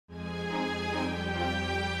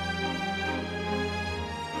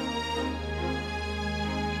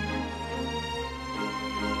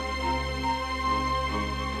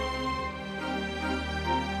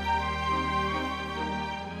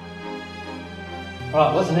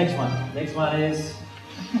Alright, what's the next one? Next one is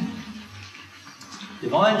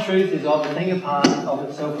divine truth is of a thing apart, of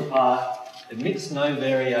itself apart, admits no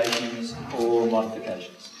variations or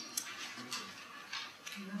modifications.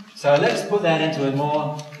 So let's put that into a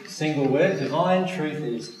more single word. Divine truth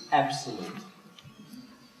is absolute.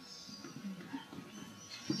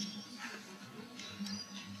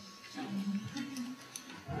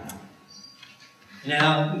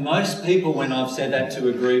 Now, most people, when I've said that to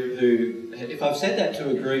a group if I've said that to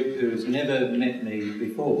a group who's never met me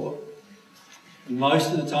before,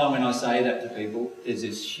 most of the time when I say that to people, there's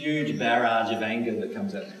this huge barrage of anger that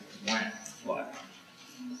comes at me.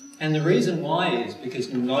 And the reason why is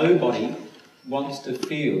because nobody wants to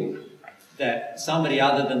feel that somebody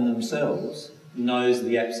other than themselves knows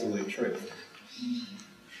the absolute truth.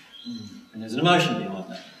 And there's an emotion behind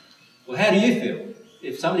that. Well, how do you feel?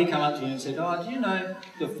 If somebody come up to you and said, oh, do you know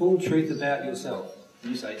the full truth about yourself?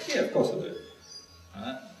 And you say, yeah, of course I do.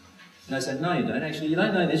 Right? And they say, no, you don't. Actually, you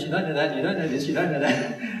don't know this, you don't know that, you don't know this, you don't know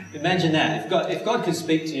that. Imagine that. If God could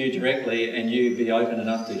speak to you directly and you'd be open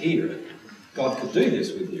enough to hear it, God could do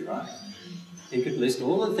this with you, right? He could list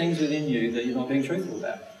all the things within you that you're not being truthful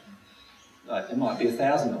about. Like, there might be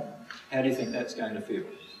 1,000 of them. How do you think that's going to feel?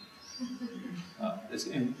 It's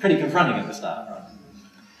pretty confronting at the start, right?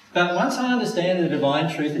 But once I understand the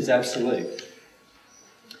divine truth is absolute,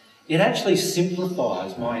 it actually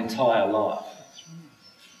simplifies my entire life.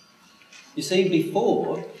 You see,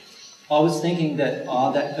 before, I was thinking that,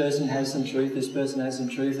 that person has some truth, this person has some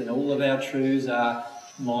truth, and all of our truths are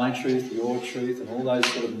my truth, your truth, and all those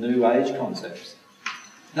sort of new age concepts.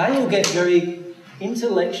 They all get very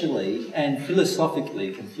intellectually and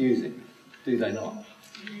philosophically confusing, do they not?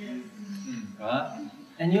 Right?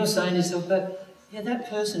 And you're saying to yourself, but yeah, that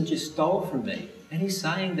person just stole from me, and he's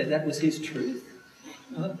saying that that was his truth.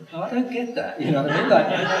 I don't get that, you know what I mean?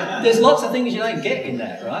 Like, there's lots of things you don't get in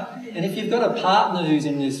that, right? And if you've got a partner who's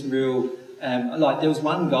in this real, like there was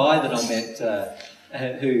one guy that I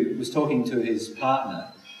met who was talking to his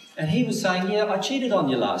partner, and he was saying, yeah, I cheated on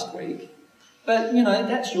you last week, but, you know,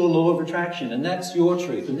 that's your law of attraction, and that's your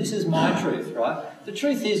truth, and this is my truth, right? The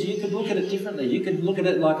truth is, you could look at it differently. You could look at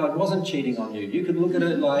it like I wasn't cheating on you. You could look at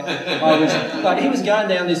it like I was... Like, he was going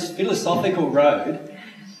down this philosophical road,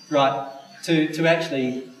 right, to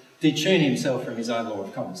actually detune himself from his own law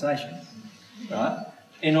of compensation, right,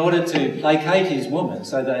 in order to placate his woman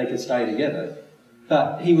so that they could stay together.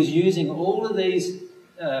 But he was using all of these,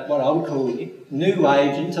 what I would call new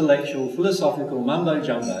age, intellectual, philosophical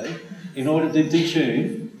mumbo-jumbo in order to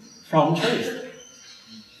detune from truth.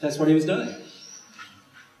 That's what he was doing.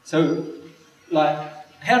 So, like,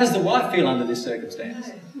 how does the wife feel under this circumstance?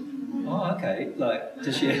 Oh, okay. Like,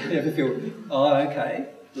 does she ever feel, oh, okay,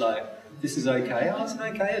 like, this is okay? Oh, it's an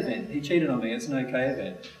okay event. He cheated on me, it's an okay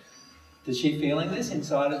event. Is she feeling this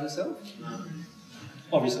inside of herself? No.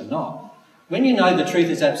 Obviously not. When you know the truth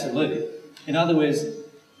is absolute, in other words,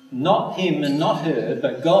 not him and not her,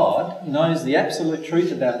 but God knows the absolute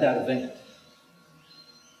truth about that event.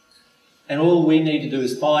 And all we need to do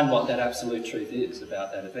is find what that absolute truth is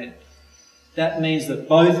about that event. That means that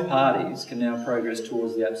both parties can now progress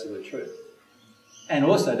towards the absolute truth. And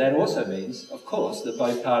also, that also means, of course, that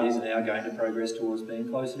both parties are now going to progress towards being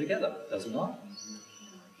closer together, does it not?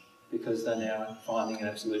 Because they're now finding an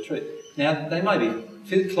absolute truth. Now, they may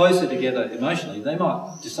be closer together emotionally. They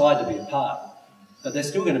might decide to be apart, but they're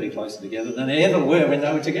still going to be closer together than they ever were when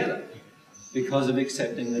they were together because of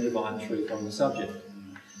accepting the divine truth on the subject.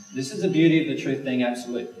 This is the beauty of the truth being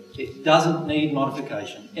absolute. It doesn't need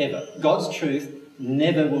modification, ever. God's truth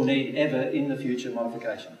never will need, ever, in the future,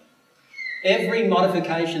 modification. Every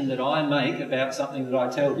modification that I make about something that I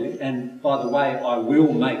tell you, and by the way, I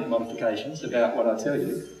will make modifications about what I tell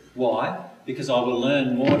you. Why? Because I will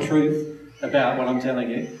learn more truth about what I'm telling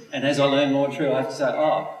you, and as I learn more truth, I have to say,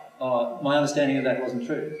 my understanding of that wasn't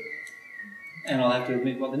true. And I'll have to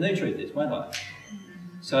admit what the new truth is, won't I?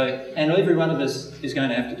 So, and every one of us is going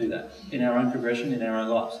to have to do that in our own progression, in our own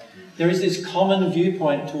lives. There is this common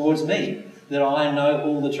viewpoint towards me that I know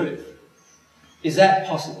all the truth. Is that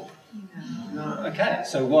possible? No. Okay,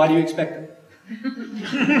 so why do you expect it?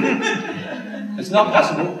 It's not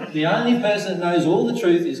possible. The only person that knows all the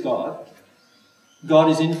truth is God. God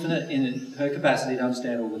is infinite in her capacity to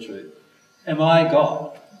understand all the truth. Am I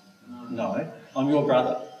God? No. I'm your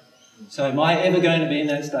brother. So am I ever going to be in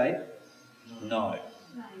that state? No.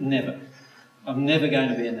 Never. I'm never going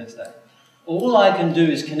to be in that state. All I can do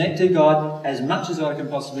is connect to God as much as I can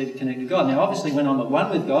possibly connect to God. Now, obviously, when I'm at one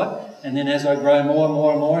with God, and then as I grow more and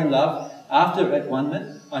more and more in love, after at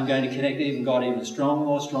one, I'm going to connect to God even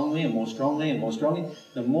more strongly and more strongly and more strongly.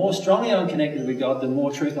 The more strongly I'm connected with God, the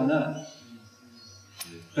more truth I know.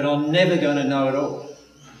 But I'm never going to know it all,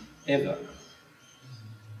 ever.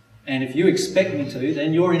 And if you expect me to,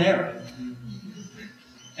 then you're in error.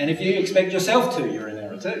 And if you expect yourself to, you're in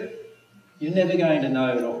error too. You're never going to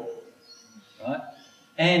know it all, right?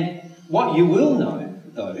 And what you will know,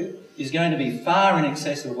 though, is going to be far in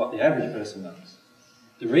excess of what the average person knows.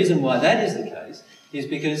 The reason why that is the case is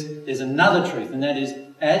because there's another truth, and that is,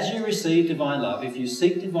 as you receive divine love, if you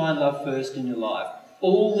seek divine love first in your life,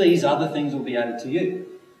 all these other things will be added to you.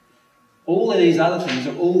 All of these other things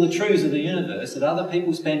are all the truths of the universe that other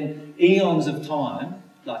people spend eons of time,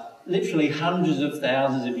 like literally hundreds of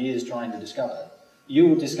thousands of years trying to discover. You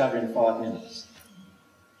will discover in 5 minutes.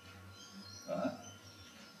 Right?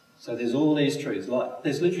 So there's all these truths. Like,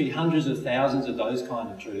 there's literally hundreds of thousands of those kind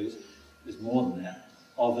of truths. There's more than that.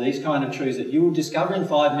 Of these kind of truths that you will discover in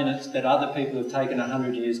 5 minutes that other people have taken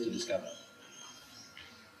 100 years to discover.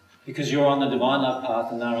 Because you're on the divine love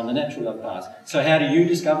path and they're on the natural love path. So how do you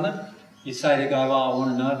discover them? You say to God, oh, I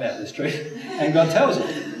want to know about this truth. And God tells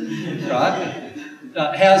you. Right?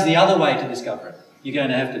 How's the other way to discover it? You're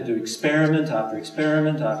going to have to do experiment after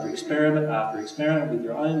experiment after experiment after experiment with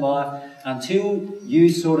your own life until you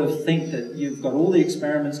sort of think that you've got all the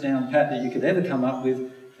experiments down pat that you could ever come up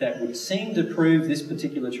with that would seem to prove this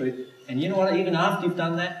particular truth. And you know what? Even after you've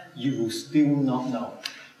done that, you will still not know it.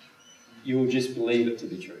 You will just believe it to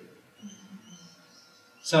be true.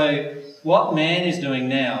 So what man is doing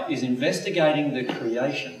now is investigating the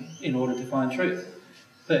creation in order to find truth.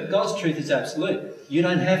 But God's truth is absolute. You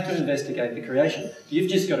don't have to investigate the creation. You've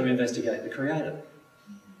just got to investigate the Creator.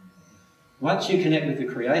 Once you connect with the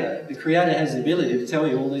Creator has the ability to tell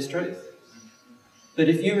you all this truth. But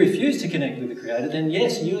if you refuse to connect with the Creator, then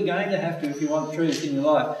yes, you are going to have to, if you want truth in your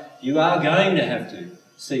life, you are going to have to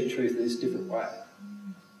seek truth this different way.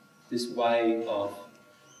 This way of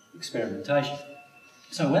experimentation.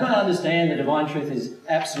 So when I understand the divine truth is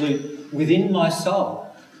absolute within my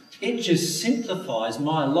soul, it just simplifies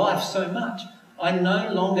my life so much. I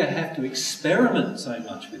no longer have to experiment so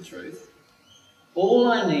much with truth.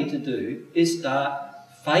 All I need to do is start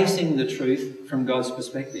facing the truth from God's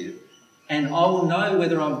perspective. And I will know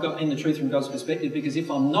whether I'm in the truth from God's perspective, because if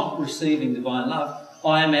I'm not receiving divine love,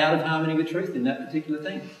 I am out of harmony with truth in that particular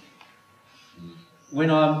thing. When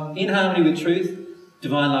I'm in harmony with truth,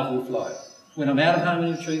 divine love will flow. When I'm out of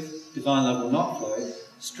harmony with truth, divine love will not flow.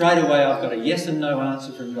 Straight away I've got a yes and no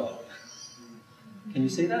answer from God. Can you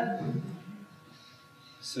see that?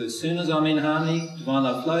 So as soon as I'm in harmony, divine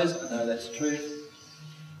love flows, I know that's the truth.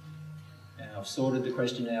 And I've sorted the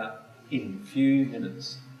question out in a few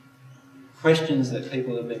minutes. Questions that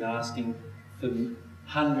people have been asking for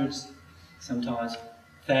hundreds, sometimes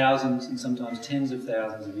thousands, and sometimes tens of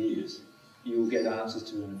thousands of years, you will get answers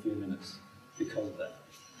to in a few minutes because of that.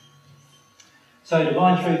 So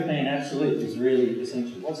divine truth being absolute is really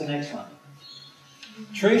essential. What's the next one?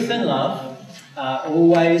 Truth and love are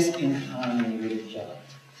always in harmony with each other.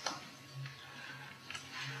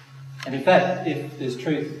 And in fact, if there's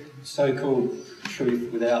truth, so-called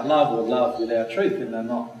truth without love or love without truth, then they're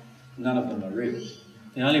not. None of them are real.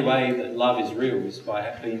 The only way that love is real is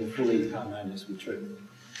by being fully harmonious with truth.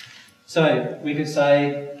 So we could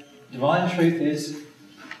say divine truth is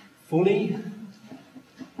fully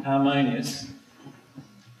harmonious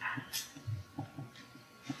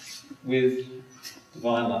with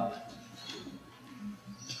divine love.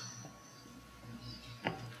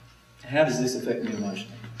 How does this affect me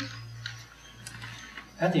emotionally?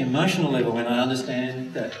 At the emotional level, when I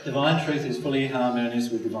understand that divine truth is fully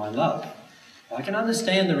harmonious with divine love, I can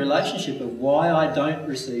understand the relationship of why I don't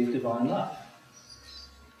receive divine love.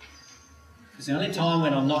 Because the only time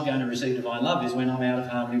when I'm not going to receive divine love is when I'm out of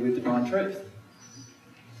harmony with divine truth.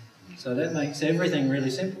 So that makes everything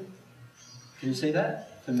really simple. Can you see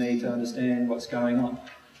that? For me to understand what's going on.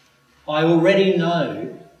 I already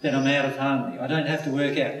know that I'm out of harmony. I don't have to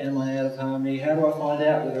work out, am I out of harmony? How do I find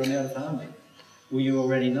out whether I'm out of harmony? Well, you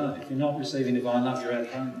already know. If you're not receiving divine love, you're out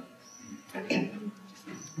of harmony.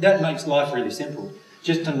 That makes life really simple,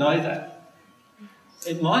 just to know that.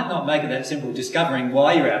 It might not make it that simple discovering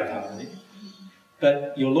why you're out of harmony,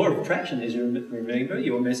 but your law of attraction is, remember,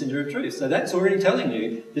 you're a messenger of truth. So that's already telling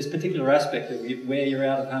you this particular aspect of where you're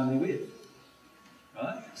out of harmony with.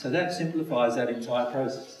 Right? So that simplifies that entire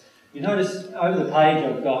process. You notice over the page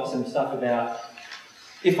I've got some stuff about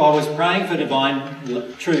if I was praying for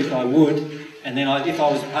divine truth, I would, and then if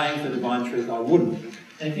I was praying for divine truth, I wouldn't.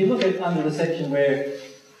 And if you look at under the section where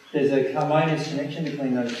there's a harmonious connection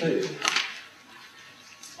between those two,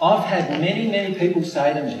 I've had many people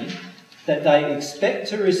say to me that they expect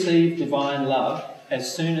to receive divine love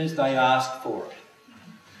as soon as they ask for it.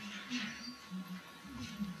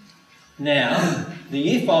 Now,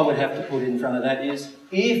 The if I would have to put in front of that is,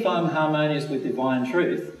 if I'm harmonious with divine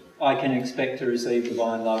truth, I can expect to receive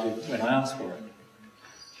divine love when I ask for it.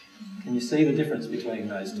 Can you see the difference between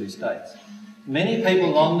those two states? Many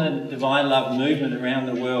people on the divine love movement around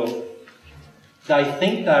the world, they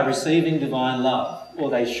think they're receiving divine love, or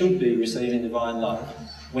they should be receiving divine love,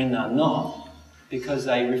 when they're not, because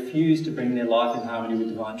they refuse to bring their life in harmony with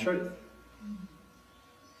divine truth.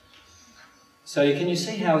 So can you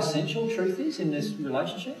see how essential truth is in this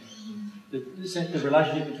relationship? The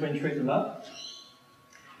relationship between truth and love?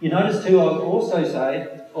 You notice too, I also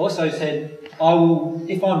said,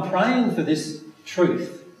 if I'm praying for this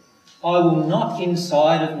truth, I will not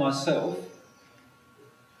inside of myself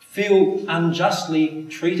feel unjustly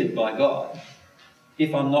treated by God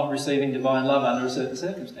if I'm not receiving divine love under a certain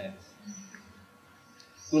circumstance.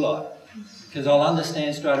 Will I? Because I'll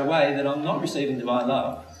understand straight away that I'm not receiving divine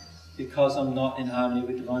love because I'm not in harmony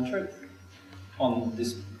with divine truth on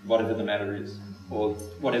this, whatever the matter is, or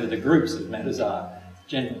whatever the groups of matters are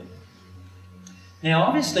generally. Now,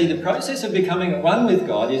 obviously, the process of becoming at one with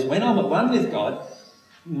God is when I'm at one with God,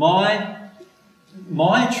 my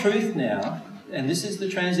truth now, and this is the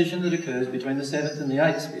transition that occurs between the seventh and the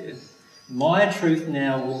eighth sphere, my truth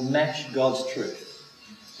now will match God's truth.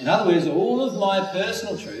 In other words, all of my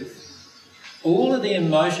personal truth, all of the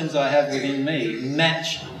emotions I have within me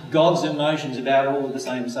match God's emotions about all of the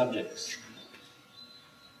same subjects.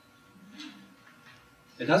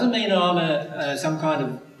 It doesn't mean I'm some kind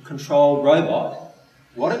of controlled robot.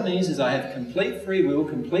 What it means is I have complete free will,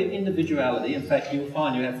 complete individuality. In fact, you'll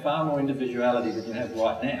find you have far more individuality than you have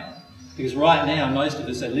right now. Because right now, most of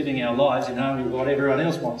us are living our lives in harmony with what everyone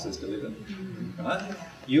else wants us to live in. Right?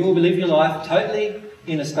 You will live your life totally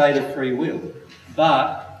in a state of free will.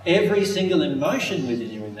 But every single emotion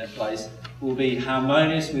within you in that place will be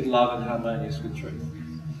harmonious with love and harmonious with truth.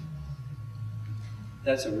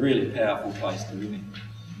 That's a really powerful place to live in.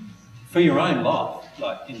 For your own life,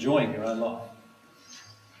 like enjoying your own life.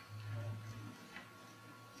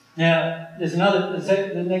 Now, there's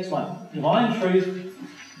the next one. Divine truth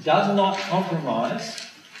does not compromise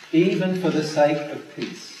even for the sake of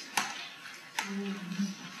peace.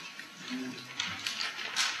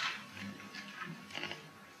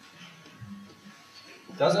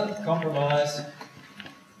 Doesn't compromise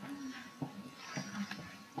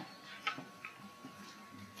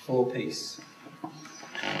for peace.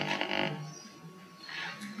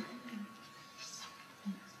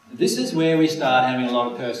 This is where we start having a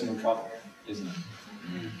lot of personal trouble, isn't it?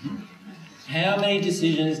 How many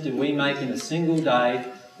decisions do we make in a single day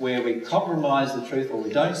where we compromise the truth or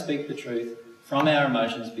we don't speak the truth from our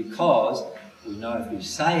emotions because we know if we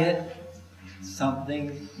say it,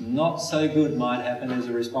 something not so good might happen as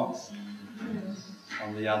a response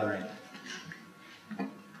on the other end?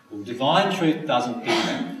 Well, divine truth doesn't do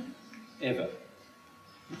that, ever.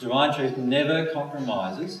 Divine truth never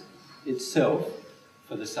compromises itself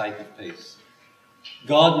for the sake of peace.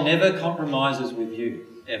 God never compromises with you,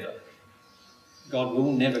 ever. God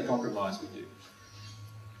will never compromise with you.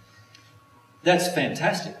 That's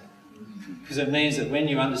fantastic, because it means that when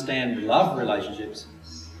you understand love relationships,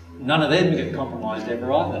 none of them get compromised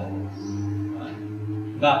ever either.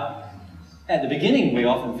 Right? But at the beginning, we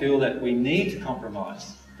often feel that we need to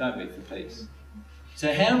compromise, don't we, for peace?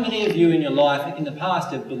 So how many of you in your life in the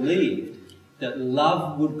past have believed that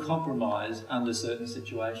love would compromise under certain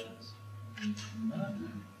situations? Right?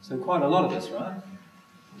 So quite a lot of us, right?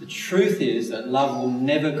 The truth is that love will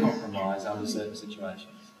never compromise under certain situations.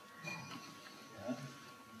 Right?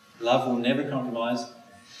 Love will never compromise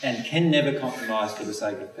and can never compromise for the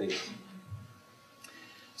sake of peace.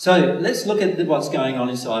 So let's look at what's going on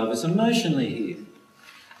inside of us emotionally here.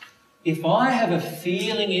 If I have a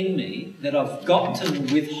feeling in me that I've got to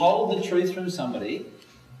withhold the truth from somebody,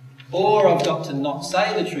 or I've got to not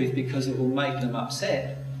say the truth because it will make them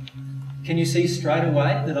upset, can you see straight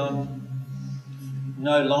away that I'm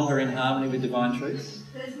no longer in harmony with divine truth?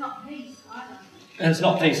 But it's not peace either. And it's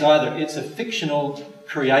not peace either. It's a fictional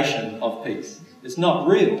creation of peace. It's not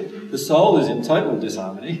real. The soul is in total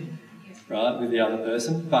disharmony, right, with the other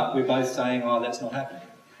person, but we're both saying, oh, that's not happening.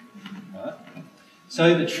 Right?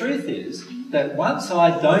 So the truth is that once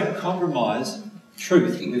I don't compromise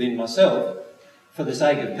truth within myself for the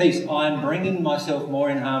sake of peace, I'm bringing myself more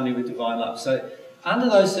in harmony with divine love. So under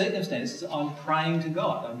those circumstances, I'm praying to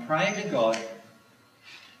God. I'm praying to God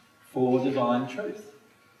for divine truth.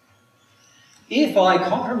 If I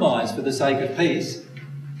compromise for the sake of peace,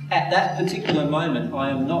 at that particular moment,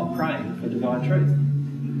 I am not praying for divine truth.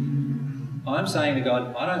 I'm saying to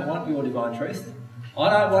God, I don't want your divine truth. I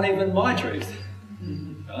don't want even my truth.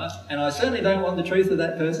 right? And I certainly don't want the truth that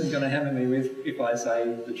that person's going to hammer me with if I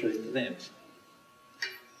say the truth to them.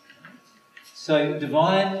 So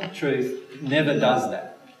divine truth never does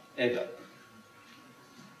that, ever.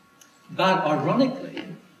 But ironically,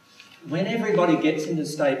 when everybody gets into the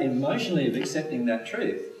state emotionally of accepting that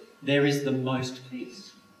truth, there is the most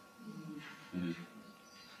peace.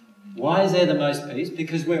 Why is there the most peace?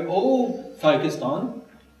 Because we're all focused on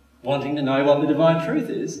wanting to know what the divine truth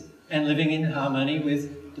is and living in harmony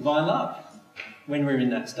with divine love when we're in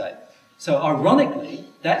that state. So ironically,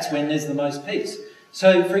 that's when there's the most peace.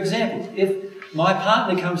 So for example, if my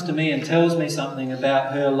partner comes to me and tells me something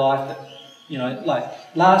about her life that, you know, like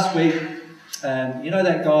last week, you know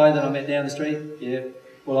that guy that I met down the street? Yeah,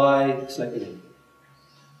 well, I slept with him.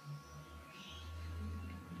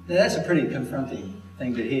 Now that's a pretty confronting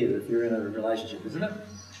thing to hear if you're in a relationship, isn't it?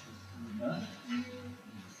 Right?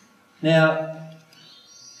 Now,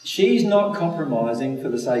 she's not compromising for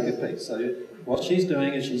the sake of peace. So what she's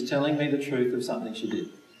doing is she's telling me the truth of something she did.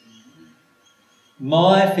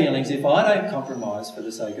 My feelings, if I don't compromise for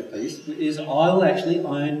the sake of peace, is I will actually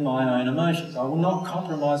own my own emotions. I will not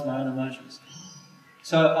compromise my own emotions.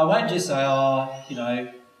 So I won't just say, oh, you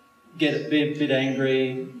know, be a bit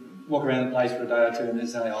angry, walk around the place for a day or two and then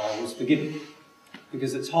say, oh, I was forgiven.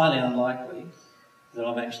 Because it's highly unlikely that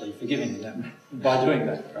I'm actually forgiving them by doing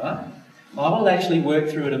that, right? I will actually work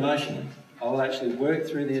through it emotionally. I will actually work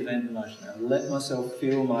through the event emotionally. I'll let myself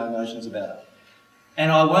feel my emotions about it. And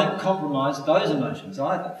I won't compromise those emotions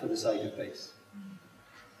either for the sake of peace.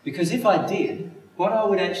 Because if I did, what I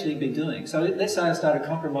would actually be doing, so let's say I started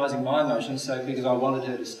compromising my emotions because I wanted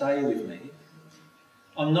her to stay with me,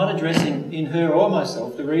 I'm not addressing in her or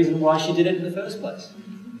myself the reason why she did it in the first place.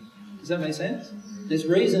 Does that make sense? There's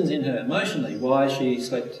reasons in her emotionally why she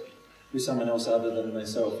slept with someone else other than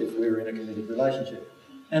myself if we were in a committed relationship.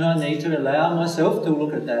 And I need to allow myself to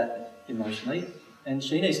look at that emotionally, and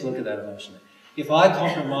she needs to look at that emotionally. If I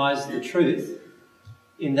compromise the truth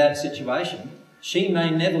in that situation, she may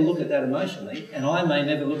never look at that emotionally, and I may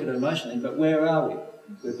never look at it emotionally, but where are we?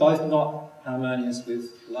 We're both not harmonious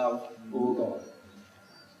with love or God.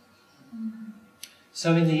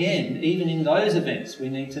 So in the end, even in those events, we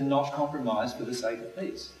need to not compromise for the sake of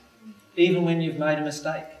peace. Even when you've made a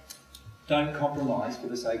mistake, don't compromise for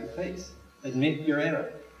the sake of peace. Admit your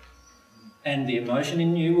error. And the emotion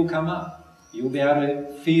in you will come up. You'll be able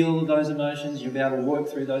to feel those emotions, you'll be able to work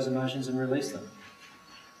through those emotions and release them.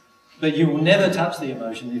 But you will never touch the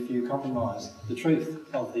emotion if you compromise the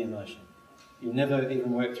truth of the emotion. You'll never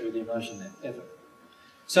even work through the emotion there, ever.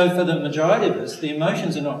 So for the majority of us, the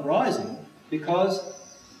emotions are not rising because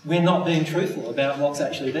we're not being truthful about what's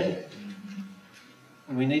actually there.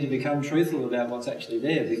 And we need to become truthful about what's actually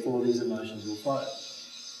there before these emotions will flow.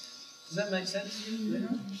 Does that make sense? Yeah.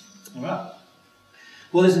 All right.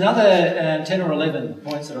 Well, there's another 10 or 11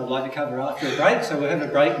 points that I'd like to cover after a break, so we'll have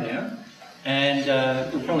a break now.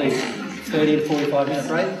 And we'll probably 30 to 45 minute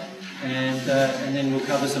break, and then we'll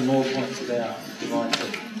cover some more points about divine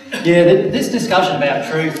truth. Yeah, this discussion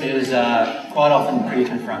about truth is quite often pretty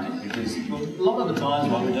confronting because a lot of the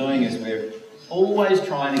times what we're doing is we're always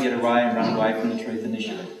trying to get away and run away from the truth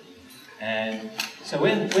initially. And so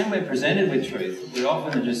when we're presented with truth, we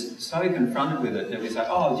often are just so confronted with it that we say,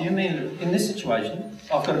 oh, do you mean in this situation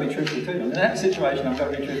I've got to be truthful too? In that situation I've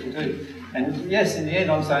got to be truthful too. And yes, in the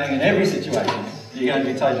end I'm saying in every situation you're going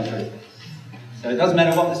to be totally truthful. So it doesn't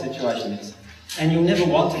matter what the situation is. And you'll never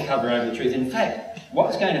want to cover over the truth. In fact,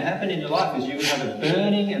 what's going to happen in your life is you will have a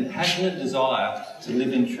burning and passionate desire to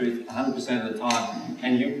live in truth 100% of the time.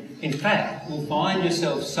 And you, in fact, will find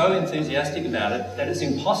yourself so enthusiastic about it that it's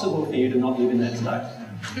impossible for you to not live in that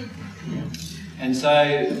state. And so,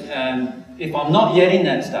 if I'm not yet in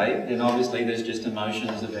that state, then obviously there's just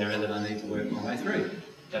emotions of error that I need to work my way through.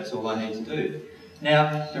 That's all I need to do.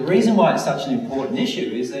 Now, the reason why it's such an important issue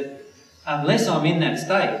is that unless I'm in that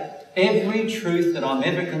state, every truth that I'm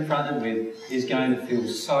ever confronted with is going to feel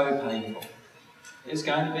so painful. It's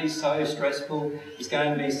going to be so stressful. It's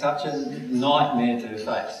going to be such a nightmare to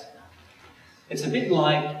face. It's a bit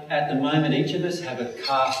like, at the moment, each of us have a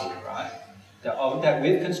castle, right, that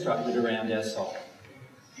we've constructed around our soul.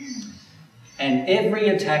 And every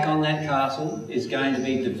attack on that castle is going to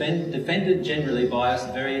be defended generally by us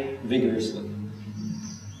very vigorously.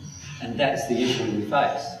 And that's the issue we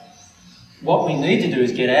face. What we need to do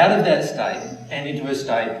is get out of that state and into a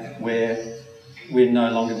state where we're no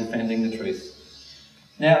longer defending the truth.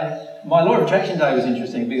 Now, my Law of Attraction day was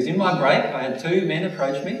interesting because in my break I had two men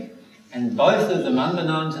approach me and both of them,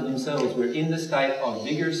 unbeknown to themselves, were in the state of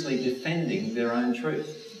vigorously defending their own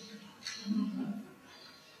truth.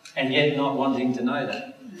 And yet not wanting to know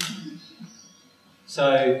that.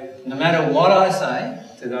 So no matter what I say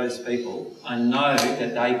to those people, I know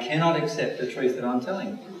that they cannot accept the truth that I'm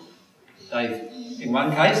telling them. In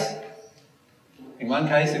one case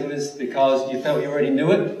it was because you felt you already knew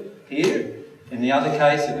it here. In the other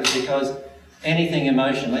case it was because anything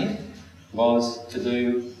emotionally was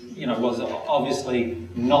obviously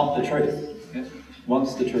not the truth. Yeah?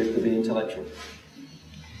 Wants the truth to be intellectual.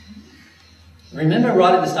 Remember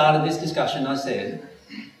right at the start of this discussion I said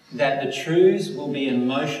that the truths will be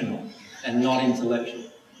emotional and not intellectual.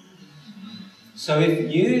 So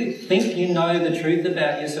if you think you know the truth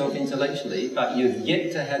about yourself intellectually, but you've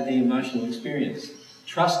yet to have the emotional experience,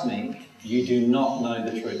 trust me, you do not know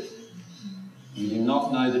the truth. You do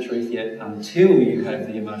not know the truth yet until you have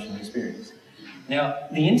the emotional experience. Now,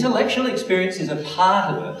 the intellectual experience is a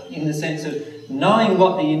part of it in the sense of knowing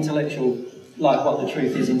what the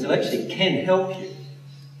truth is intellectually can help you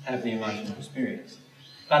have the emotional experience.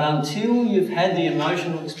 But until you've had the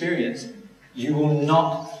emotional experience, you will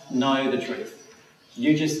not know the truth.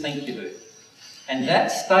 You just think you do. And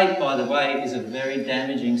that state, by the way, is a very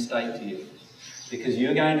damaging state to you. Because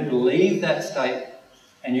you're going to believe that state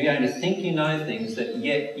and you're going to think you know things that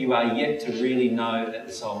you are yet to really know at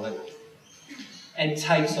the soul level. It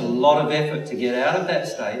takes a lot of effort to get out of that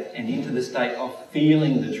state and into the state of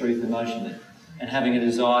feeling the truth emotionally and having a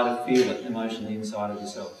desire to feel it emotionally inside of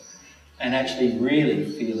yourself and actually really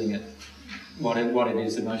feeling it, what it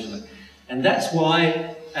is emotionally. And that's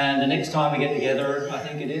why the next time we get together, I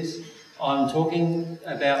think it is, I'm talking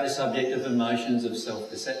about the subject of emotions of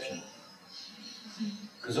self-deception.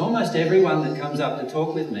 Because almost everyone that comes up to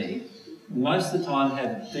talk with me, most of the time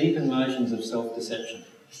have deep emotions of self-deception.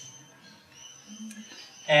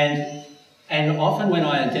 And often when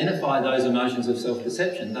I identify those emotions of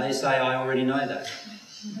self-deception, they say, I already know that.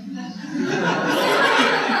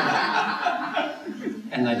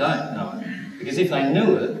 And they don't know it. Because if they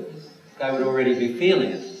knew it, they would already be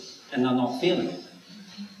feeling it, and they're not feeling it.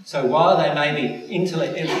 So while they may be it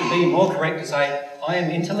would be more correct to say, I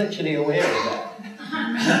am intellectually aware of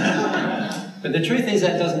that. But the truth is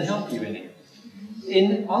that doesn't help you any.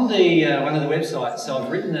 On one of the websites,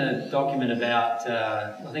 I've written a document about,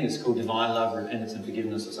 I think it's called Divine Love, Repentance and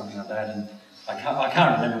Forgiveness or something like that, and I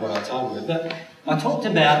can't remember what I titled it, but I talked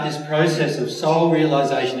about this process of soul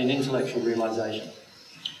realisation and intellectual realisation.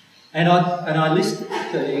 And I list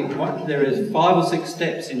there is 5 or 6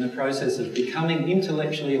 steps in the process of becoming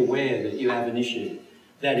intellectually aware that you have an issue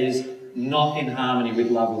that is not in harmony with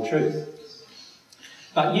love or truth.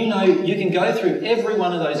 But you can go through every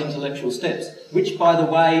one of those intellectual steps, which, by the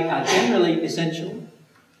way, are generally essential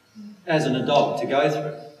as an adult to go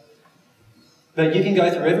through. But you can go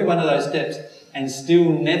through every one of those steps and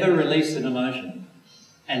still never release an emotion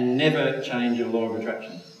and never change your law of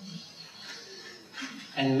attraction.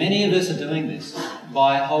 And many of us are doing this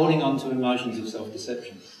by holding on to emotions of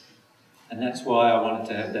self-deception. And that's why I wanted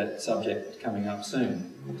to have that subject coming up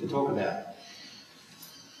soon to talk about.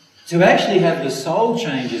 To actually have the soul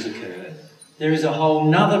changes occur, there is a whole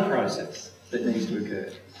nother process that needs to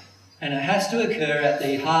occur. And it has to occur at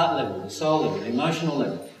the heart level, the soul level, the emotional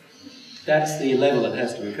level. That's the level it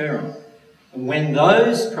has to occur on. And when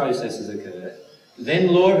those processes occur, then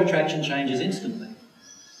law of attraction changes instantly.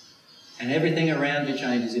 And everything around you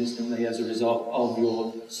changes instantly as a result of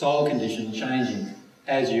your soul condition changing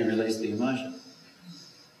as you release the emotion.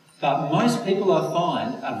 But most people, I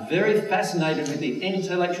find, are very fascinated with the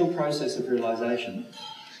intellectual process of realisation.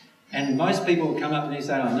 And most people will come up to me and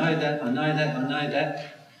say, I know that, I know that, I know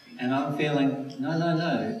that. And I'm feeling,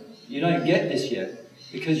 no, you don't get this yet.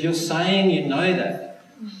 Because you're saying you know that.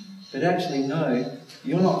 But actually, no,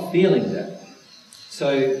 you're not feeling that.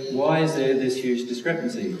 So why is there this huge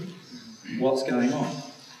discrepancy? What's going on?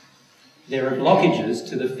 There are blockages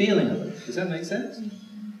to the feeling of it. Does that make sense?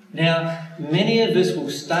 Now, many of us will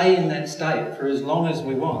stay in that state for as long as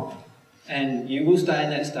we want. And you will stay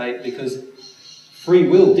in that state because free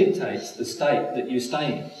will dictates the state that you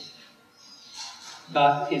stay in.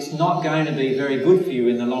 But it's not going to be very good for you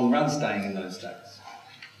in the long run staying in those states.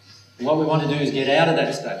 And what we want to do is get out of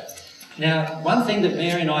that state. Now, one thing that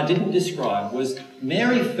Mary and I didn't describe was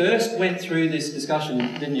Mary first went through this discussion,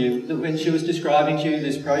 didn't you? When she was describing to you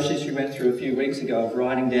this process she went through a few weeks ago of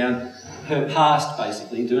writing down her past,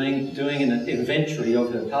 basically, doing an inventory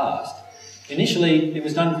of her past. Initially, it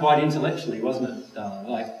was done quite intellectually, wasn't it, darling?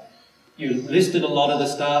 Like, you listed a lot of the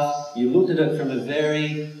stuff, you looked at it from a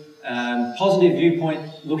very positive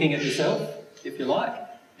viewpoint, looking at yourself, if you like.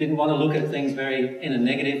 Didn't want to look at things in a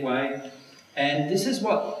negative way. And this is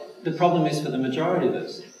what the problem is for the majority of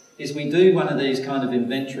us, is we do one of these kind of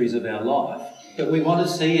inventories of our life, But we want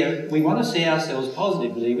to see ourselves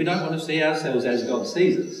positively. We don't want to see ourselves as God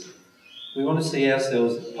sees us. We want to see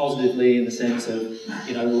ourselves positively in the sense of,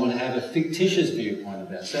 we want to have a fictitious viewpoint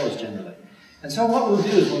of ourselves generally. And so what we'll do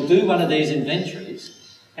is we'll do one of these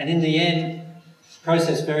inventories, and in the end,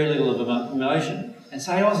 process very little of emotion and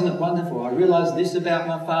say, oh, isn't it wonderful? I realised this about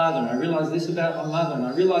my father, and I realised this about my mother, and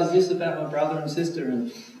I realised this about my brother and sister,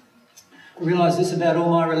 and I realised this about all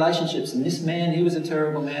my relationships, and this man, he was a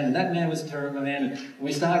terrible man, and that man was a terrible man, and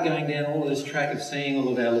we start going down all of this track of seeing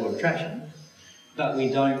all of our law of attraction, but we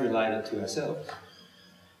don't relate it to ourselves.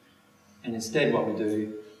 And instead what we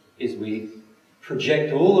do is we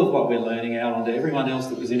project all of what we're learning out onto everyone else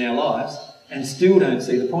that was in our lives and still don't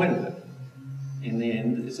see the point of it. In the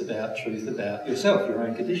end, it's about truth about yourself, your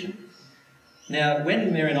own condition. Now,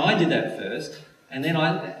 when Mary and I did that first, and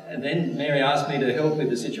then Mary asked me to help with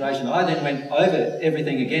the situation, I then went over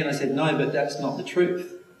everything again. I said, no, but that's not the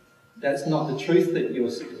truth. That's not the truth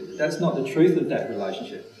that's not the truth of that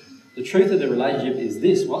relationship. The truth of the relationship is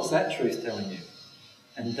this. What's that truth telling you?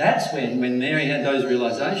 And that's when Mary had those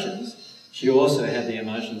realisations, she also had the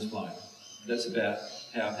emotions flowing. That's about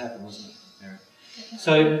how it happened, wasn't it, Mary?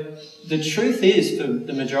 So the truth is, for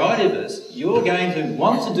the majority of us, you're going to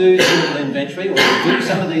want to do an inventory or to do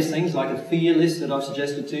some of these things like a fear list that I've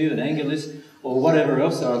suggested to you, an anger list, or whatever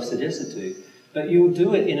else I've suggested to you, but you'll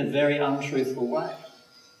do it in a very untruthful way.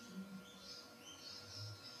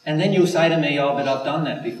 And then you'll say to me, oh, but I've done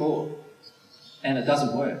that before, and it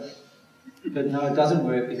doesn't work. But no, it doesn't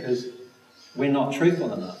work because we're not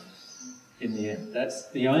truthful enough in the end. That's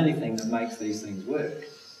the only thing that makes these things work.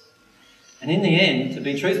 And in the end, to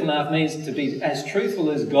be truthful enough means to be as truthful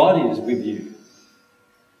as God is with you.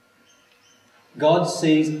 God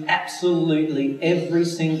sees absolutely every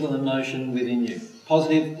single emotion within you,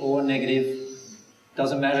 positive or negative,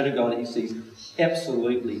 doesn't matter to God, he sees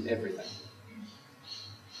absolutely everything.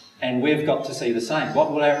 And we've got to see the same.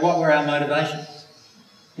 What were our motivations?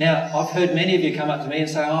 Now, I've heard many of you come up to me and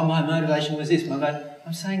say, oh, my motivation was this.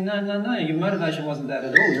 I'm saying, no, your motivation wasn't that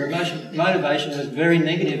at all. Your motivation was very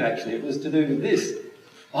negative, actually. It was to do with this.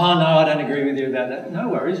 Oh, no, I don't agree with you about that. No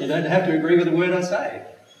worries, you don't have to agree with the word I say.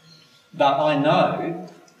 But I know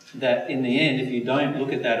that in the end, if you don't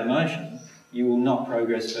look at that emotion, you will not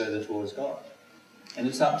progress further towards God. And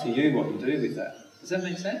it's up to you what you do with that. Does that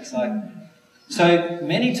make sense? So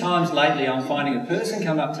many times lately, I'm finding a person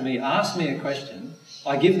come up to me, ask me a question,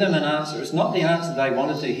 I give them an answer. It's not the answer they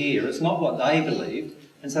wanted to hear. It's not what they believed.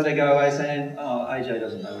 And so they go away saying, oh, AJ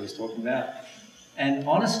doesn't know what he's talking about. And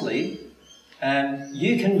honestly,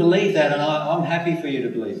 you can believe that, and I'm happy for you to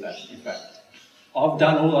believe that, in fact. I've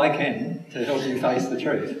done all I can to help you face the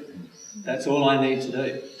truth. That's all I need to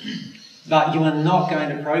do. But you are not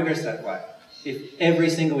going to progress that way. If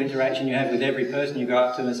every single interaction you have with every person you go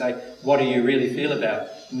up to and say, what do you really feel about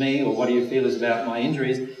me, or what do you feel is about my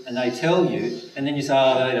injuries, and they tell you, and then you say,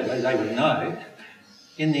 oh, they would know,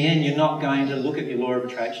 in the end you're not going to look at your law of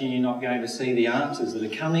attraction, you're not going to see the answers that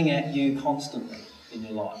are coming at you constantly in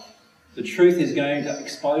your life. The truth is going to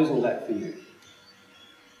expose all that for you.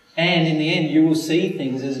 And in the end you will see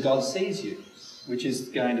things as God sees you, which is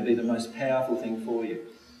going to be the most powerful thing for you.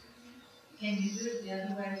 Can you do it the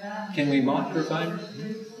other way around? Can we microphone?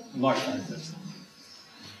 Microphone first.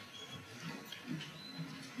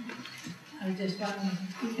 I was just wondering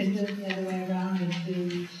if you can do it the other way around and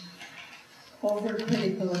be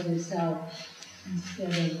overcritical of yourself instead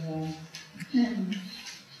of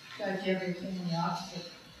judge everything in the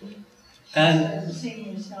opposite.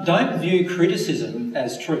 And don't view criticism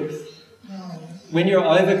as truth. No. When you're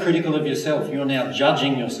overcritical of yourself, you're now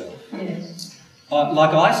judging yourself. Yes.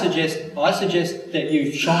 Like I suggest that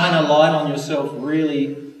you shine a light on yourself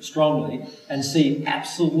really strongly and see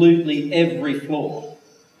absolutely every flaw.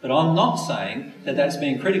 But I'm not saying that that's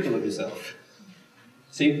being critical of yourself.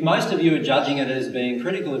 See, most of you are judging it as being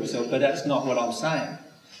critical of yourself, but that's not what I'm saying.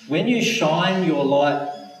 When you shine your light,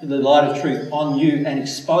 the light of truth on you and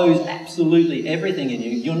expose absolutely everything in you,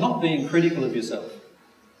 you're not being critical of yourself.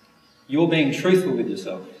 You're being truthful with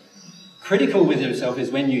yourself. Critical with yourself is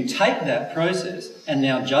when you take that process and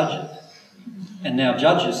now judge it. And now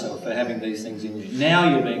judge yourself for having these things in you. Now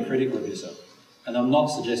you're being critical of yourself. And I'm not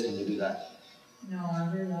suggesting you do that. No, I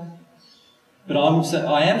realise. But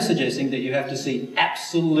I am suggesting that you have to see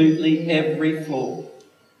absolutely every flaw.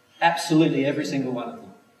 Absolutely every single one of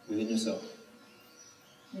them within yourself.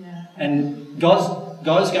 Yeah. And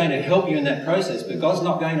God's going to help you in that process, but God's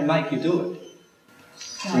not going to make you do it.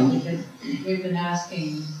 No, because we've been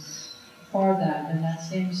asking for that, and that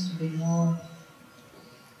seems to be more,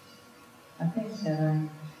 I think that I'm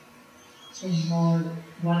seeing more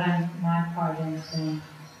what my part in saying.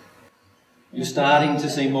 You're starting to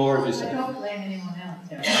see more of I yourself. don't blame anyone else.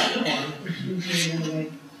 It's usually the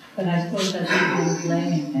way. But I suppose that's people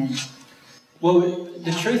blaming men. Well,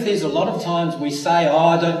 the truth is, a lot of times we say, oh,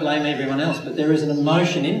 I don't blame everyone else, but there is an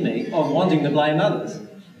emotion in me of wanting to blame others.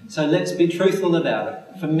 So let's be truthful about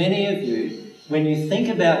it. For many of you, when you think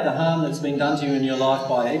about the harm that's been done to you in your life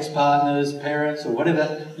by ex-partners, parents, or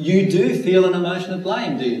whatever, you do feel an emotion of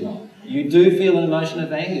blame, do you not? You do feel an emotion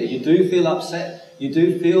of anger. You do feel upset. You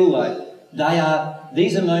do feel like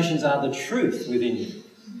these emotions are the truth within you.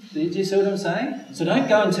 Do you see what I'm saying? So don't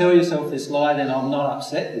go and tell yourself this lie, then I'm not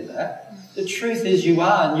upset with that. The truth is you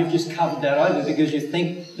are, and you've just covered that over because you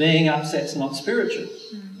think being upset's not spiritual.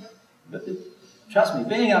 But trust me,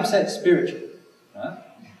 being upset's spiritual, right?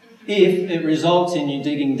 If it results in you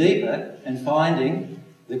digging deeper and finding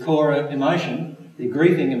the core emotion, the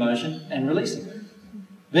grieving emotion, and releasing it.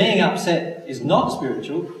 Being upset is not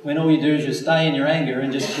spiritual when all you do is just stay in your anger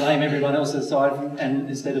and just blame everyone else aside and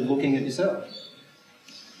instead of looking at yourself.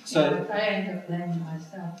 So I end up blaming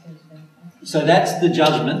myself. So that's the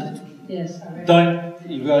judgment. Yes, I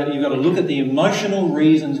You've got to look at the emotional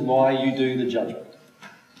reasons why you do the judgment.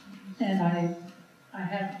 And I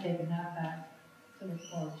have taken that back to the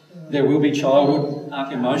court. There will be childhood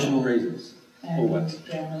emotional reasons. Always.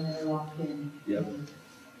 Yeah, when they're locked in. Yep.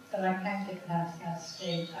 But I can't get past that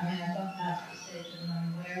stage. I mean, I got past the stage and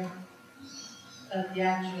I'm aware that the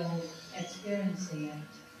actual experiencing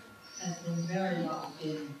it has been very locked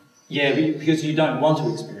in. Yeah, because you don't want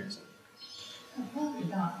to experience it. Probably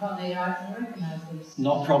not. Probably I can recognize this.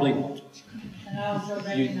 Probably not. And I also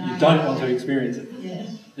recognize You don't want to experience it.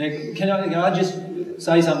 Yes. Now, can I just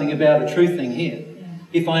say something about a truth thing here? Yeah.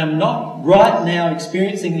 If I am not right now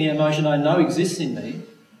experiencing the emotion I know exists in me,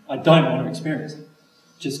 I don't want to experience it.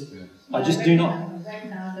 I just do not. I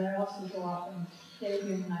recognize that I also go off and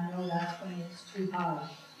daydream, and I know that's when it's too hard.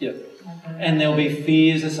 Yep. And there'll be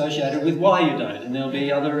fears associated with why you don't, and there'll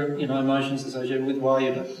be other emotions associated with why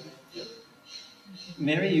you don't. Yep.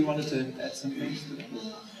 Mary, you wanted to add some things to that?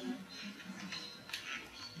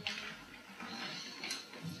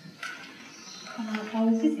 I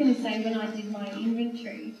was just going to say, when I did my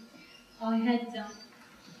inventory, I had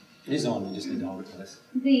It is on, you just need to hold it close.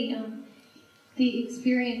 the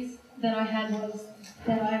experience that I had was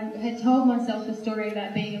that I had told myself a story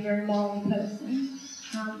about being a very moral person.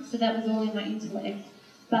 So that was all in my intellect.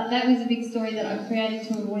 But that was a big story that I created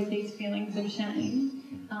to avoid these feelings of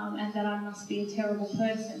shame, and that I must be a terrible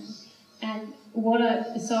person. And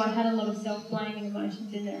so I had a lot of self-blaming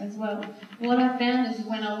emotions in there as well. What I found is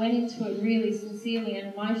when I went into it really sincerely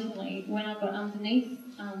and emotionally, when I got underneath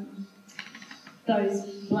those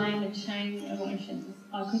blame and shame emotions,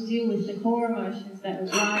 I could deal with the core emotions that were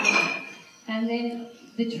driving it. And then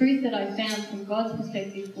the truth that I found from God's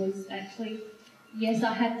perspective was actually, yes,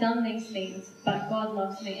 I had done these things, but God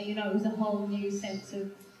loves me. And, it was a whole new sense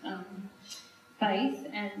of faith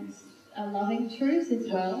and a loving truth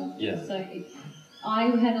as well. Yeah. So I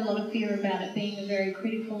had a lot of fear about it being a very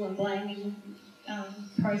critical and blaming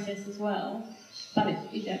process as well. But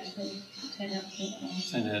it actually turned out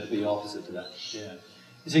to be opposite to that. Yeah.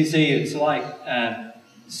 So you see, it's like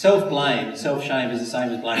self-blame, self-shame is the same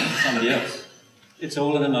as blaming somebody else. It's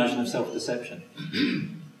all an emotion of self-deception.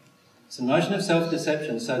 It's an emotion of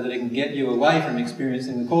self-deception so that it can get you away from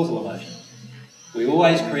experiencing the causal emotion. We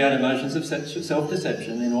always create emotions of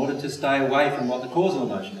self-deception in order to stay away from what the causal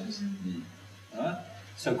emotion is. Right?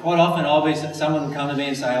 So quite often someone will come to me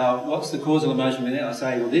and say, oh, what's the causal emotion within it? I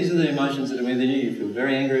say, well, these are the emotions that are within you. You feel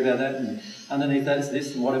very angry about that, and underneath that's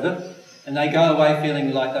this and whatever. And they go away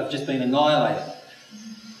feeling like they've just been annihilated.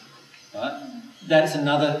 Right? That's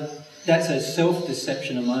a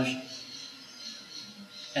self-deception emotion.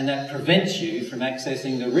 And that prevents you from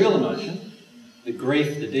accessing the real emotion, the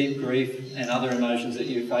grief, the deep grief, and other emotions that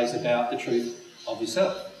you face about the truth of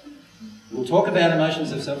yourself. We'll talk about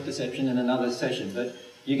emotions of self-deception in another session, but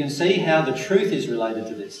you can see how the truth is related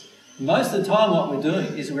to this. Most of the time what we're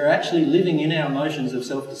doing is we're actually living in our emotions of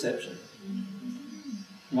self-deception.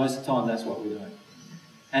 Most of the time that's what we're doing.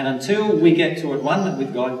 And until we get to at one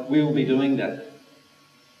with God, we will be doing that.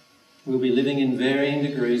 We'll be living in varying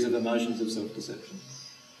degrees of emotions of self-deception.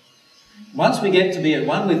 Once we get to be at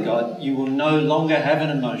one with God, you will no longer have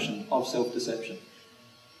an emotion of self-deception.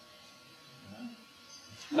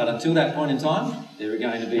 But until that point in time, there are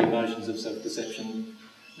going to be emotions of self-deception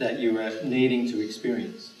that you are needing to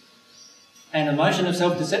experience. An emotion of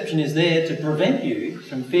self-deception is there to prevent you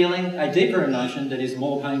from feeling a deeper emotion that is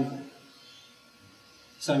more painful.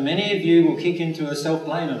 So many of you will kick into a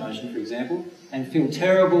self-blame emotion, for example, and feel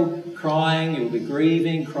terrible, crying. You'll be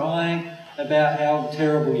grieving, crying about how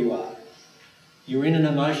terrible you are. you're in an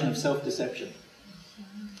emotion of self-deception.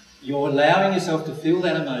 You're allowing yourself to feel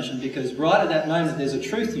that emotion because right at that moment there's a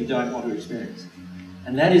truth you don't want to experience.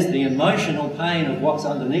 And that is the emotional pain of what's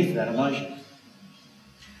underneath that emotion.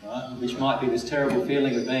 Right? Which might be this terrible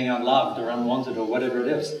feeling of being unloved or unwanted or whatever it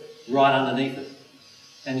is, right underneath it.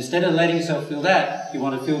 And instead of letting yourself feel that, you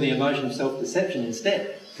want to feel the emotion of self-deception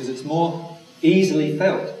instead, because it's more easily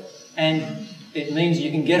felt. And it means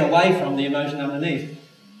you can get away from the emotion underneath.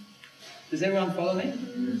 Does everyone follow me?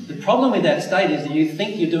 The problem with that state is that you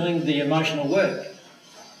think you're doing the emotional work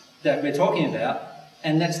that we're talking about,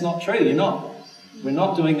 and that's not true. You're not. We're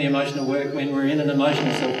not doing the emotional work when we're in an emotion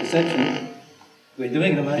of self-deception. We're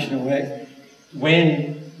doing emotional work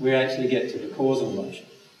when we actually get to the causal emotion.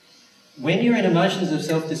 When you're in emotions of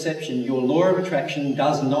self-deception, your law of attraction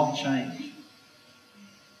does not change.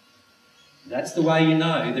 That's the way you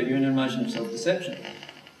know that you're in an emotion of self-deception.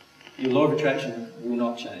 Your law of attraction will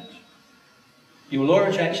not change. Your law of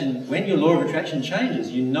attraction, when your law of attraction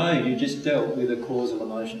changes, you know you just dealt with a causal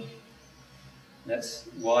emotion. That's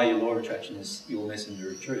why your law of attraction is your messenger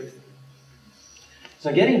of truth.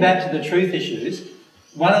 So getting back to the truth issues,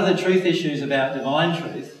 one of the truth issues about divine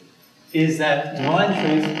truth is that divine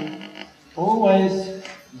truth always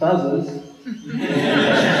buzzes.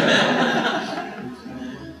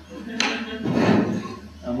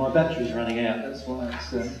 And my battery's running out, that's why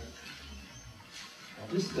it's... I'll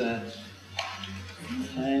just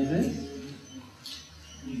change this.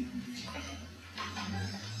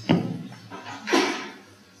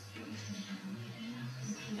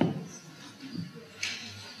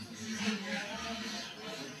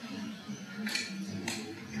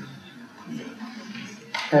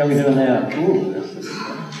 How are we doing now? Ooh, that's good.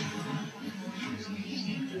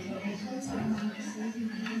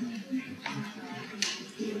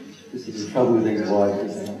 This is the trouble with these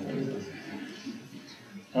wires.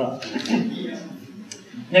 Alright.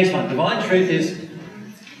 Next one. Divine truth is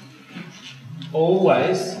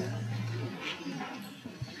always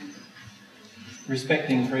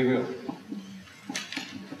respecting free will.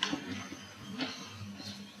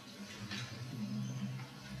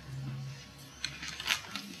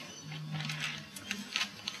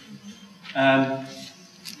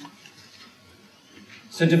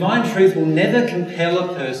 So divine truth will never compel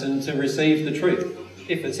a person to receive the truth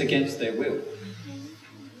if it's against their will.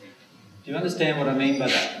 Do you understand what I mean by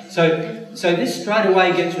that? So this straight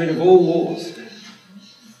away gets rid of all wars.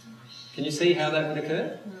 Can you see how that would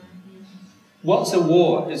occur? What's a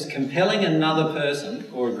war? It's compelling another person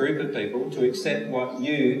or a group of people to accept what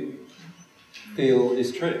you feel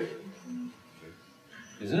is true.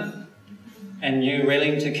 Isn't it? And you're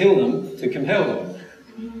willing to kill them to compel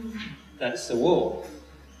them. That's the war.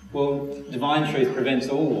 Well, divine truth prevents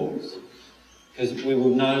all wars because we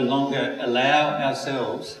will no longer allow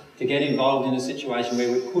ourselves to get involved in a situation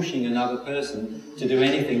where we're pushing another person to do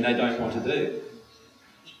anything they don't want to do.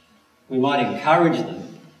 We might encourage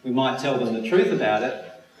them, we might tell them the truth about it,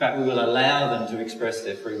 but we will allow them to express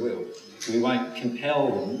their free will. We won't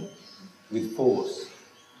compel them with force.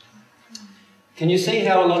 Can you see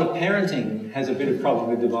how a lot of parenting has a bit of problem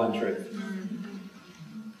with divine truth?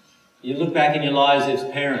 You look back in your lives as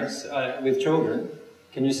parents with children,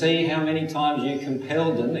 can you see how many times you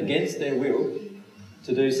compelled them against their will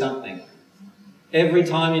to do something? Every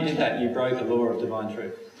time you did that, you broke a law of divine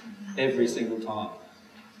truth. Every single time.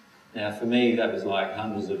 Now, for me, that was like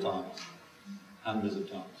hundreds of times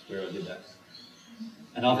where I did that.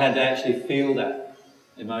 And I've had to actually feel that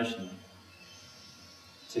emotionally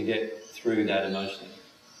to get through that emotionally.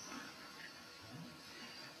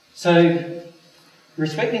 So,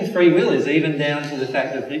 respecting free will is even down to the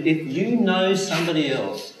fact that if you know somebody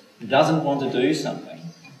else doesn't want to do something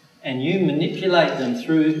and you manipulate them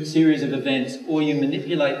through a series of events or you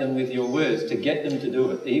manipulate them with your words to get them to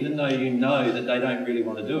do it, even though you know that they don't really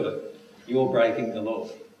want to do it, you're breaking the law.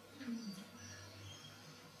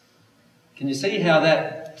 Can you see how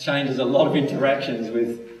that changes a lot of interactions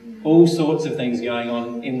with all sorts of things going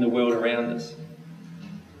on in the world around us?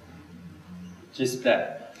 Just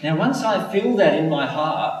that. Now, once I feel that in my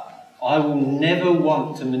heart, I will never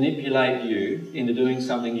want to manipulate you into doing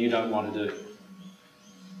something you don't want to do.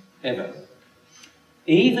 Ever.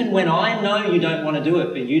 Even when I know you don't want to do it,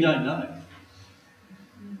 but you don't know.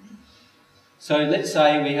 So let's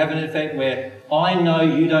say we have an effect where I know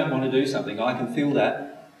you don't want to do something, I can feel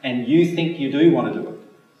that, and you think you do want to do it.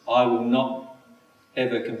 I will not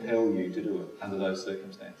ever compel you to do it under those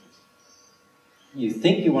circumstances. You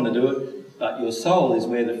think you want to do it, but your soul is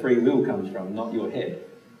where the free will comes from, not your head.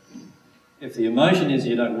 If the emotion is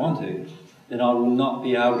you don't want to, then I will not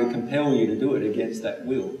be able to compel you to do it against that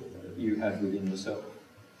will that you have within yourself.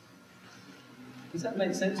 Does that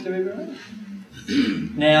make sense to everyone?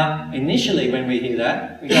 Now, initially when we hear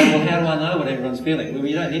that, we go, well, how do I know what everyone's feeling? Well,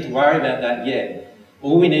 you don't need to worry about that yet.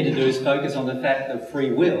 All we need to do is focus on the fact of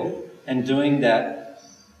free will and doing that,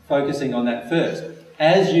 focusing on that first.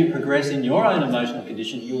 As you progress in your own emotional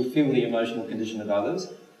condition, you'll feel the emotional condition of others,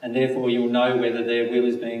 and therefore you'll know whether their will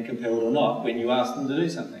is being compelled or not when you ask them to do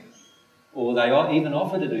something, or they even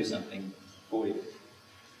offer to do something for you.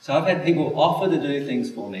 So I've had people offer to do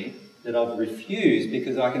things for me that I've refused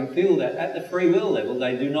because I can feel that at the free will level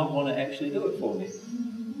they do not want to actually do it for me.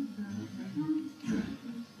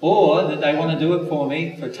 Or that they want to do it for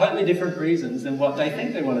me for totally different reasons than what they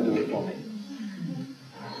think they want to do it for me.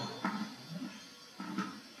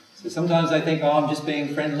 So sometimes they think, oh, I'm just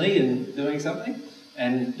being friendly and doing something,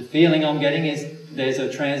 and the feeling I'm getting is there's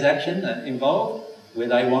a transaction involved where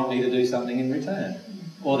they want me to do something in return.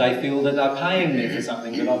 Or they feel that they're paying me for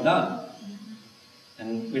something that I've done.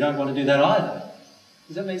 And we don't want to do that either.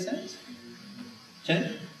 Does that make sense?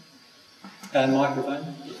 Jen?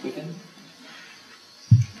 Microphone, if we can.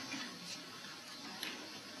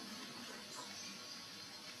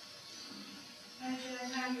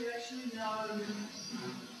 How do you actually know?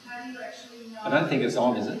 How do you actually know? I don't think it's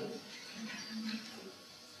on, is it?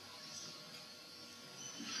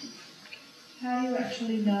 How do you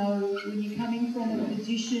actually know when you're coming from a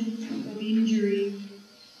position of injury,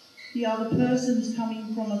 the other person's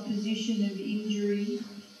coming from a position of injury?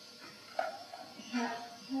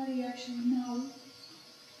 How do you actually know?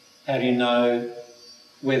 How do you know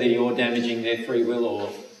whether you're damaging their free will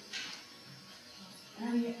or...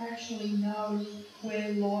 How do you actually know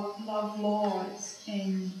where love lies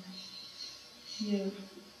and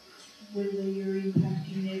whether you're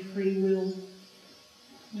impacting their free will?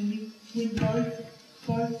 When both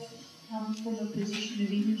come from a position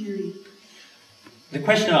of injury. The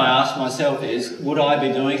question I ask myself is, would I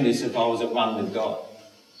be doing this if I was at one with God?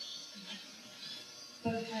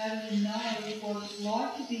 But how do you know what it's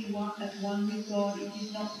like to be at one with God if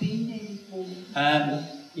you've not been there before?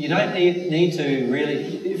 You don't need to really...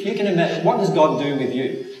 If you can imagine, what does God do with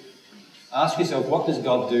you? Ask yourself, what does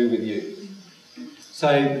God do with you? So,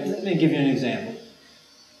 let me give you an example.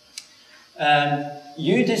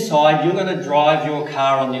 You decide you're going to drive your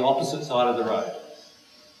car on the opposite side of the road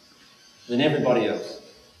than everybody else.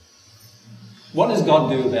 What does God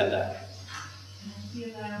do about that?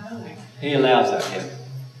 He allows that, yeah.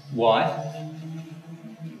 Why?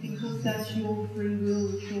 Because that's your free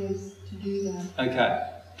will choice to do that. Okay.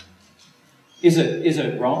 Is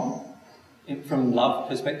it wrong from love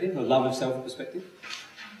perspective or love of self perspective?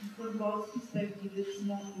 From God's perspective, it's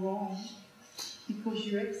not wrong because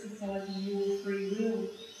you're exercising your free will.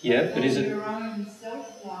 Yeah, but is it... your own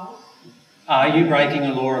self-love. Are you breaking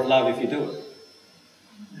a law of love if you do it?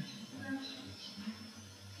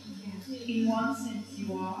 In one sense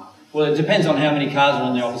you are. Well, it depends on how many cars are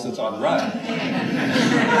on the opposite side of the road.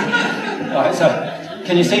 Right, so,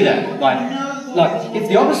 can you see that? Like, if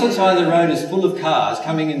the opposite side of the road is full of cars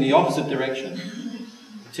coming in the opposite direction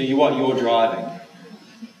to what you're driving,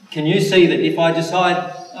 can you see that if I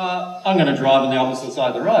decide I'm going to drive on the opposite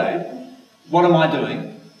side of the road, what am I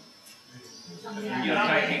doing? You're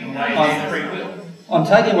taking away their free will. I'm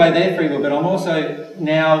taking away their free will, but I'm also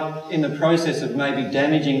now in the process of maybe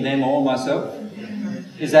damaging them or myself.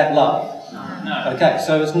 Is that love? No. Okay,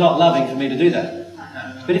 so it's not loving for me to do that.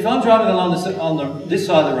 No. But if I'm driving along this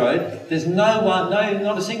side of the road, there's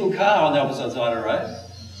not a single car on the opposite side of the road,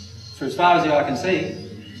 for as far as the eye can see.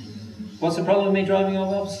 What's the problem with me driving on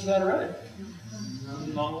the opposite side of the road?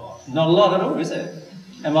 Not a lot. Not a lot at all, is there?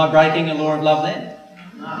 Am I breaking a law of love then?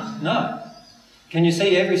 No. No. Can you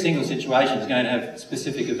see every single situation is going to have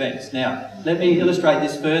specific events? Now, let me illustrate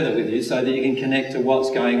this further with you so that you can connect to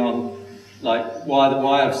what's going on, like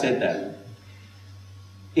why I've said that.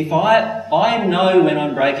 If I know when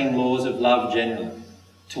I'm breaking laws of love generally,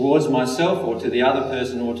 towards myself or to the other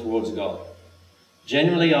person or towards God.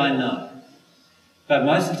 Generally I know. But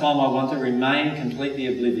most of the time I want to remain completely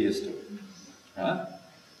oblivious to it. Right?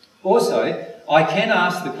 Also, I can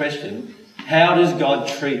ask the question, how does God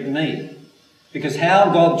treat me? Because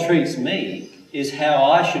how God treats me is how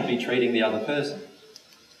I should be treating the other person.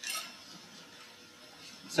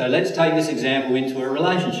 So let's take this example into a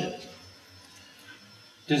relationship.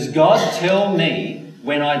 Does God tell me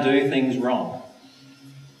when I do things wrong?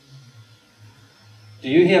 Do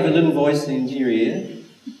you have a little voice in your ear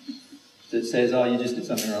that says, oh, you just did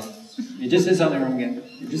something wrong? You just did something wrong again.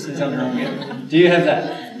 You just did something wrong again. Do you have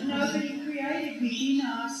that? No, but He created within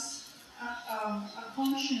us a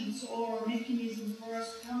conscience or a mechanism for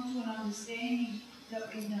us to come to an understanding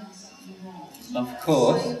that we've done something wrong. Of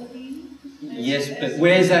course. Yes, but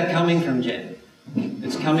where's that coming from, Jen?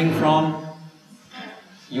 It's coming from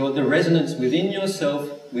the resonance within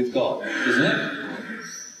yourself with God, isn't it?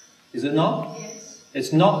 Is it not? Yes.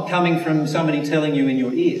 It's not coming from somebody telling you in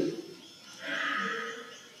your ear.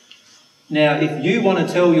 Now, if you want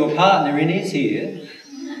to tell your partner in his ear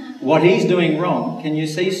what he's doing wrong, can you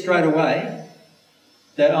see straight away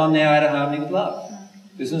that I'm now out of harmony with love?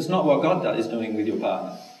 This is not what God is doing with your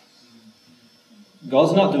partner.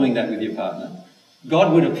 God's not doing that with your partner.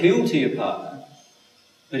 God would appeal to your partner,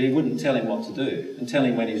 but he wouldn't tell him what to do and tell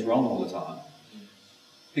him when he's wrong all the time.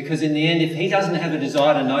 Because in the end, if he doesn't have a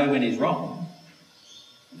desire to know when he's wrong,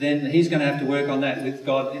 then he's going to have to work on that with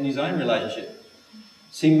God in his own relationship.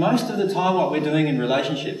 See, most of the time what we're doing in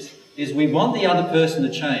relationships is we want the other person to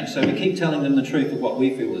change, so we keep telling them the truth of what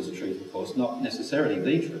we feel is the truth, of course, not necessarily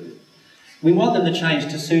the truth. We want them to change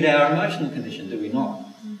to suit our emotional condition, do we not?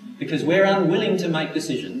 Because we're unwilling to make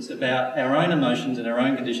decisions about our own emotions and our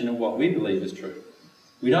own condition and what we believe is true.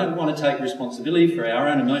 We don't want to take responsibility for our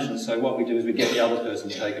own emotions, so what we do is we get the other person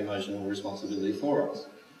to take emotional responsibility for us.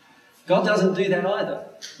 God doesn't do that either.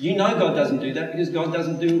 You know God doesn't do that because God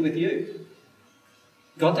doesn't do it with you.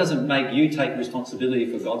 God doesn't make you take responsibility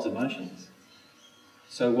for God's emotions.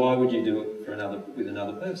 So why would you do it with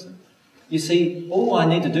another person? You see, all I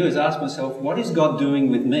need to do is ask myself, what is God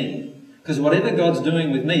doing with me? Because whatever God's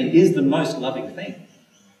doing with me is the most loving thing.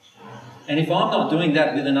 And if I'm not doing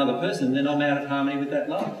that with another person, then I'm out of harmony with that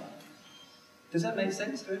love. Does that make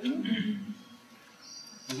sense to everyone?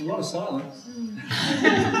 There's a lot of silence.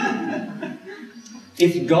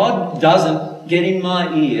 If God doesn't get in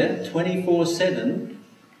my ear 24/7,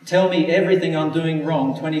 tell me everything I'm doing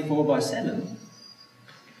wrong 24/7,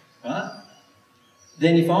 right?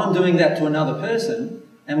 Then if I'm doing that to another person,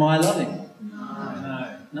 am I loving?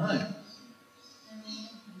 No. No.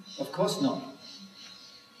 Of course not.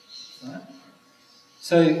 Right?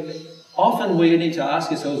 So often we need to ask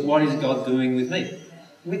ourselves, what is God doing with me?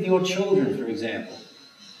 With your children, for example.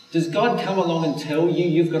 Does God come along and tell you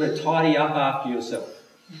you've got to tidy up after yourself?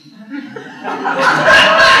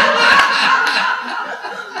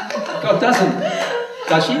 God doesn't,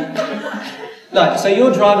 does she? Like, so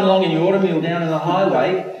you're driving along in your automobile down the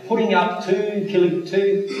highway, putting up 2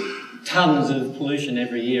 tons of pollution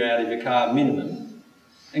every year out of your car minimum,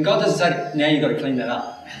 and God doesn't say, now you've got to clean that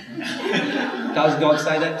up. Does God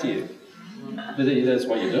say that to you? But that's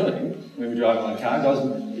what you're doing when we're driving on a car.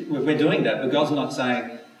 We're doing that, but God's not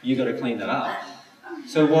saying, you've got to clean that up.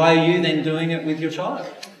 So why are you then doing it with your child?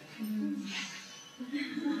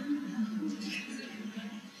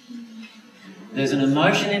 There's an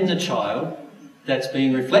emotion in the child that's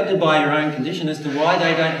being reflected by your own condition as to why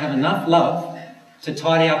they don't have enough love to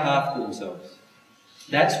tidy up after themselves.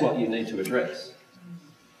 That's what you need to address.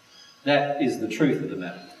 That is the truth of the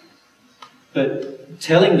matter. But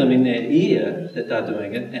telling them in their ear that they're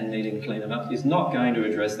doing it and needing to clean them up is not going to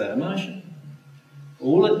address that emotion.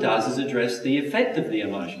 All it does is address the effect of the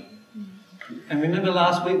emotion. And remember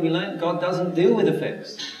last week we learned God doesn't deal with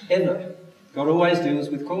effects, ever. God always deals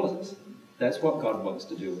with causes. That's what God wants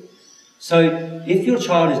to do. So if your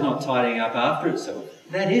child is not tidying up after itself,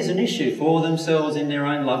 that is an issue for themselves in their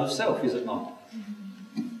own love of self, is it not?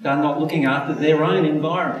 They're not looking after their own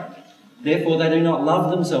environment. Therefore, they do not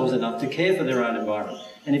love themselves enough to care for their own environment.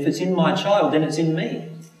 And if it's in my child, then it's in me.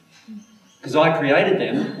 Because I created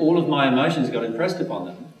them, all of my emotions got impressed upon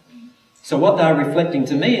them. So what they're reflecting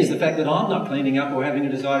to me is the fact that I'm not cleaning up or having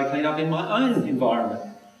a desire to clean up in my own environment,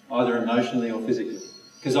 either emotionally or physically.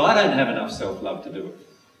 Because I don't have enough self-love to do it.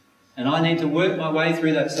 And I need to work my way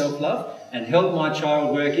through that self-love and help my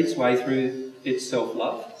child work its way through its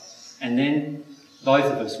self-love. And then both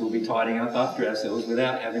of us will be tidying up after ourselves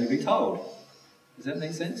without having to be told. Does that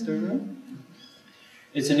make sense to everyone?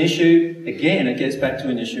 It's an issue, again, it gets back to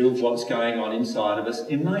an issue of what's going on inside of us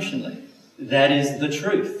emotionally. That is the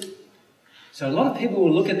truth. So a lot of people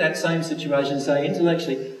will look at that same situation and say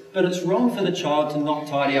intellectually, but it's wrong for the child to not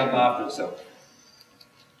tidy up after itself.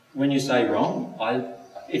 When you say wrong,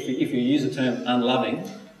 if you use the term unloving,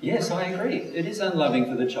 yes, I agree. It is unloving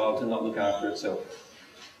for the child to not look after itself.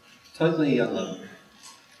 Totally unloving.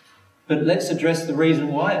 But let's address the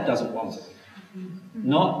reason why it doesn't want it.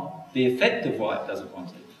 Not the effect of why it doesn't want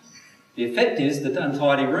it. The effect is the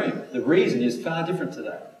untidy room. The reason is far different to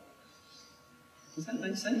that. Does that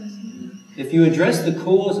make sense? If you address the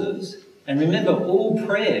causes, and remember all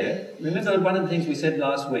prayer, remember one of the things we said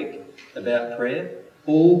last week about prayer?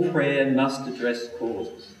 All prayer must address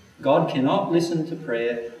causes. God cannot listen to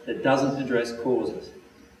prayer that doesn't address causes.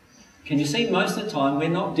 Can you see most of the time we're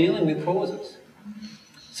not dealing with causes?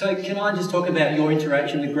 So can I just talk about your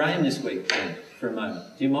interaction with Graham this week then, for a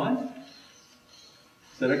moment? Do you mind?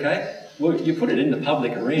 Is that okay? Well, you put it in the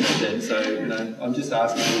public arena then, so I'm just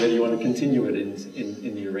asking you whether you want to continue it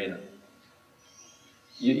in the arena.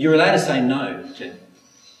 You're allowed to say no, Jen.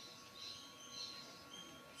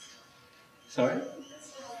 Sorry?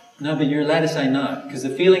 No, but you're allowed to say no, because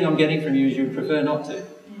the feeling I'm getting from you is you'd prefer not to.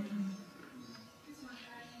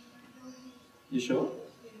 You sure?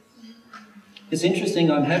 It's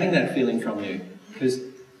interesting I'm having that feeling from you, because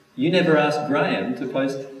you never asked Graham to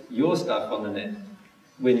post your stuff on the net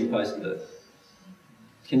when you posted it.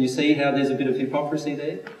 Can you see how there's a bit of hypocrisy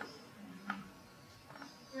there?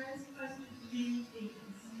 Graham's posted many things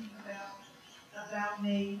about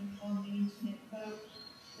me on the internet, but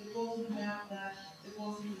it wasn't about that. It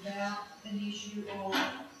wasn't about an issue of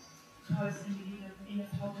posting it in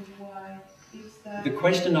a public way. It's that. The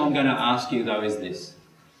question I'm going to ask you though is this.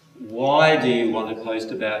 Why do you want to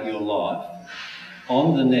post about your life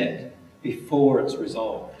on the net before it's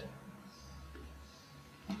resolved?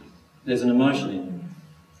 There's an emotion in you.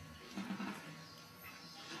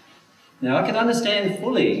 Now I can understand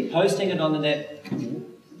fully posting it on the net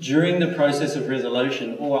during the process of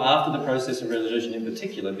resolution or after the process of resolution in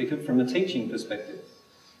particular, because from a teaching perspective,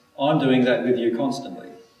 I'm doing that with you constantly.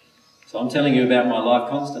 So I'm telling you about my life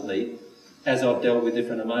constantly as I've dealt with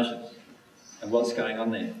different emotions and what's going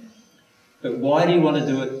on there. But why do you want to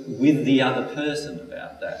do it with the other person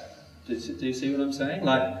about that? Do you see what I'm saying?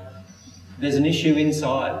 Like, there's an issue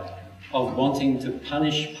inside of wanting to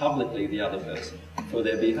punish publicly the other person for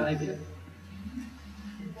their behaviour.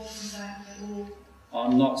 It wasn't that at all.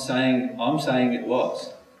 I'm saying it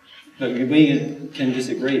was. But we can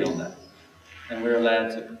disagree on that. And we're allowed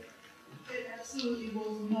to. It absolutely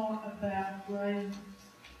was not about Graham.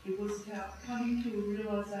 It was about coming to a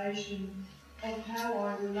realisation of how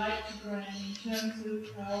I relate to Graham in terms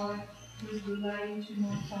of how I was relating to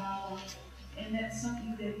my father. And that's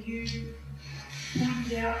something that you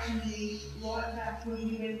pointed out to me right back when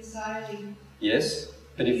we went sailing. Yes,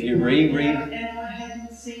 but if you reread... And I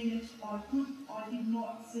hadn't seen it. I did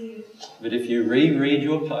not see it. But if you reread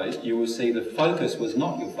your post, you will see the focus was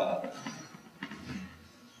not your father.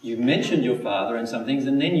 You mentioned your father and some things,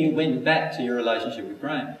 and then you went back to your relationship with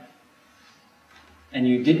Graham. And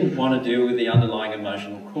you didn't want to deal with the underlying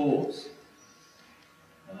emotional cause.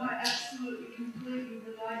 I absolutely, completely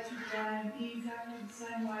relate to Graham in exactly the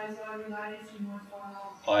same way as I related to my father.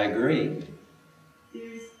 I agree.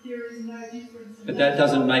 There is no difference. But that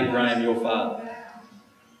doesn't make Graham your father.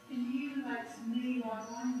 And he relates to me like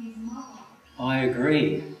I'm his mother. I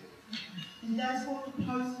agree. And that's what the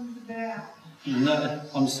post was about. No,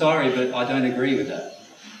 I'm sorry, but I don't agree with that.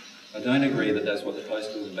 I don't agree that that's what the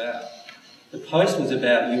post was about. The post was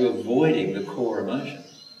about you avoiding the core emotion.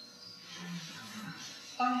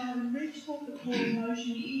 I haven't reached what the core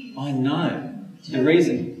emotion is. I know. The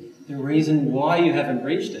reason why you haven't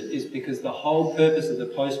reached it is because the whole purpose of the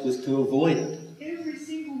post was to avoid it. Every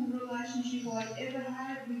single relationship I ever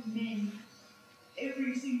had with men,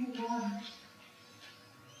 every single one,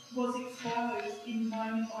 was exposed in the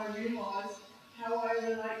moment I realised how I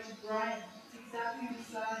relate to Graham. It's exactly the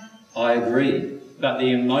same. I agree. But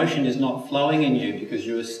the emotion is not flowing in you because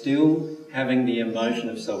you are still having the emotion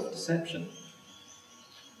of self-deception.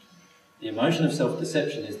 The emotion of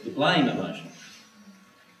self-deception is the blame emotion,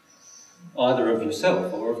 either of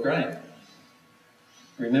yourself or of Graham.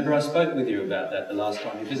 Remember I spoke with you about that the last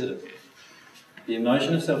time you visited. The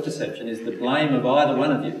emotion of self-deception is the blame of either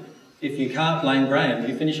one of you. If you can't blame Graham,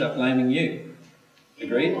 you finish up blaming you.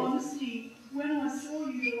 Agreed? In all honesty, when I saw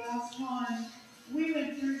you the last time, we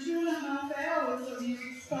went through 2.5 hours of you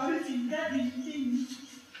exposing that many things.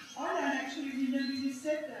 I don't actually remember you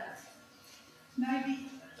said that. Maybe...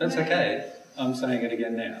 That's okay. I'm saying it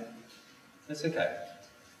again now. That's okay.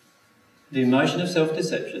 The emotion of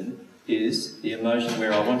self-deception is the emotion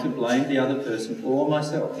where I want to blame the other person or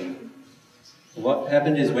myself. What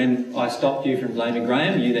happened is when I stopped you from blaming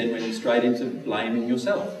Graham, you then went straight into blaming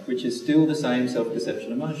yourself, which is still the same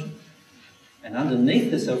self-deception emotion. And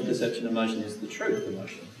underneath the self-deception emotion is the truth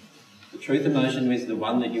emotion. The truth emotion is the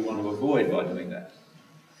one that you want to avoid by doing that.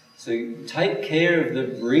 So take care of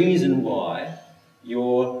the reason why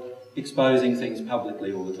you're exposing things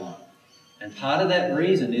publicly all the time. And part of that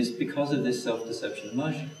reason is because of this self-deception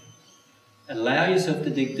emotion. Allow yourself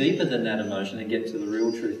to dig deeper than that emotion and get to the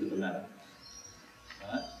real truth of the matter.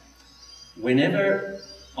 Right? Whenever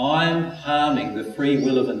I'm harming the free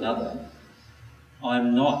will of another,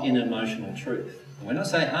 I'm not in emotional truth. And when I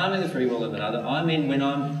say harming the free will of another, I mean when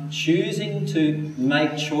I'm choosing to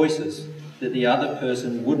make choices that the other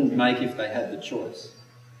person wouldn't make if they had the choice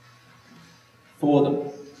for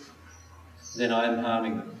them, then I am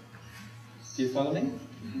harming them. Do you follow me?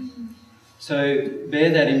 So bear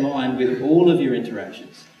that in mind with all of your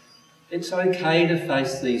interactions. It's okay to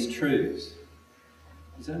face these truths.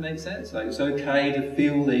 Does that make sense? Like, it's okay to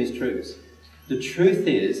feel these truths. The truth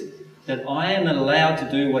is that I am allowed to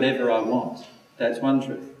do whatever I want. That's one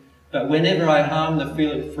truth. But whenever I harm the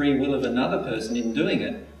free will of another person in doing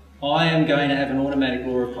it, I am going to have an automatic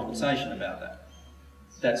law of compensation about that.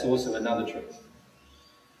 That's also another truth.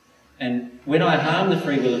 And when I harm the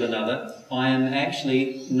free will of another, I am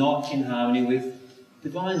actually not in harmony with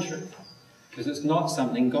divine truth, because it's not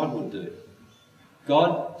something God would do.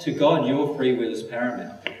 To God, your free will is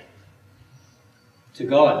paramount. To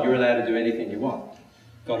God, you're allowed to do anything you want.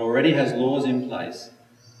 God already has laws in place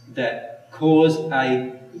that cause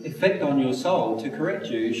an effect on your soul to correct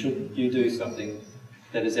you should you do something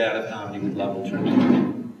that is out of harmony with love or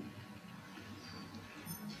truth.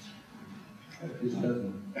 This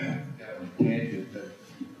doesn't go on tangent, but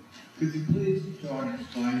could you please try and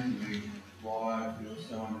explain to me why I feel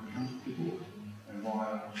so uncomfortable and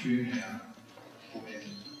why I tune out when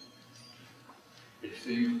it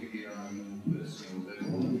seems to get on a more personal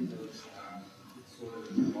level? It's sort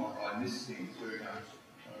of like I miss things very much.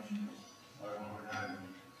 I want to know.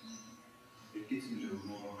 It gets into a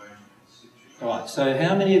more emotional situation. Right, so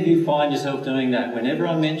how many of you find yourself doing that? Whenever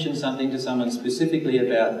I mention something to someone specifically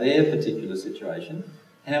about their particular situation,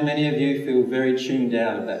 how many of you feel very tuned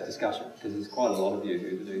out of that discussion? Because there's quite a lot of you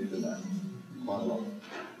who do feel that. Quite a lot.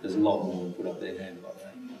 There's a lot more who put up their hand like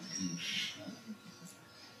that.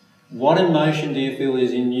 What emotion do you feel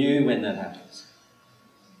is in you when that happens?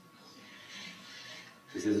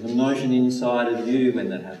 Because there's an emotion inside of you when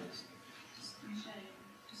that happens.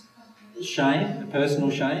 Shame, a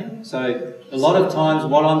personal shame. So a lot of times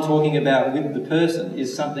what I'm talking about with the person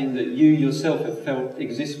is something that you yourself have felt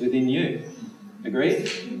exists within you. Agreed?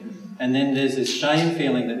 And then there's this shame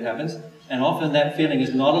feeling that happens, and often that feeling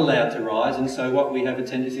is not allowed to rise, and so what we have a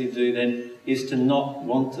tendency to do then is to not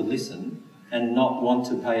want to listen and not want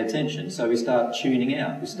to pay attention. So we start tuning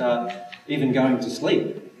out. We start even going to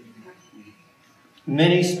sleep.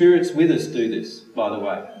 Many spirits with us do this, by the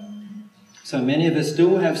way. So many of us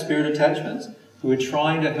still have spirit attachments who are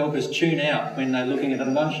trying to help us tune out when they're looking at an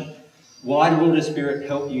emotion. Why would a spirit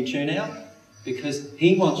help you tune out? Because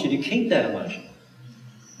he wants you to keep that emotion.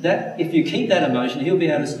 That if you keep that emotion, he'll be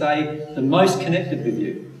able to stay the most connected with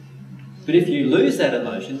you. But if you lose that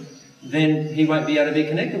emotion, then he won't be able to be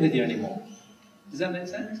connected with you anymore. Does that make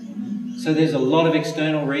sense? So there's a lot of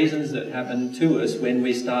external reasons that happen to us when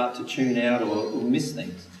we start to tune out or miss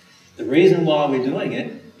things. The reason why we're doing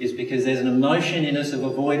it is because there's an emotion in us of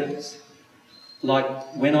avoidance.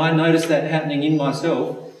 Like when I notice that happening in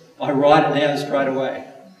myself, I write it down straight away.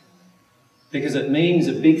 Because it means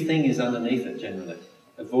a big thing is underneath it generally.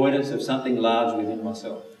 Avoidance of something large within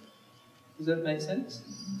myself. Does that make sense?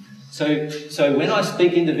 So when I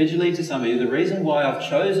speak individually to somebody, the reason why I've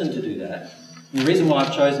chosen to do that, the reason why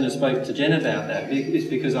I've chosen to speak to Jen about that is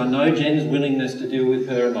because I know Jen's willingness to deal with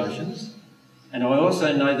her emotions. And I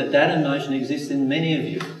also know that that emotion exists in many of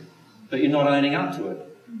you, but you're not owning up to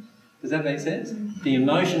it. Does that make sense? The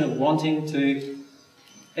emotion of wanting to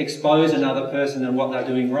expose another person and what they're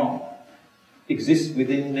doing wrong exists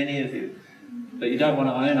within many of you, but you don't want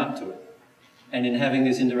to own up to it. And in having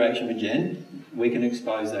this interaction with Jen, we can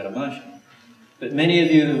expose that emotion. But many of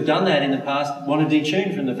you who have done that in the past want to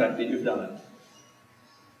detune from the fact that you've done it.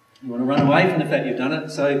 You want to run away from the fact you've done it.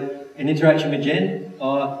 So in interaction with Jen,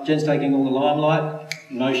 Jen's taking all the limelight,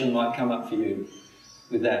 emotion might come up for you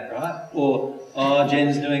with that, right? Or,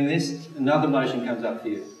 Jen's doing this, another emotion comes up for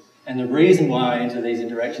you. And the reason why I enter these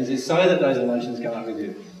interactions is so that those emotions come up with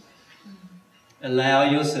you. Allow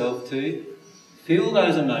yourself to feel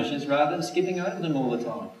those emotions rather than skipping over them all the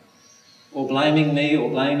time. Or blaming me or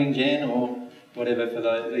blaming Jen or whatever for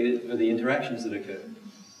the interactions that occur.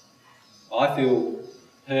 I feel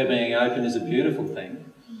her being open is a beautiful thing,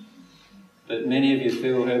 but many of you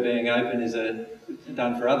feel her being open is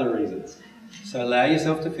done for other reasons. So allow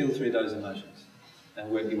yourself to feel through those emotions and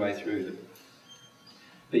work your way through them.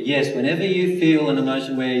 But yes, whenever you feel an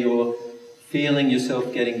emotion where you're feeling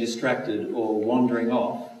yourself getting distracted or wandering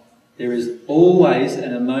off, there is always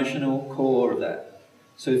an emotional core of that.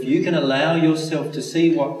 So if you can allow yourself to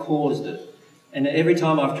see what caused it, and every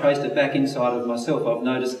time I've traced it back inside of myself, I've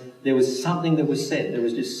noticed there was something that was said. There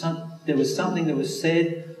was something that was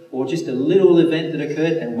said, or just a little event that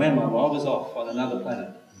occurred, and wham, I was off on another planet.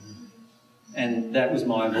 And that was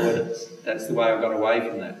my avoidance. That's the way I got away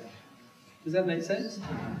from that. Does that make sense?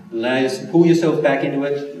 Pull yourself back into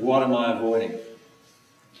it. What am I avoiding?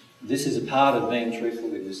 This is a part of being truthful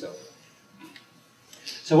with yourself.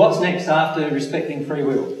 So what's next after respecting free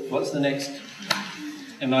will? What's the next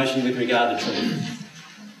emotion with regard to truth.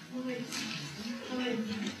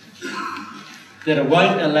 That it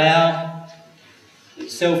won't allow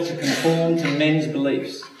itself to conform to men's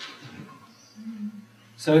beliefs.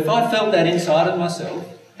 So if I felt that inside of myself,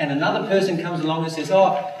 and another person comes along and says,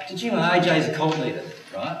 oh, did you know AJ's a cult leader,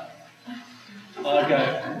 right? I'd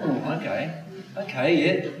go, oh, okay,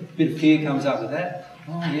 yeah, a bit of fear comes up with that.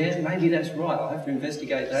 Oh yeah, maybe that's right, I'll have to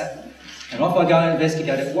investigate that. And off I go and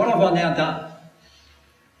investigate it. What have I now done?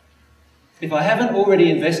 If I haven't already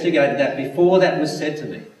investigated that before that was said to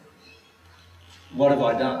me, what have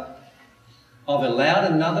I done? I've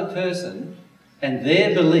allowed another person and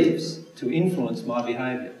their beliefs to influence my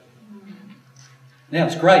behaviour. Now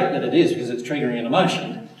it's great that it is because it's triggering an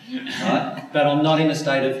emotion, right? But I'm not in a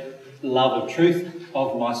state of love of truth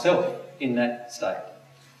of myself in that state.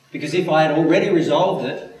 Because if I had already resolved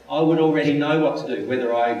it, I would already know what to do,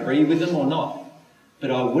 whether I agree with them or not.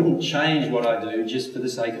 But I wouldn't change what I do just for the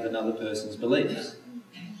sake of another person's beliefs.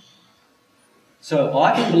 So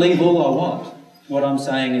I can believe all I want, what I'm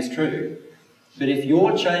saying is true. But if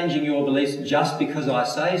you're changing your beliefs just because I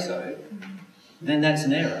say so, then that's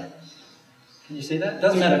an error. Can you see that? It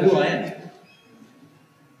doesn't matter who I am.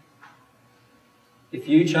 If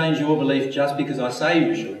you change your belief just because I say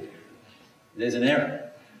you should, there's an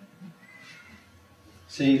error.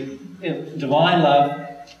 See, divine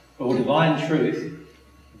love or divine truth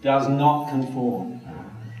does not conform.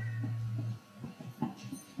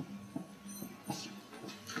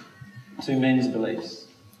 To men's beliefs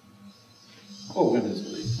or women's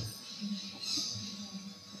beliefs.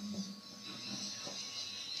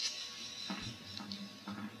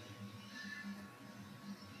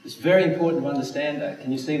 It's very important to understand that.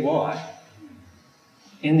 Can you see why?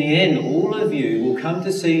 In the end, all of you will come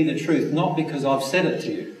to see the truth, not because I've said it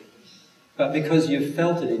to you, but because you've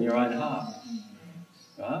felt it in your own heart.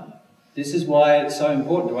 Right? This is why it's so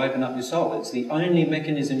important to open up your soul. It's the only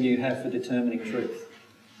mechanism you have for determining truth.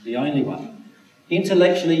 The only one.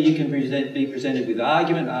 Intellectually, you can be presented with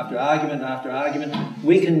argument after argument after argument.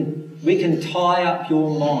 We can tie up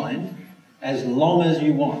your mind as long as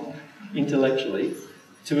you want, intellectually,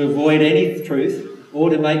 to avoid any truth or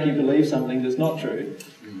to make you believe something that's not true,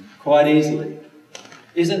 quite easily.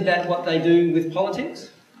 Isn't that what they do with politics?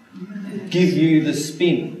 Give you the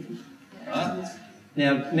spin, right?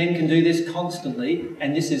 Now, men can do this constantly,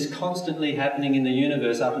 and this is constantly happening in the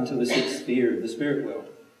universe up until the sixth sphere of the spirit world,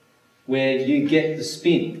 where you get the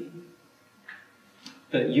spin.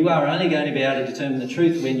 But you are only going to be able to determine the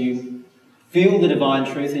truth when you feel the divine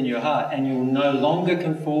truth in your heart, and you will no longer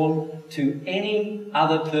conform to any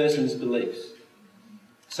other person's beliefs.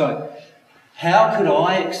 So, how could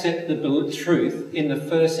I accept the truth in the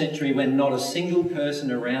first century when not a single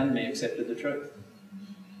person around me accepted the truth?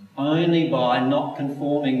 Only by not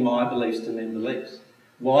conforming my beliefs to men's beliefs.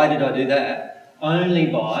 Why did I do that? Only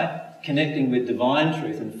by connecting with divine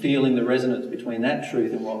truth and feeling the resonance between that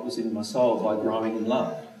truth and what was in my soul by growing in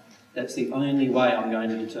love. That's the only way I'm going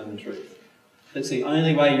to determine truth. That's the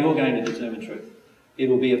only way you're going to determine truth. It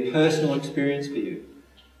will be a personal experience for you.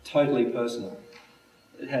 Totally personal.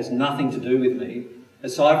 It has nothing to do with me,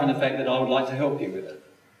 aside from the fact that I would like to help you with it.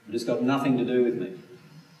 But it's got nothing to do with me.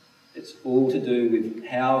 It's all to do with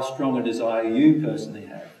how strong a desire you personally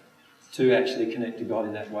have to actually connect to God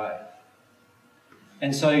in that way.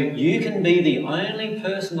 And so you can be the only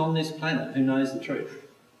person on this planet who knows the truth.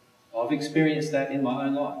 I've experienced that in my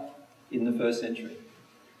own life in the first century.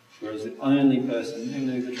 Whereas the only person who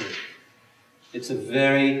knew the truth. It's a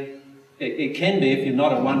very, it can be, if you're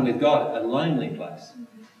not at one with God, a lonely place.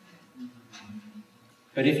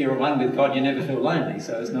 But if you're at one with God, you never feel lonely,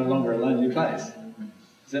 so it's no longer a lonely place.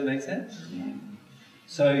 Does that make sense?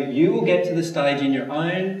 So you will get to the stage in your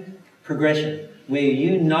own progression where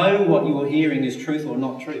you know what you're hearing is truth or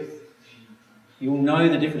not truth. You'll know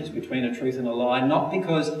the difference between a truth and a lie, not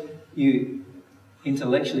because you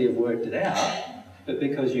intellectually have worked it out, but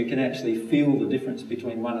because you can actually feel the difference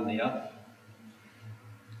between one and the other.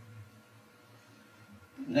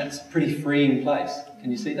 And that's a pretty freeing place.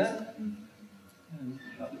 Can you see that?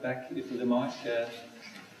 At the back, if with the mic.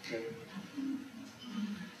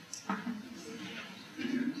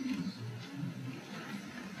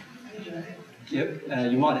 Yep,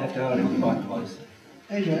 you might have to hold it quite close.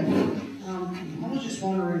 Hey Jay, I was just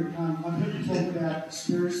wondering, I've heard you talk about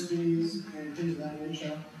conspiracies and things of that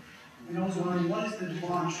nature, and I was wondering, what is the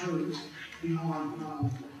divine truth behind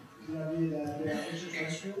the idea that there are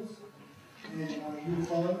extraterrestrials and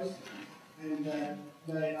UFOs, and that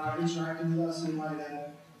they are interacting with us in a way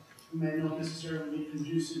that may not necessarily be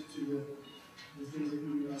conducive to the things that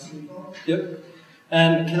you speak of? Yep.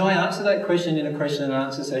 Can I answer that question in a question and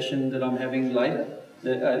answer session that I'm having later?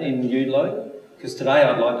 in ULO, because today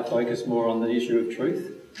I'd like to focus more on the issue of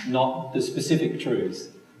truth, not the specific truths.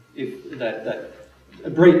 A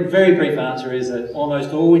very brief answer is that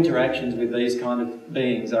almost all interactions with these kind of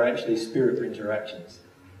beings are actually spirit interactions.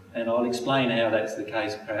 And I'll explain how that's the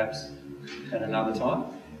case perhaps at another time,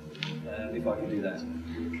 if I can do that.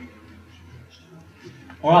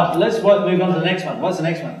 All right, let's move on to the next one. What's the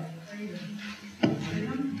next one?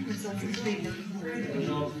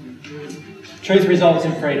 Truth results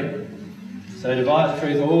in freedom. So divine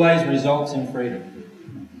truth always results in freedom.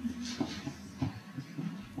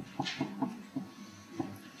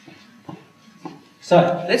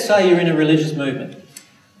 So let's say you're in a religious movement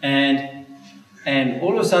and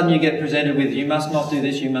all of a sudden you get presented with, you must not do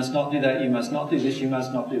this, you must not do that, you must not do this, you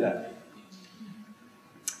must not do that.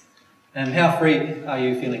 And how free are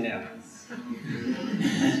you feeling now?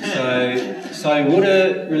 So would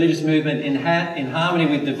a religious movement in harmony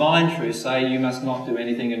with divine truth say you must not do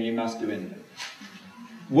anything and you must do anything?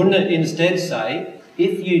 Wouldn't it instead say,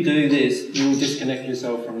 if you do this, you will disconnect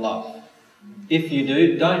yourself from love? If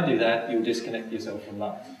you don't do that, you'll disconnect yourself from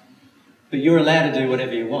love. But you're allowed to do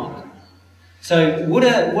whatever you want. So would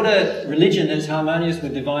a religion that's harmonious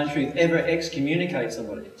with divine truth ever excommunicate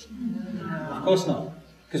somebody? No. Of course not.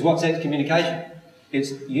 Because what's excommunication?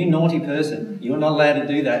 It's, you naughty person, you're not allowed to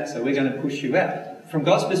do that, so we're going to push you out. From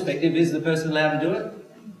God's perspective, is the person allowed to do it?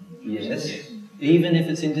 Yes. Even if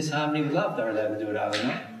it's in disharmony with love, they're allowed to do it, are they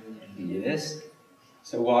not? Yes.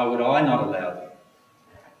 So why would I not allow them?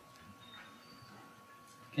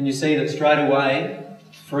 Can you see that straight away,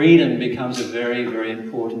 freedom becomes a very, very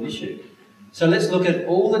important issue? So let's look at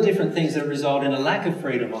all the different things that result in a lack of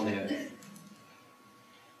freedom on the earth.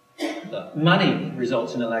 Money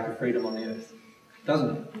results in a lack of freedom on the earth,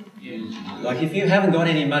 doesn't it? Yes. Like if you haven't got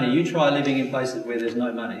any money, you try living in places where there's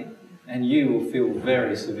no money and you will feel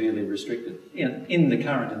very severely restricted in the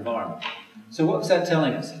current environment. So what's that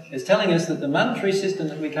telling us? It's telling us that the monetary system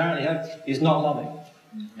that we currently have is not loving.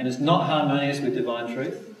 And it's not harmonious with divine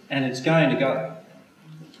truth, and it's going to go.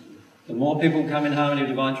 The more people come in harmony with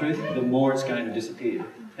divine truth, the more it's going to disappear.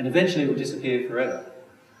 And eventually it will disappear forever.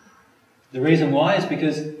 The reason why is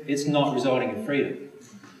because it's not resulting in freedom.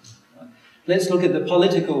 Let's look at the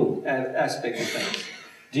political aspect of things.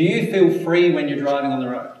 Do you feel free when you're driving on the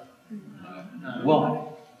road? No. Why?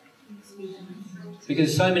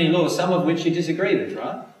 Because so many laws, some of which you disagree with,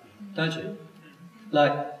 right? Don't you?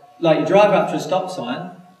 Like you drive up to a stop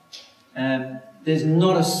sign and there's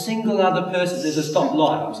not a single other person, there's a stop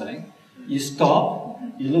light, I'm saying. You stop,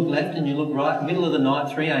 you look left and you look right, middle of the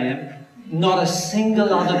night, 3 a.m, not a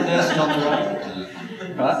single other person on the road,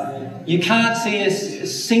 right? You can't see a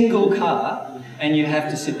single car and you have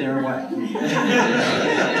to sit there and wait. Right?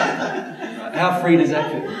 How free does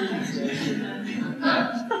that feel?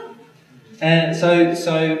 Right? And so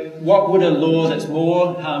what would a law that's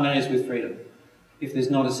more harmonious with freedom? If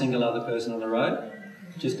there's not a single other person on the road,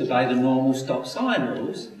 just obey the normal stop sign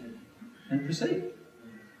rules and proceed.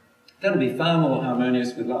 That'll be far more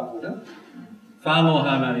harmonious with love, wouldn't it? Far more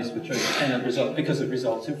harmonious with truth, and because it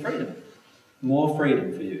results in freedom. More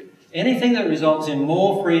freedom for you. Anything that results in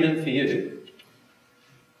more freedom for you,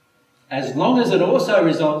 as long as it also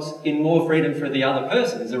results in more freedom for the other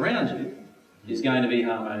persons around you, is going to be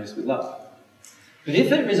harmonious with love. But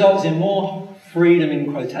if it results in more freedom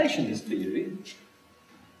in quotations for you,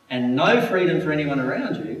 and no freedom for anyone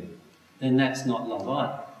around you, then that's not love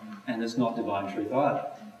either. And it's not divine truth either.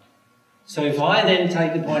 So if I then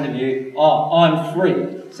take the point of view, oh, I'm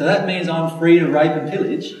free, so that means I'm free to rape and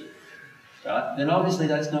pillage, right? Then obviously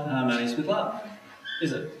that's not harmonious with love,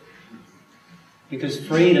 is it? Because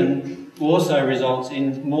freedom also results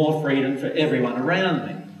in more freedom for everyone around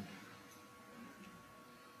me.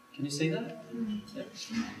 Can you see that? Yeah.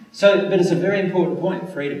 So, but it's a very important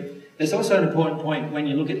point, freedom. It's also an important point when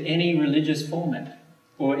you look at any religious format,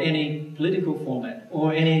 or any political format,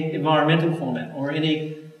 or any environmental format, or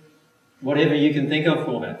any whatever you can think of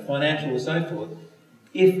format, financial or so forth.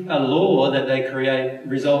 If a law that they create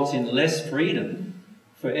results in less freedom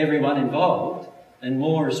for everyone involved and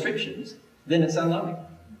more restrictions, then it's unloving.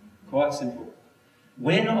 Quite simple.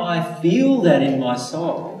 When I feel that in my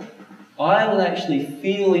soul, I will actually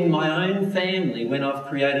feel in my own family when I've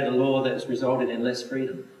created a law that's resulted in less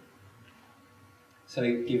freedom. So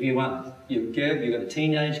give you one. You've got a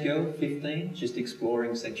teenage girl, 15, just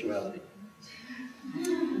exploring sexuality.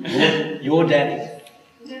 Your daddy.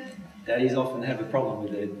 Daddies often have a problem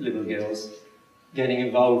with their little girls getting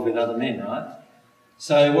involved with other men, right?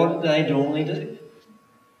 So what do they normally do?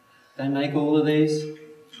 They make all of these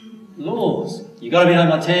laws. You've got to be home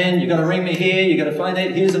by 10, you've got to ring me here, you've got to phone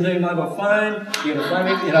it, here's a new mobile phone, you've got to phone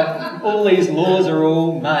me, all these laws are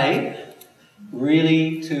all made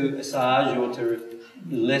really to assuage or to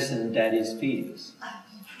lessen daddy's fears.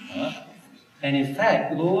 Right? And in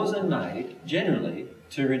fact, laws are made generally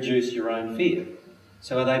to reduce your own fear.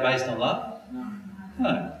 So are they based on love?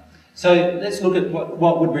 No. So let's look at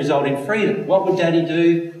what would result in freedom. What would daddy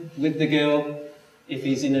do with the girl if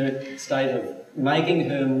he's in a state of making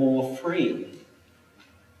her more free?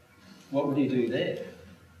 What would he do there?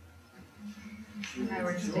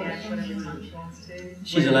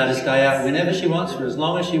 She's allowed to stay out whenever she wants, for as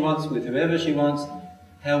long as she wants, with whoever she wants.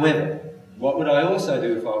 However, what would I also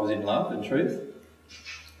do if I was in love and truth?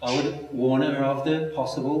 I would warn her of the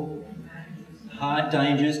possible hard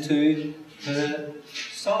dangers to her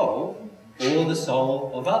soul or the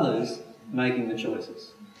soul of others making the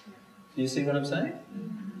choices. Do you see what I'm saying?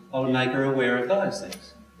 I would make her aware of those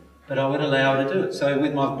things. But I would allow her to do it. So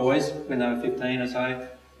with my boys, when they were 15 or so,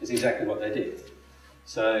 it's exactly what they did.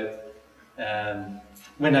 So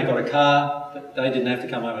when they got a car, they didn't have to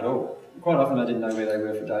come home at all. Quite often I didn't know where they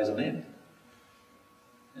were for days on end.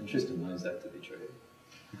 And Tristan knows that to be true.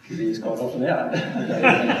 Because he's quite often out.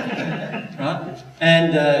 Right?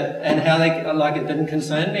 And how they, like, it didn't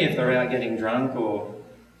concern me if they were out getting drunk or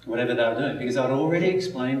whatever they were doing, because I'd already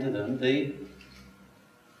explained to them the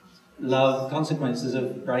consequences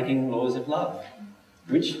of breaking laws of love,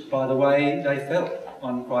 which, by the way, they felt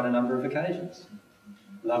on quite a number of occasions.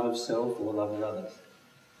 Love of self or love of others.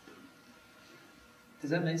 Does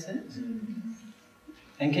that make sense?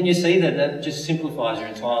 And can you see that that just simplifies your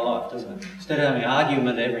entire life, doesn't it? Instead of having an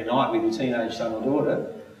argument every night with your teenage son or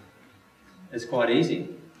daughter, it's quite easy.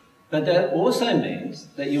 But that also means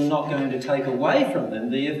that you're not going to take away from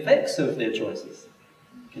them the effects of their choices.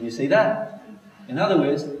 Can you see that? In other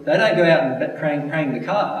words, they don't go out and crank the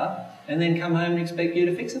car and then come home and expect you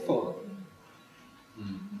to fix it for them.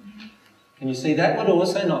 Can you see that would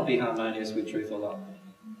also not be harmonious with truth or love?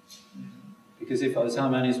 Because if I was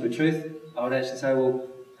harmonious with truth, I would actually say, well,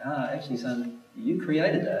 actually, son, you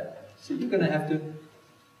created that, so you're going to have to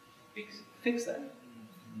fix that.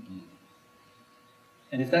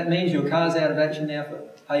 And if that means your car's out of action now for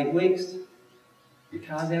 8 weeks, your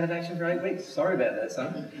car's out of action for 8 weeks. Sorry about that,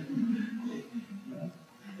 son.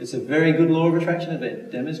 It's a very good law of attraction event,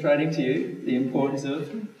 demonstrating to you the importance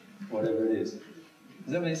of whatever it is.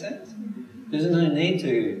 Does that make sense? There's no need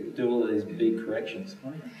to do all of these big corrections.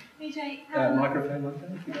 Microphone, if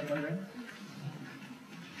you don't mind around.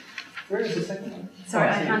 Where is the second one? Sorry,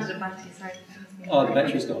 I handed it back to you, sorry. Oh, the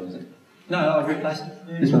battery's gone, is it? No, I've replaced it.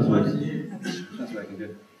 This one's working. This one's working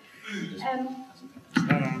good.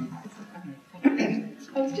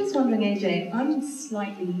 I was just wondering, AJ,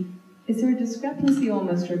 is there a discrepancy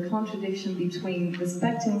almost, or a contradiction between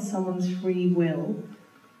respecting someone's free will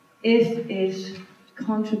if it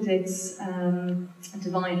contradicts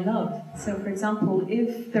divine love? So, for example,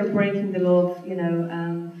 if they're breaking the law of,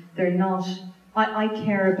 they're not, I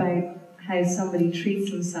care about how somebody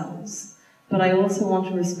treats themselves, but I also want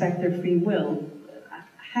to respect their free will.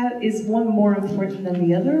 How is one more important than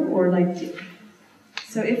the other, or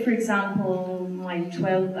so if, for example, my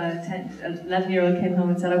 11-year-old came home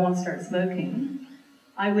and said, I want to start smoking,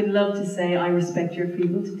 I would love to say, I respect your free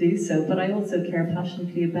will to do so, but I also care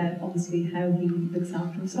passionately about, obviously, how he looks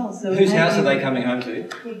after himself. So whose house are they coming home to?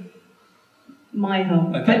 My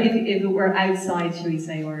home. Okay. But if it were outside, shall we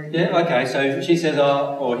say, or... Yeah, okay, so she says,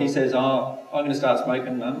 or he says, I'm going to start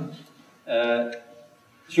smoking, Mum.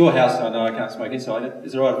 It's your house, so I know I can't smoke inside it.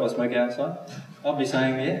 Is it right if I smoke outside? I'll be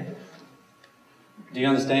saying, yeah. Do you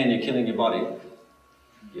understand you're killing your body?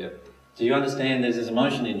 Yeah. Do you understand there's this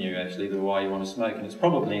emotion in you, actually, the why you want to smoke? And it's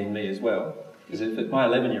probably in me as well. Because if it's my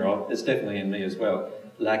 11-year-old, it's definitely in me as well.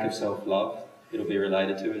 Lack of self-love, it'll be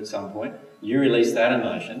related to it at some point. You release that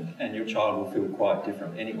emotion, and your child will feel quite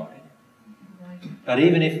different anyway. But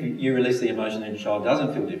even if you release the emotion and your child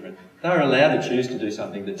doesn't feel different, they're allowed to choose to do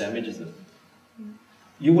something that damages them.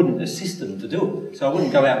 You wouldn't assist them to do it. So I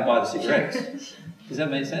wouldn't go out and buy the cigarettes. Does that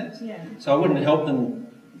make sense? Yeah. So I wouldn't help them,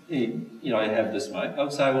 have the smoke. I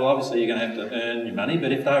would say, well, obviously you're going to have to earn your money,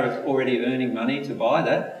 but if they're already earning money to buy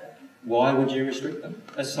that, why would you restrict them?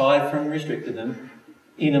 Aside from restricting them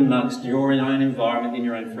in amongst your own environment, in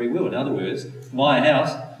your own free will. In other words, my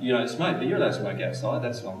house, you don't smoke, but you're allowed to smoke outside.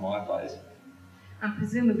 That's not my place. And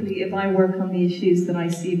presumably, if I work on the issues that I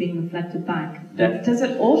see being reflected back, does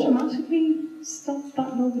it automatically stop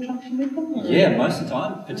that law of attraction with them? Or? Yeah, most of the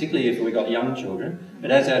time, particularly if we've got young children.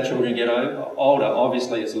 But as our children get older,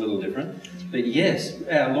 obviously it's a little different. But yes,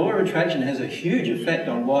 our law of attraction has a huge effect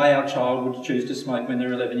on why our child would choose to smoke when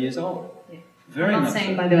they're 11 years old. Yeah. Very I'm much not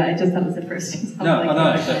saying, so. by the way, I just thought it was the first example. No, I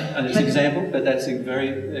know, and it's an example, but that's a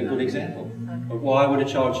good example. But why would a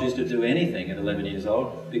child choose to do anything at 11 years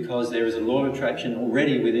old? Because there is a law of attraction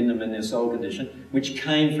already within them in their soul condition, which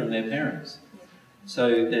came from their parents.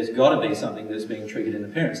 So there's got to be something that's being triggered in the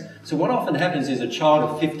parents. So what often happens is a child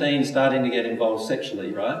of 15 starting to get involved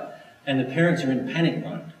sexually, right? And the parents are in panic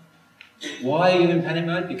mode. Why are you in panic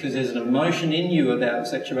mode? Because there's an emotion in you about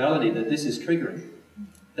sexuality that this is triggering.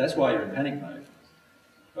 That's why you're in panic mode.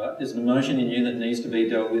 Right? There's an emotion in you that needs to be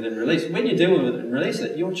dealt with and released. When you deal with it and release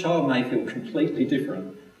it, your child may feel completely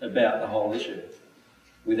different about the whole issue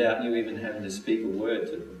without you even having to speak a word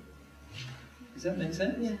to them. Does that make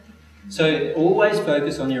sense? Yeah. So always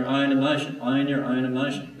focus on your own emotion. Own your own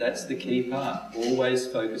emotion. That's the key part. Always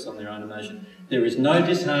focus on your own emotion. There is no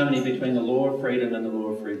disharmony between the law of freedom and the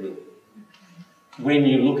law of free will when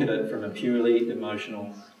you look at it from a purely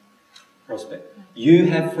emotional prospect. You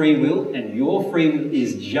have free will, and your free will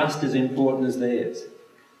is just as important as theirs.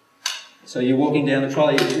 So you're walking down the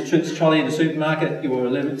trolley in the supermarket, your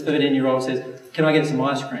 13-year-old says, "Can I get some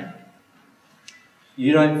ice cream?"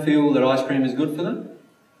 You don't feel that ice cream is good for them,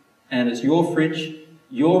 and it's your fridge,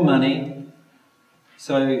 your money,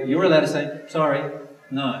 so you're allowed to say, "Sorry,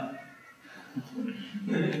 no."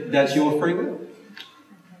 That's your free will.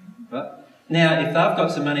 Right? Now, if they've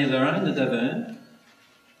got some money of their own that they've earned,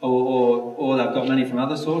 or they've got money from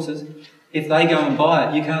other sources, if they go and buy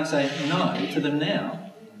it, you can't say no to them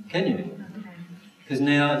now, can you? Because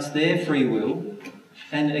now it's their free will.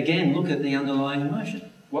 And again, look at the underlying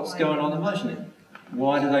emotion. What's going on emotionally?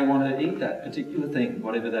 Why do they want to eat that particular thing,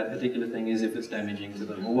 whatever that particular thing is, if it's damaging to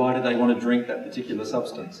them? Or why do they want to drink that particular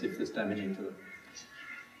substance if it's damaging to them?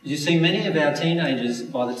 You see, many of our teenagers,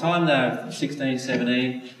 by the time they're 16,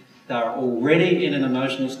 17, they're already in an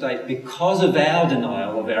emotional state because of our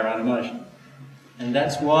denial of our own emotion. And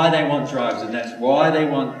that's why they want drugs, and that's why they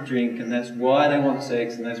want drink, and that's why they want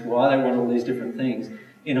sex, and that's why they want all these different things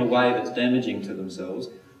in a way that's damaging to themselves,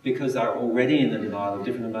 because they're already in the denial of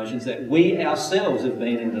different emotions that we ourselves have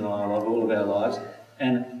been in denial of all of our lives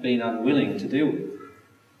and been unwilling to deal with.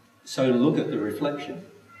 So look at the reflection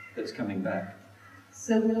that's coming back.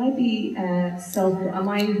 So will I be am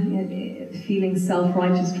I feeling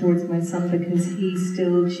self-righteous towards my son because he's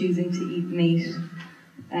still choosing to eat meat?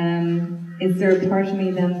 Is there a part of me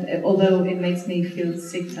then, although it makes me feel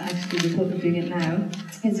sick to actually be thought of doing it now,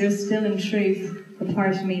 is there still in truth a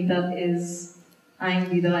part of me that is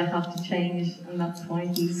angry that I have to change, and that's why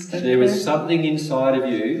he's stuck there is something inside of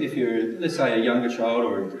you, if you're, let's say, a younger child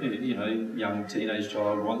or young teenage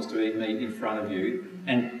child wants to eat meat in front of you,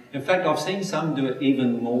 and in fact I've seen some do it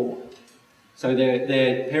even more. So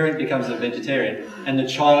their parent becomes a vegetarian and the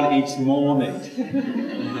child eats more meat.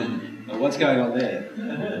 Well, what's going on there?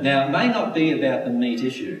 Now, it may not be about the meat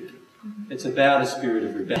issue. It's about a spirit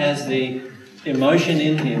of rebellion. It has the emotion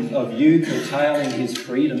in him of you curtailing his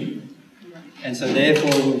freedom, and so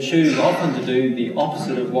therefore will choose often to do the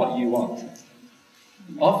opposite of what you want.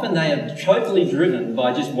 Often they are totally driven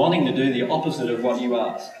by just wanting to do the opposite of what you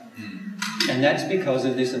ask. And that's because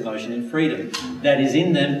of this emotion in freedom that is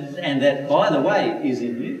in them, and that, by the way, is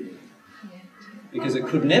in you. Because it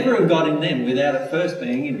could never have got in them without it first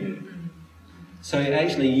being in you. So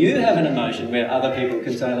actually you have an emotion where other people are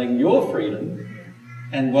curtailing your freedom,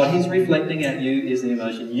 and what he's reflecting at you is the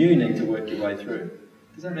emotion you need to work your way through.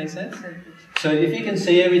 Does that make sense? So if you can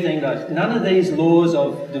see everything, like, none of these laws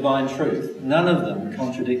of divine truth, none of them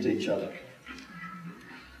contradict each other.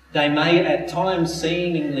 They may at times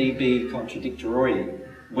seemingly be contradictory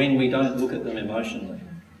when we don't look at them emotionally.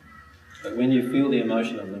 But when you feel the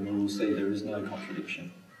emotion of them, you will see there is no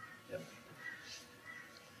contradiction. Yep.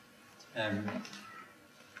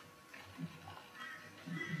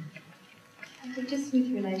 Just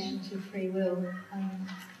with relation to free will, I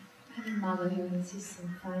have a mother who insists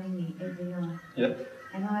on phoning me every night. Yep.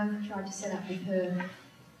 And I've tried to set up with her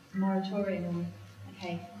a moratorium on,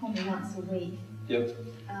 okay, call me once a week. Yep.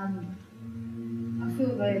 I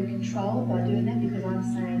feel very controlled by doing that because I'm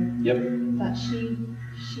saying, Yep. but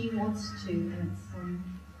she wants to, and it's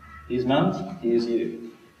Here's mum, here's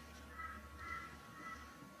you.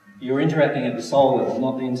 You're interacting at the soul level,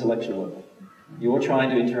 not the intellectual level. You're trying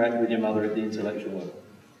to interact with your mother at the intellectual level.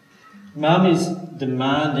 Mum is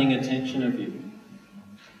demanding attention of you.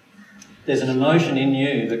 There's an emotion in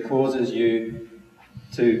you that causes you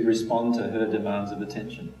to respond to her demands of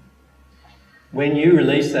attention. When you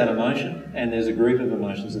release that emotion, and there's a group of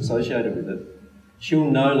emotions associated with it, she'll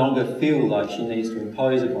no longer feel like she needs to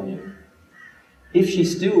impose upon you. If she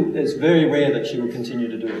still, it's very rare that she will continue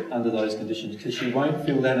to do it under those conditions, because she won't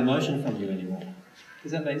feel that emotion from you anymore.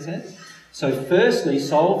 Does that make sense? So firstly,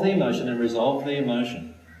 solve the emotion and resolve the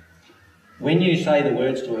emotion. When you say the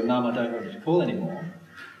words to her, Mum, I don't want you to call anymore,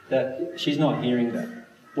 that she's not hearing that.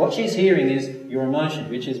 What she's hearing is your emotion,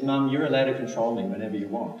 which is, Mum, you're allowed to control me whenever you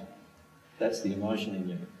want. That's the emotion in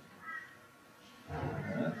you.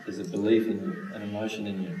 Right? There's a belief in you, an emotion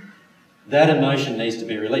in you. That emotion needs to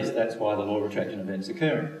be released. That's why the law of attraction event's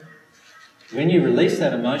occurring. When you release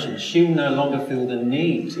that emotion, she'll no longer feel the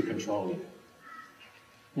need to control you.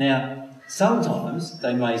 Now, sometimes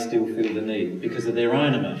they may still feel the need because of their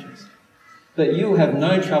own emotions. But you'll have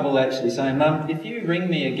no trouble actually saying, Mum, if you ring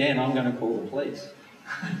me again, I'm going to call the police.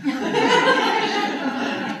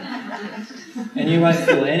 And you won't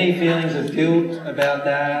feel any feelings of guilt about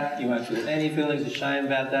that. You won't feel any feelings of shame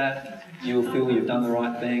about that. You'll feel you've done the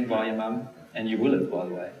right thing by your mum, and you will have, by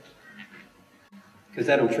the way. Because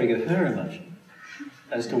that'll trigger her emotion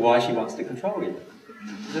as to why she wants to control you.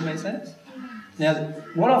 Does that make sense? Now,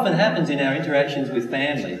 what often happens in our interactions with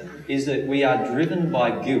family is that we are driven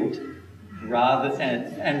by guilt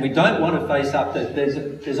and we don't want to face up that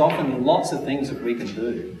there's often lots of things that we can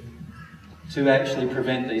do to actually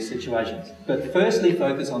prevent these situations. But firstly,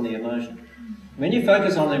 focus on the emotion. When you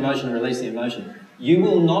focus on the emotion and release the emotion, you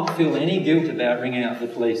will not feel any guilt about ringing out the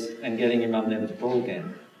police and getting your mum never to call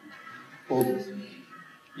again. Or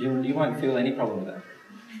you won't feel any problem with that.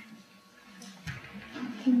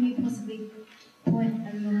 Can you possibly point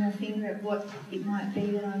a little more finger at what it might be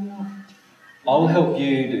that I'm not? I'll help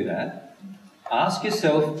you do that. Ask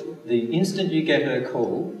yourself, the instant you get her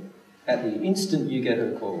call, at the instant you get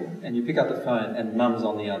her call, and you pick up the phone and mum's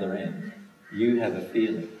on the other end, you have a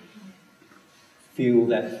feeling. Feel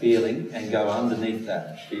that feeling and go underneath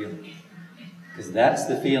that feeling. Because that's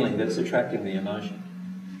the feeling that's attracting the emotion.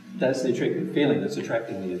 That's the feeling that's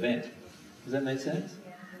attracting the event. Does that make sense?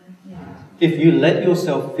 Yeah. If you let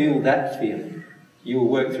yourself feel that feeling, you will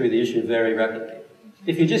work through the issue very rapidly.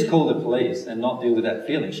 If you just call the police and not deal with that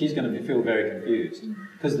feeling, she's going to feel very confused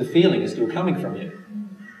because the feeling is still coming from you.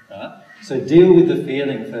 Right? So deal with the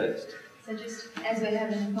feeling first. So just as we're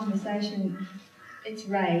having a conversation, it's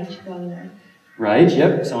rage, by the way. Rage,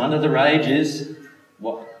 yep. So under the rage is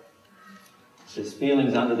what? There's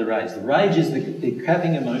feelings under the rage. The rage is the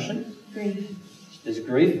capping emotion. Grief. There's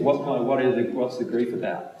grief. What's the grief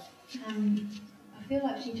about? I feel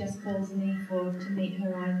like she just calls me to meet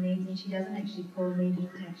her own needs, and she doesn't actually call me to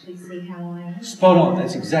actually see how I am. Spot on.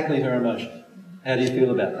 That's exactly her emotion. How do you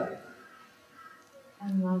feel about that?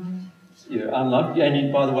 Unloved. You're unloved,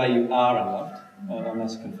 and by the way, you are unloved. I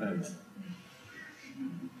must confirm that.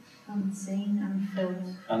 Unseen,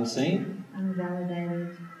 unfelt. Unseen?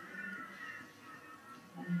 Unvalidated.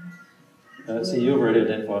 So you've already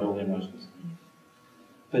identified all the emotions.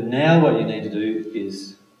 But now what you need to do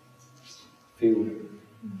is feel them.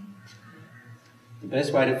 The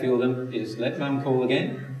best way to feel them is let Mum call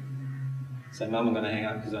again. Say, Mum, I'm going to hang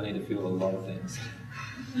up because I need to feel a lot of things.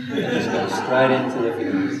 And just go straight into the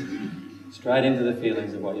feelings. Straight into the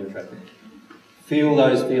feelings of what you're attracting. Feel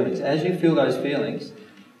those feelings. As you feel those feelings,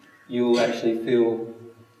 you'll actually feel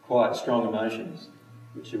quite strong emotions,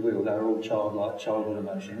 which you will. They're all childhood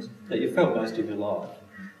emotions that you've felt most of your life.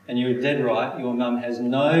 And you're dead right, your mum has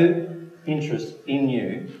no interest in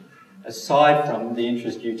you aside from the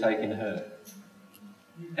interest you take in her.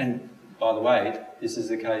 And by the way, this is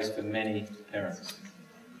the case for many parents.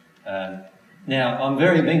 Now, I'm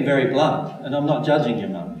being very blunt, and I'm not judging your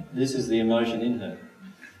mum. This is the emotion in her.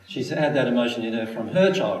 She's had that emotion in her from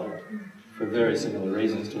her childhood for very similar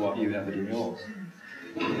reasons to what you have it in yours.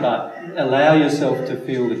 But allow yourself to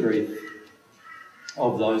feel the grief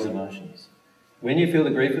of those emotions. When you feel the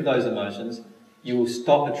grief of those emotions, you will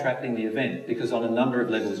stop attracting the event because on a number of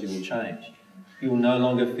levels you will change. You will no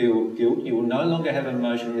longer feel guilt. You will no longer have an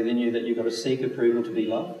emotion within you that you've got to seek approval to be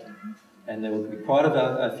loved. And there will be quite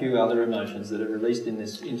a few other emotions that are released in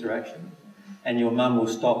this interaction. And your mum will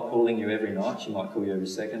stop calling you every night. She might call you every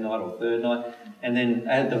second night or third night. And then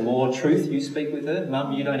add the more truth you speak with her.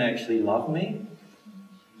 Mum, you don't actually love me.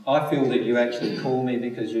 I feel that you actually call me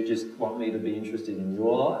because you just want me to be interested in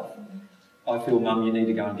your life. I feel, Mum, you need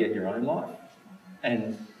to go and get your own life.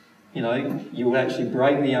 And, you know, you will actually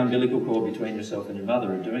break the umbilical cord between yourself and your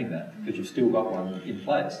mother in doing that because you've still got one in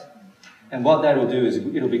place. And what that will do is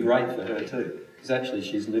it'll be great for her too because actually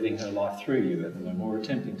she's living her life through you at the moment, or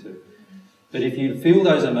attempting to. But if you feel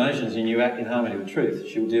those emotions and you act in harmony with truth,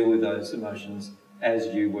 she'll deal with those emotions as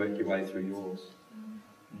you work your way through yours.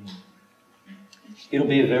 It'll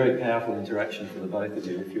be a very powerful interaction for the both of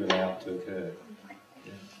you if you allow it to occur.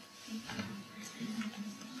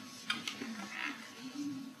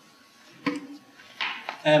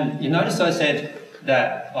 You notice I said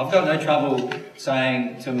that I've got no trouble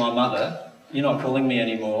saying to my mother, you're not calling me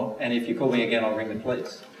anymore, and if you call me again, I'll ring the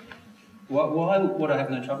police. Why would I have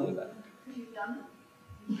no trouble with that? Because you've done it.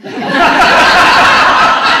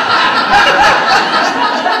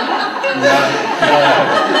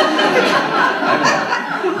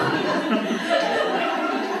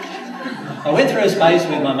 I went through a space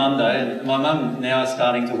with my mum though, and my mum now is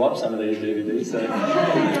starting to watch some of these DVDs, so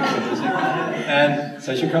and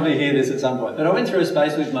so she'll probably hear this at some point. But I went through a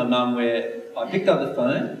space with my mum where I picked up the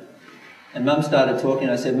phone and Mum started talking.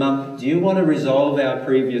 I said, Mum, do you want to resolve our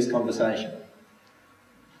previous conversation?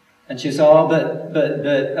 And she said, oh, but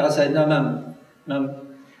I said, no, Mum,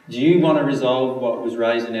 do you want to resolve what was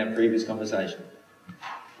raised in our previous conversation?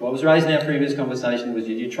 What was raised in our previous conversation was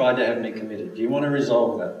you tried to have me committed. Do you want to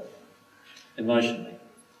resolve that emotionally?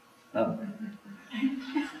 No.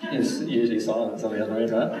 It's usually silence on the other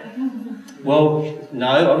end, right? Well,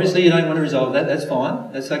 no, obviously you don't want to resolve that. That's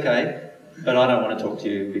fine. That's okay. But I don't want to talk to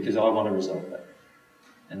you because I want to resolve that.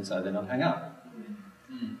 And so then I'd hang up.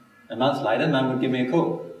 A month later, Mum would give me a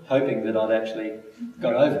call, hoping that I'd actually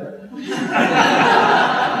got over it.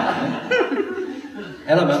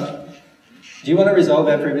 Hello, Mum. Do you want to resolve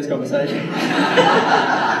our previous conversation?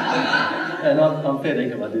 And I'm fair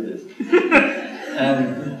dinkum, I did this.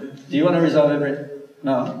 Do you want to resolve everything?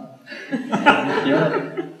 No.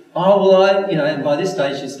 Oh, well, and by this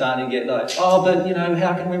stage she's starting to get like, oh, but,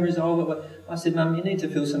 how can we resolve it? I said, Mum, you need to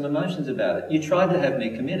feel some emotions about it. You tried to have me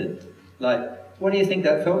committed. Like, what do you think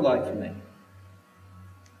that felt like for me?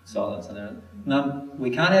 Silence. Mum, we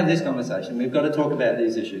can't have this conversation. We've got to talk about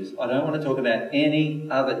these issues. I don't want to talk about any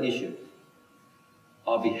other issue.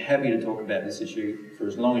 I'll be happy to talk about this issue for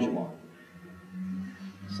as long as you want.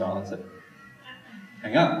 Silence it.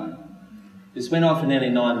 Hang up. This went on for nearly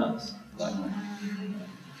 9 months.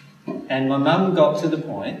 And my mum got to the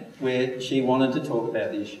point where she wanted to talk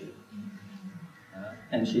about the issue.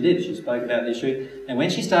 And she did. She spoke about the issue. And when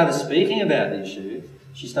she started speaking about the issue,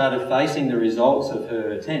 she started facing the results of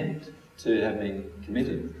her attempt to have me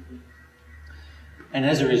committed. And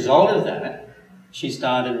as a result of that, she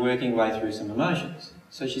started working her way through some emotions.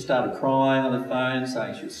 So she started crying on the phone,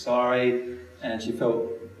 saying she was sorry, and she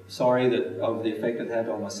felt sorry of the effect it had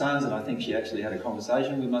on my sons, and I think she actually had a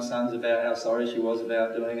conversation with my sons about how sorry she was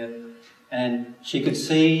about doing it. And she could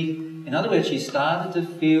see, in other words, she started to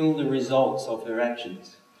feel the results of her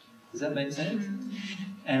actions. Does that make sense?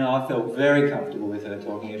 And I felt very comfortable with her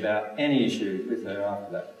talking about any issue with her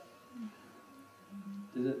after that.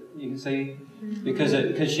 You can see? Because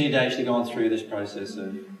she'd actually gone through this process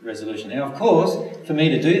of resolution. Now, of course, for me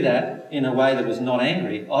to do that in a way that was not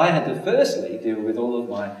angry, I had to firstly deal with all of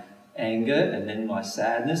my anger and then my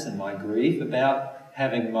sadness and my grief about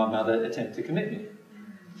having my mother attempt to commit me.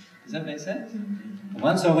 Does that make sense? And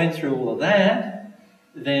once I went through all of that,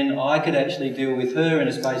 then I could actually deal with her in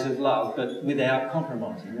a space of love, but without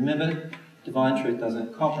compromising. Remember, divine truth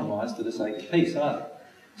doesn't compromise for the sake of peace either.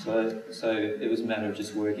 So it was a matter of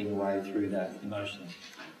just working your way through that emotionally.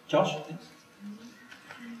 Josh? Thanks.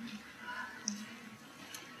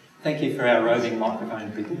 Thank you for our roving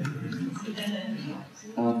microphone people.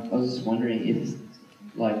 I was just wondering if,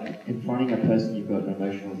 like, confronting a person you've got an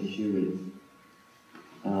emotional issue with,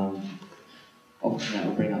 often that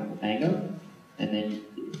will bring up anger, and then,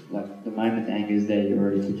 like, the moment the anger is there, you're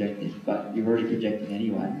already projecting, but you're already projecting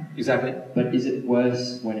anyway. Exactly. But is it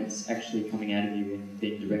worse when it's actually coming out of you and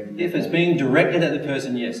being directed? If it's being directed at the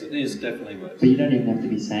person, yes, it is definitely worse. But you don't even have to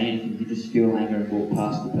be saying anything. You can just feel anger and walk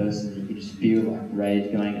past the person. You can just feel like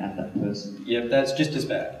rage going at that person. Yep, that's just as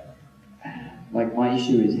bad. Like, my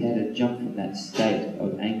issue is how to jump from that state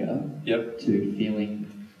of anger to feeling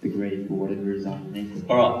the grief or whatever is underneath it.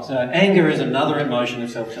 Alright, so anger is another emotion of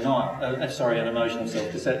self-denial. An emotion of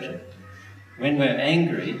self-deception. When we're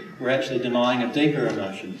angry, we're actually denying a deeper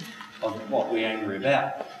emotion of what we're angry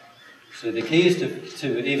about. So the key is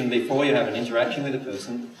to even before you have an interaction with a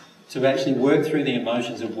person, to actually work through the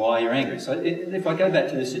emotions of why you're angry. So if I go back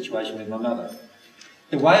to this situation with my mother,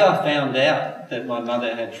 the way I found out that my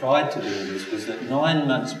mother had tried to do this was that 9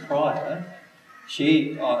 months prior,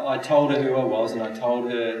 I told her who I was, and I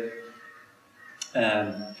told her,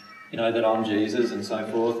 that I'm Jesus and so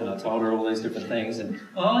forth, and I told her all these different things, and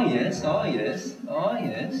oh yes, I don't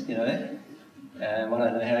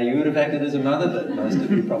know how you would have acted as a mother, but most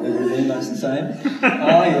of you probably would have been most the same.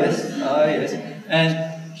 Oh yes.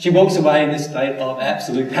 And she walks away in this state of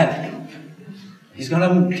absolute panic. He's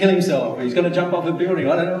going to kill himself, or he's going to jump off a building,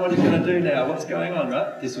 I don't know what he's going to do now, what's going on,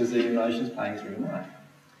 right? This was the emotions playing through her mind.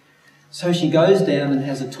 So she goes down and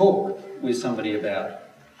has a talk with somebody about it.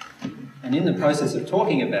 And in the process of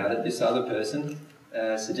talking about it, this other person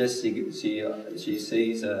suggests she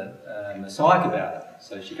sees a psych about it.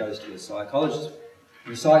 So she goes to a psychologist.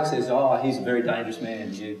 The psych says, "Oh, he's a very dangerous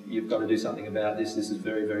man. You've got to do something about this. This is a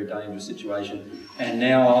very, very dangerous situation. And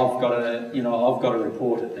now I've got to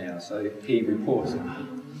report it now." So he reports it.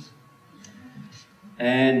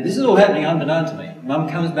 And this is all happening unbeknown to me. Mum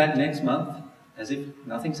comes back next month as if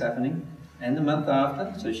nothing's happening, and the month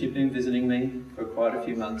after. So she'd been visiting me for quite a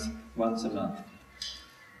few months, once a month.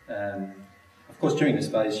 Of course, during this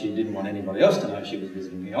phase, she didn't want anybody else to know she was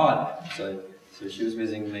visiting me either. So she was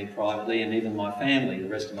visiting me privately, and even my family, the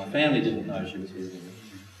rest of my family, didn't know she was visiting me.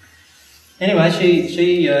 Anyway,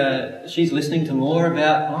 she's listening to more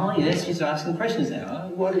about, oh yes, she's asking questions now.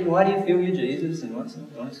 Why do you feel you're Jesus? And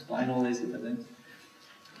I'll explain all these different things.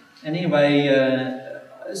 Anyway,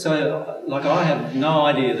 so like I have no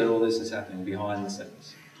idea that all this is happening behind the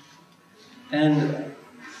scenes. And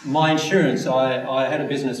my insurance, I had a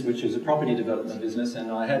business which was a property development business,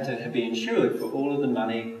 and I had to be insured for all of the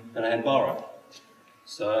money that I had borrowed.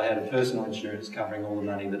 So I had a personal insurance covering all the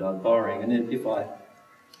money that I was borrowing, and if I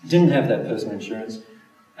didn't have that personal insurance,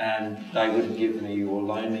 they wouldn't give me or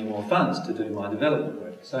loan me more funds to do my development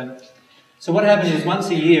work. So what happened is once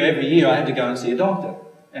a year, every year, I had to go and see a doctor,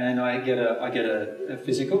 and I get a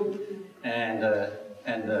physical and a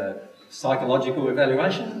psychological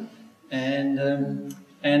evaluation, and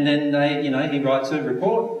then he writes a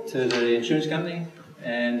report to the insurance company,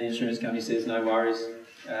 and the insurance company says, "No worries,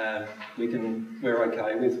 we're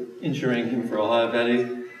okay with insuring him for a higher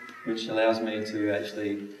value," which allows me to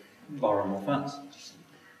actually borrow more funds.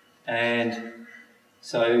 And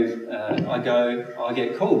so I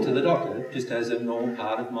get called to the doctor just as a normal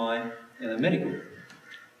part of my medical.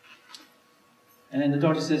 And the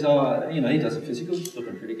doctor says, "Oh, he does a physical, it's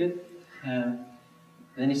looking pretty good."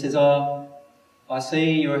 Then he says, "Oh, I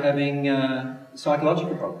see you're having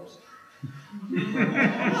psychological problems."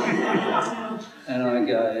 And I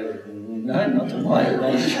go, "No, not to my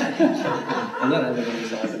knowledge. I'm not having any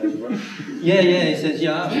psychological problems." Yeah, he says,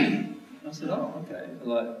 "Yeah." I said, "Oh, okay.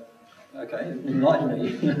 Okay, enlighten me."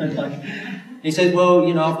 He says, "Well,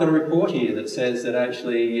 I've got a report here that says that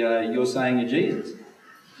actually you're saying you're Jesus."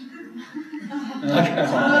 Okay.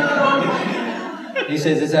 He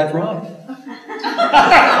says, "Is that right?"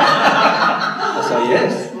 I say,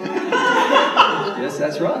 "Yes. Yes,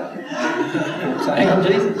 that's right. I'm saying I'm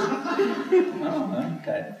Jesus." "Oh,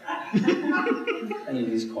 okay." And he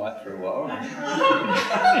was quiet for a while.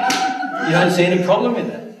 "You don't see any problem with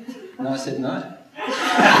that?" And I said, "No."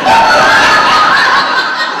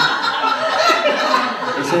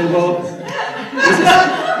 He said, "Well,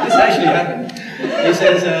 this actually happened." He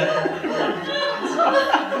says,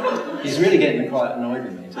 he's really getting quite annoyed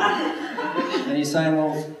with me too. And he's saying,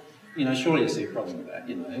 "Well, surely you see a problem with that,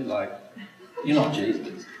 you're not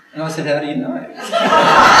Jesus." And I said, "How do you know?"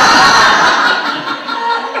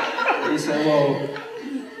 He said, "Well,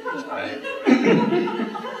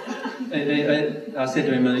 I said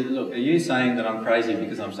to him, "Look, are you saying that I'm crazy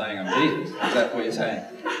because I'm saying I'm Jesus? Is that what you're saying?"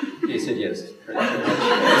 He said, "Yes, pretty much."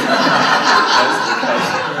 That's the case.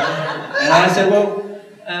 And I said, well,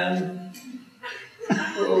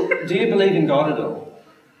 "Do you believe in God at all?"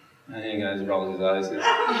 And he goes, rolls his eyes, says,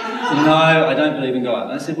 "No, I don't believe in God."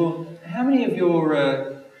 And I said, "Well, how many of your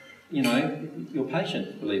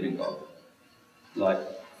patients believe in God?" Like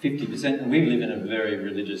 50%, and we live in a very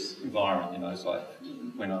religious environment, it's like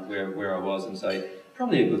where I was, and so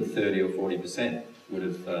probably a good 30 or 40% would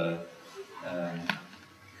have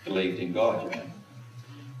believed in God,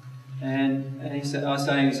 And he said, I was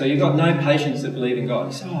saying, "So you've got no patients that believe in God?"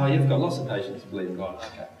 He said, "Oh, you've got lots of patients that believe in God."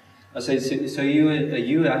 Okay. I said, "So are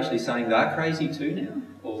you actually saying they're crazy too now,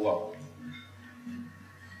 or what?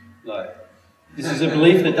 This is a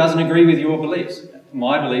belief that doesn't agree with your beliefs.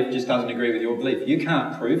 My belief just doesn't agree with your belief. You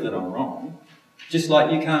can't prove that I'm wrong, just like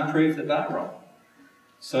you can't prove that they're wrong.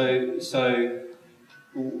 So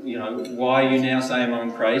why are you now saying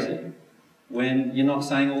I'm crazy when you're not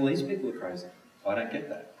saying all these people are crazy? I don't get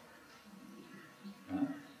that." Right?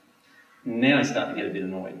 Now he's starting to get a bit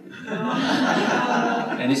annoyed.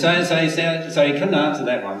 And so he couldn't answer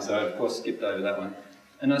that one, so I of course skipped over that one.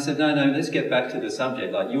 And I said, no, let's get back to the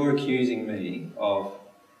subject. You're accusing me of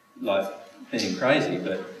being crazy,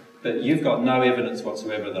 but you've got no evidence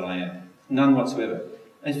whatsoever that I am. None whatsoever.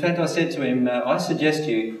 In fact, I said to him, I suggest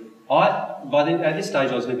you, at this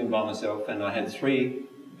stage I was living by myself and I had a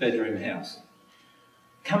 3-bedroom house.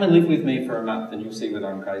 Come and live with me for a month and you'll see whether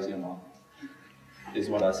I'm crazy or not, is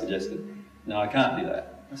what I suggested. "No, I can't do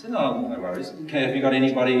that." I said, "No, no worries. Okay, have you got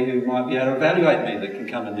anybody who might be able to evaluate me that can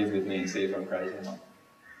come and live with me and see if I'm crazy or not?"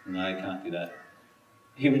 "No, I can't do that."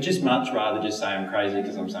 He would just much rather just say I'm crazy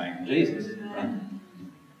because I'm saying I'm Jesus. Right?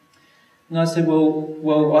 And I said,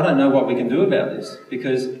 well, I don't know what we can do about this,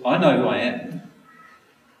 because I know who I am.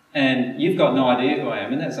 And you've got no idea who I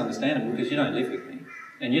am, and that's understandable because you don't live with me.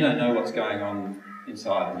 And you don't know what's going on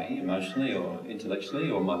inside of me, emotionally or intellectually,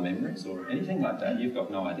 or my memories or anything like that. You've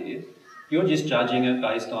got no idea. You're just judging it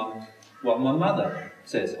based on what my mother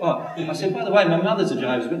says. Oh, I said, by the way, my mother's a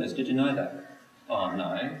Jehovah's Witness. Did you know that? Oh, no.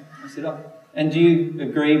 I said, oh. And do you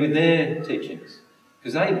agree with their teachings?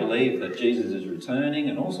 Because they believe that Jesus is returning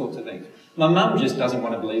and all sorts of things. My mum just doesn't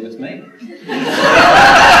want to believe it's me.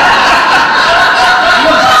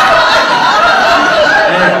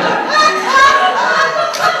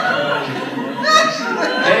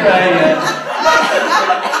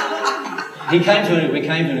 We came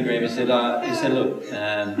to an agreement. He said, look,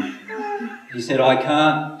 he said, I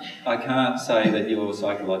can't say that you're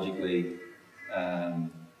psychologically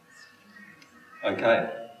okay.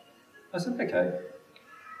 I said, okay.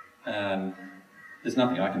 There's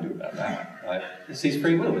nothing I can do about that. Like, it's his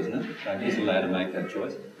free will, isn't it? Like, he's allowed to make that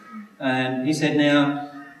choice. And he said,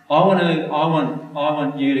 now, I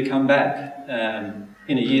want you to come back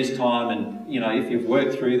in a year's time, and if you've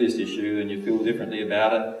worked through this issue and you feel differently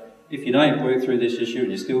about it. If you don't work through this issue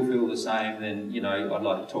and you still feel the same, then I'd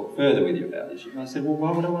like to talk further with you about this issue. And I said, well,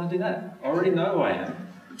 why would I want to do that? I already know who I am.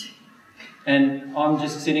 And I'm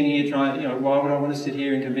just sitting here trying, why would I want to sit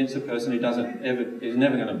here and convince a person who is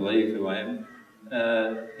never going to believe who I am,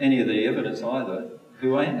 any of the evidence either,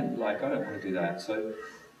 who I am? Like, I don't want to do that. So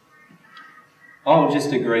I'll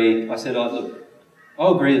just agree. I said, look,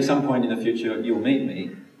 I'll agree at some point in the future you'll meet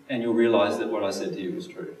me and you'll realise that what I said to you was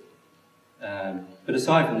true. But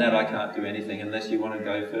aside from that, I can't do anything unless you want to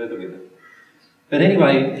go further with it. But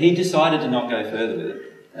anyway, he decided to not go further with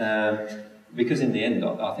it. Because in the end,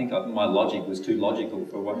 I think my logic was too logical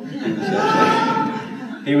for what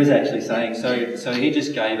he was actually saying. So he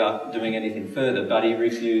just gave up doing anything further, but he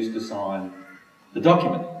refused to sign the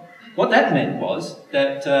document. What that meant was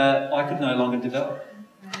that I could no longer develop.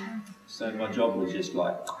 So my job was just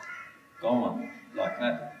like gone, like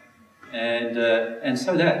that. And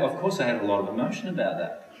so that, of course, I had a lot of emotion about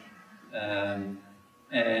that.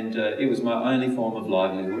 It was my only form of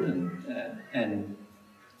livelihood, and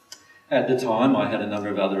at the time, I had a number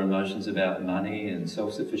of other emotions about money and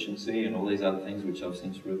self-sufficiency and all these other things which I've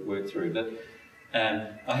since worked through. But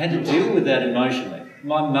I had to deal with that emotionally.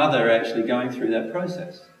 My mother actually going through that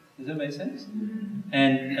process. Does that make sense?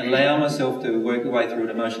 And allow myself to work my way through it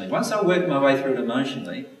emotionally. Once I worked my way through it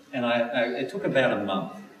emotionally, and it took about a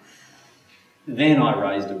month, then I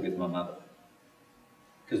raised it with my mother.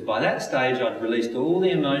 Because by that stage, I'd released all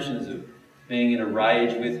the emotions of being in a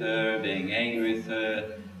rage with her, being angry with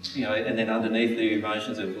her, and then underneath the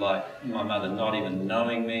emotions of like my mother not even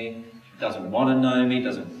knowing me, doesn't want to know me,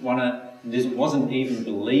 wasn't even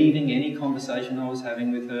believing any conversation I was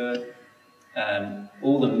having with her.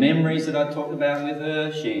 All the memories that I talked about with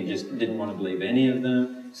her, she just didn't want to believe any of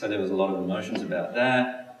them. So there was a lot of emotions about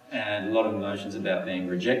that, and a lot of emotions about being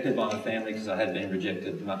rejected by my family, because I had been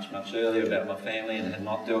rejected much, much earlier about my family and had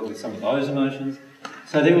not dealt with some of those emotions.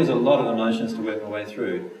 So there was a lot of emotions to work my way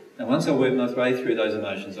through. And once I worked my way through those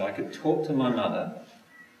emotions, I could talk to my mother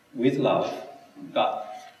with love, but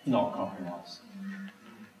not compromise.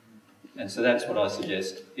 And so that's what I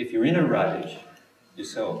suggest. If you're in a rage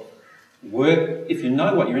yourself, if you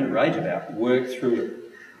know what you're in a rage about, work through it.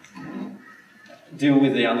 Deal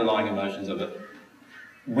with the underlying emotions of it.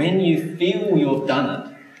 When you feel you've done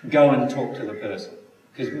it, go and talk to the person.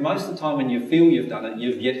 Because most of the time when you feel you've done it,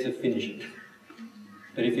 you've yet to finish it.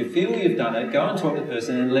 But if you feel you've done it, go and talk to the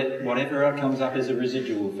person and let whatever comes up as a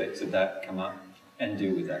residual effects of that come up and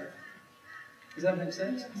deal with that. Does that make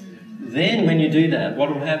sense? Then when you do that, what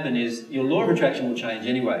will happen is your law of attraction will change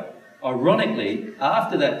anyway. Ironically,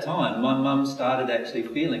 after that time, my mum started actually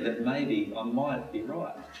feeling that maybe I might be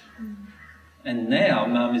right. And now,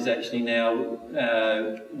 Mum is actually now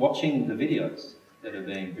watching the videos that are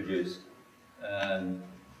being produced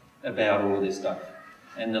about all of this stuff.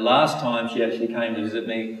 And the last time she actually came to visit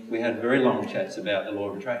me, we had very long chats about the law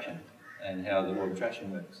of attraction and how the law of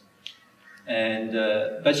attraction works. And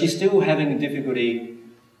but she's still having difficulty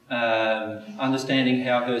understanding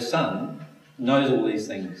how her son knows all these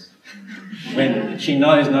things when she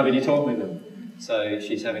knows nobody taught me them. So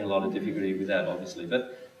she's having a lot of difficulty with that, obviously.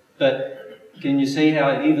 But can you see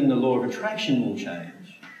how even the law of attraction will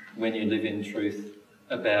change when you live in truth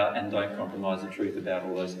about and don't compromise the truth about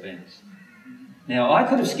all those events? Now, I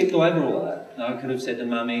could have skipped over all of that. I could have said to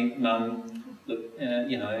Mum, look,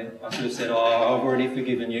 I could have said, oh, I've already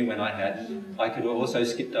forgiven you when I hadn't. I could have also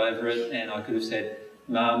skipped over it, and I could have said,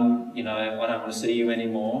 Mum, I don't want to see you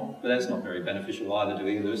anymore. But that's not very beneficial either to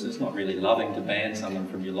either of us. It's not really loving to ban someone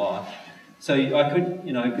from your life. So I could,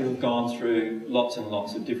 could have gone through lots and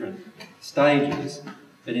lots of different stages,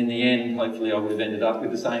 but in the end, hopefully I would have ended up with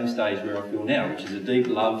the same stage where I feel now, which is a deep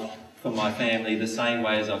love for my family, the same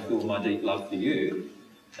way as I feel my deep love for you.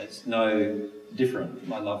 It's no different,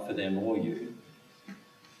 my love for them or you.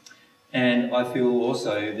 And I feel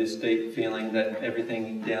also this deep feeling that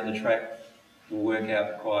everything down the track will work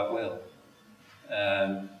out quite well.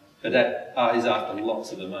 But that is after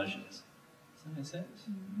lots of emotions. Does that make sense?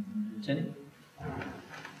 Jenny?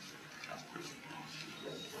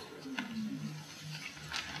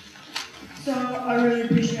 So I really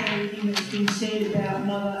appreciate everything that's been said about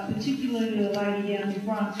mother, particularly the lady down the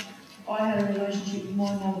front. I had a relationship with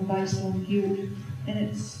my mother based on guilt, and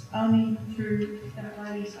it's only through that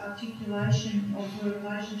lady's articulation of her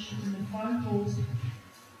relationship and the phone calls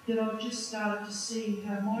that I've just started to see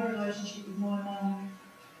how my relationship with my mum,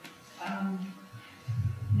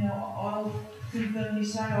 I'll confirmly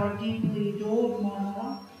say I deeply adored my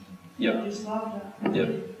mother. Yep. I just loved her.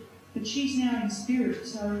 Yep. But she's now in spirit,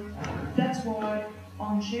 so that's why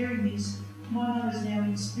I'm sharing this. My mother's now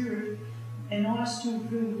in spirit, and I still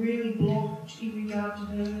feel really blocked in regard to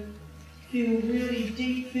her, feel really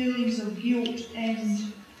deep feelings of guilt,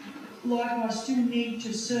 and like I still need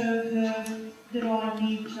to serve her, that I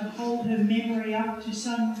need to hold her memory up to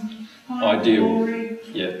some kind of glory.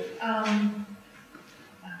 Yeah.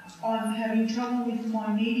 I'm having trouble with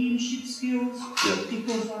my mediumship skills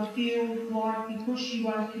because I feel like because she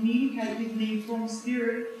won't communicate with me from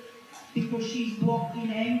spirit, because she's blocked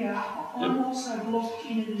in anger, I'm also blocked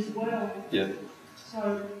in it as well. Yeah.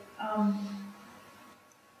 So I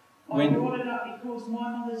brought it up because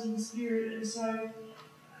my mother's in spirit, and so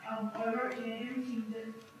I wrote down everything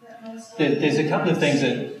that my son... There's a couple of things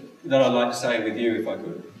that I'd like to say with you, if I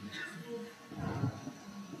could.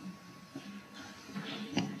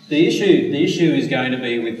 The issue is going to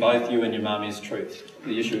be with both you and your mum is truth,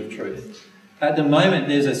 the issue of truth. At the moment,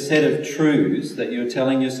 there's a set of truths that you're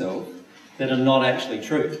telling yourself that are not actually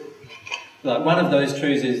true. Like one of those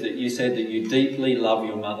truths is that you said that you deeply love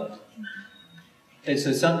your mother. It's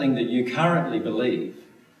something that you currently believe,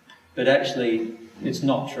 but actually it's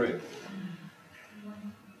not true.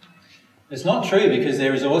 It's not true because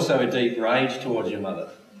there is also a deep rage towards your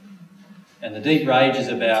mother. And the deep rage is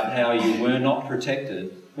about how you were not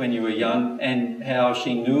protected when you were young and how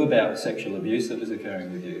she knew about sexual abuse that was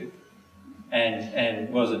occurring with you and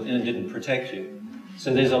didn't protect you.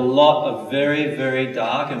 So there's a lot of very, very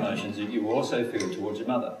dark emotions that you also feel towards your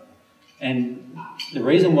mother. And the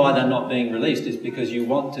reason why they're not being released is because you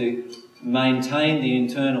want to maintain the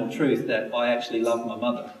internal truth that I actually love my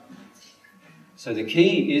mother. So the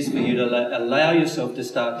key is for you to allow yourself to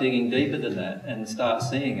start digging deeper than that and start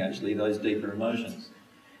seeing actually those deeper emotions.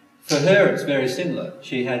 For her, it's very similar.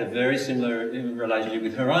 She had a very similar relationship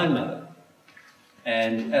with her own mother.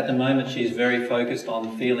 And at the moment, she's very focused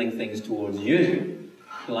on feeling things towards you,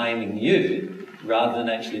 blaming you, rather than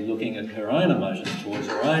actually looking at her own emotions towards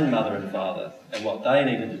her own mother and father and what they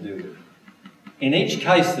needed to do with. In each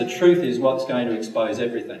case, the truth is what's going to expose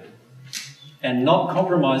everything. And not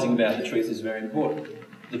compromising about the truth is very important.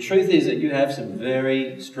 The truth is that you have some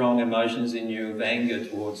very strong emotions in you of anger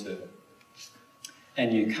towards her.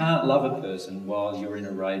 And you can't love a person while you're in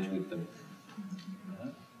a rage with them.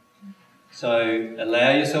 Right? So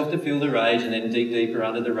allow yourself to feel the rage and then dig deeper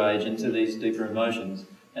under the rage into these deeper emotions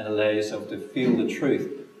and allow yourself to feel the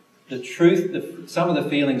truth. The truth, some of the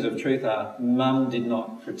feelings of truth are, Mum did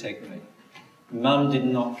not protect me. Mum did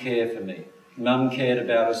not care for me. Mum cared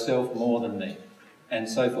about herself more than me, and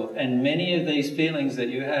so forth. And many of these feelings that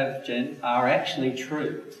you have, Jen, are actually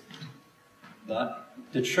true. Right?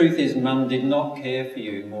 The truth is Mum did not care for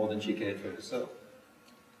you more than she cared for herself.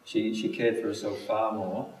 She cared for herself far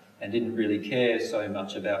more and didn't really care so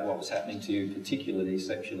much about what was happening to you, particularly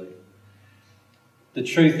sexually. The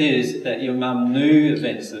truth is that your mum knew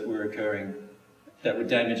events that were occurring that were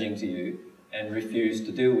damaging to you and refused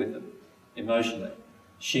to deal with them emotionally.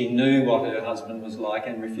 She knew what her husband was like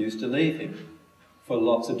and refused to leave him for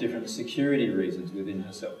lots of different security reasons within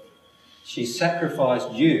herself. She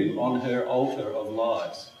sacrificed you on her altar of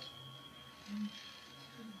lies.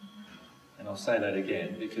 And I'll say that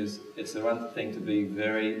again because it's the one thing to be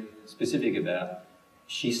very specific about.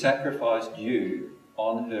 She sacrificed you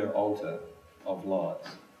on her altar of lies.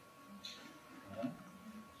 Right?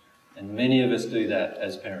 And many of us do that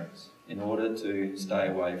as parents in order to stay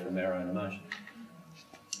away from our own emotions.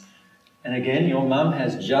 And again, your mum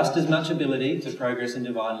has just as much ability to progress in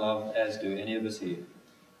divine love as do any of us here.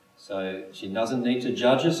 So she doesn't need to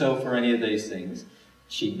judge herself for any of these things.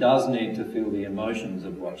 She does need to feel the emotions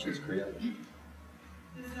of what she's created.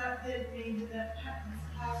 does that then mean that that pattern is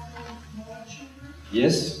passed on to my children?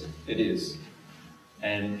 Yes, it is.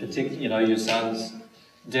 And particularly, you know, your sons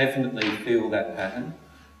definitely feel that pattern,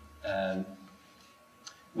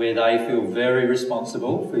 where they feel very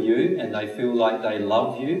responsible for you and they feel like they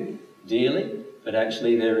love you dearly, but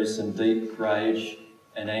actually there is some deep rage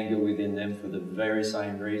and anger within them for the very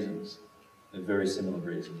same reasons, the very similar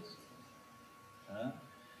reasons.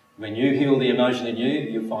 When you heal the emotion in you,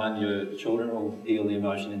 you'll find your children will heal the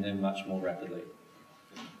emotion in them much more rapidly.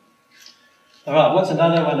 All right, what's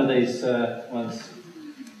another one of these ones?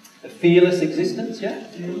 A fearless existence, yeah?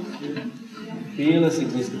 Fearless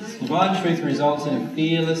existence. Divine truth results in a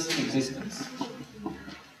fearless existence.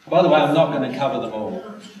 By the way, I'm not going to cover them all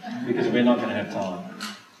because we're not going to have time.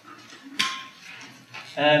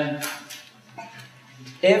 And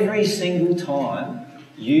every single time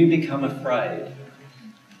you become afraid,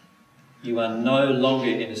 you are no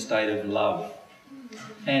longer in a state of love.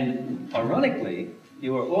 And ironically,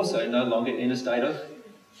 you are also no longer in a state of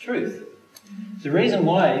truth. The reason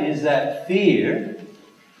why is that fear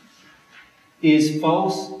is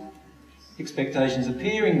false expectations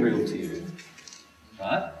appearing real to you.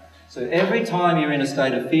 Right? So every time you're in a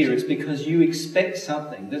state of fear, it's because you expect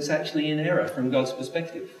something that's actually in error from God's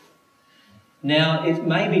perspective. Now, it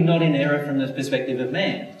may be not in error from the perspective of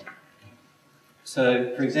man.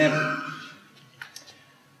 So, for example,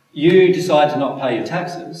 you decide to not pay your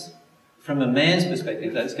taxes. From a man's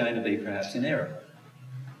perspective, that's going to be perhaps in error.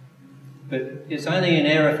 But it's only in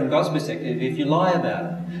error from God's perspective if you lie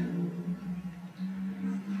about it.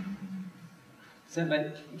 Does that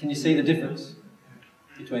make, can you see the difference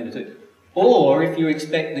between the two? Or if you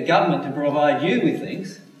expect the government to provide you with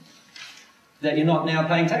things that you're not now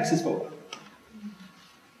paying taxes for.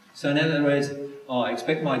 So in other words, oh, I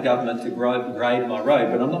expect my government to grade my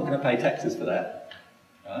road, but I'm not going to pay taxes for that.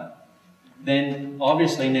 Right? Then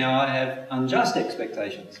obviously now I have unjust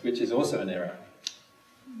expectations, which is also an error.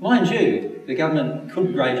 Mind you, the government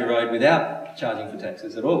could grade your road without charging for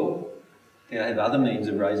taxes at all. They have other means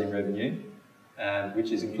of raising revenue,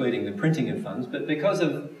 which is including the printing of funds, but because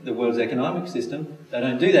of the world's economic system, they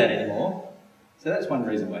don't do that anymore. So that's one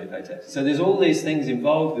reason why you pay taxes. So there's all these things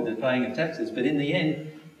involved with the paying of taxes, but in the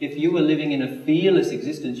end, if you were living in a fearless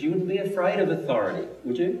existence, you wouldn't be afraid of authority,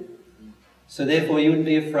 would you? So therefore you wouldn't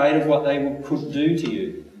be afraid of what they could do to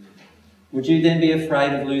you. Would you then be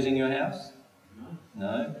afraid of losing your house?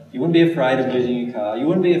 No. You wouldn't be afraid of losing your car. You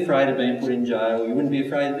wouldn't be afraid of being put in jail. You wouldn't be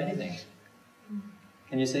afraid of anything.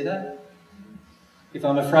 Can you see that? If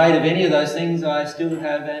I'm afraid of any of those things, I still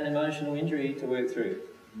have an emotional injury to work through.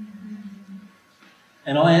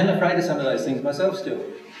 And I am afraid of some of those things myself still.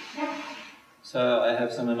 So I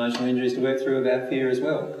have some emotional injuries to work through about fear as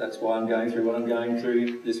well. That's why I'm going through what I'm going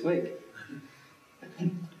through this week.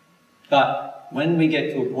 But when we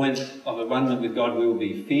get to a point of abundance with God, we will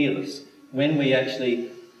be fearless. When we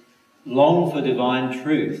actually long for divine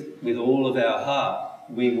truth with all of our heart,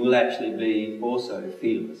 we will actually be also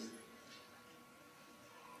fearless.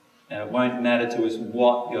 Now, it won't matter to us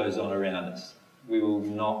what goes on around us. We will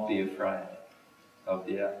not be afraid of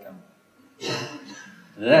the outcome.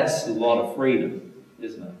 That's a lot of freedom,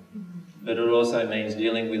 isn't it? But it also means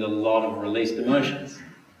dealing with a lot of released emotions,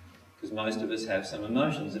 because most of us have some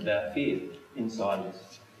emotions about fear inside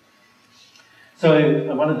us.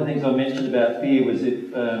 So one of the things I mentioned about fear was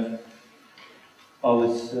if I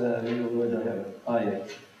was, where did I have it? Oh yeah.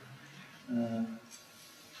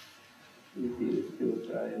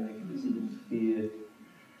 Fear.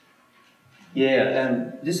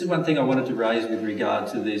 Yeah, this is one thing I wanted to raise with regard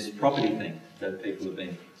to this property thing that people have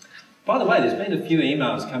been. By the way, there's been a few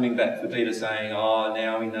emails coming back for Peter saying, oh,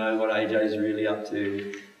 now we know what AJ's really up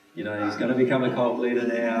to. You know, he's going to become a cult leader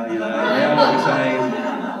now, you know, now we're saying...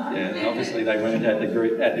 Yeah, obviously they weren't at the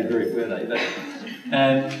group, were they? But,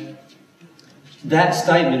 that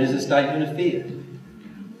statement is a statement of fear.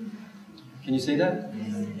 Can you see that?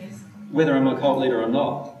 Whether I'm a cult leader or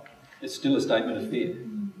not, it's still a statement of fear.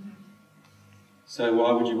 So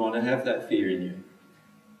why would you want to have that fear in you?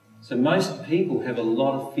 So most people have a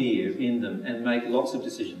lot of fear in them and make lots of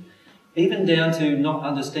decisions, even down to not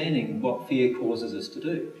understanding what fear causes us to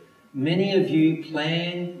do. Many of you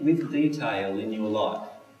plan with detail in your life,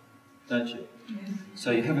 don't you? Yes.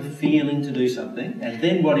 So you have a feeling to do something, and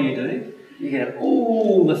then what do? You get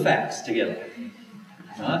all the facts together.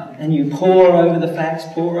 Right? And you pour over the facts,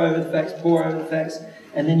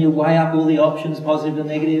 and then you weigh up all the options, positive and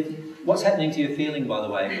negative. What's happening to your feeling, by the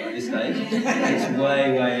way, at this stage? It's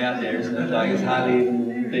way, way out there, isn't it? Like it's hardly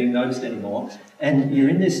even being noticed anymore. And you're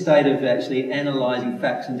in this state of actually analysing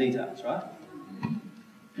facts and details, right?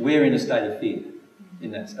 We're in a state of fear in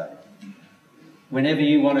that state. Whenever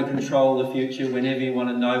you want to control the future, whenever you want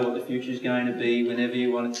to know what the future is going to be, whenever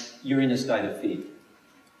you want to, you're in a state of fear.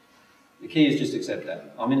 The key is just accept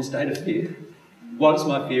that. I'm in a state of fear. What's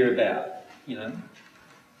my fear about? You know?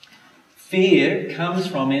 Fear comes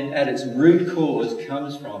from it, at its root cause,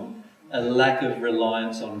 comes from a lack of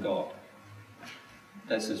reliance on God.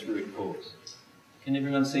 That's its root cause. Can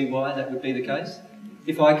everyone see why that would be the case?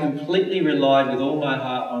 If I completely relied with all my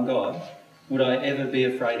heart on God, would I ever be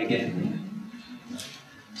afraid again?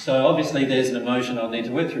 So obviously there's an emotion I need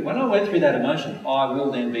to work through. When I work through that emotion, I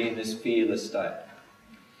will then be in this fearless state.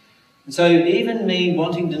 And so even me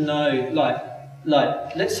wanting to know,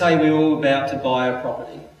 like let's say we're all about to buy a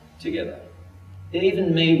property together.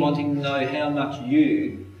 Even me wanting to know how much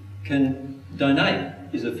you can donate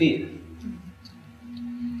is a fear.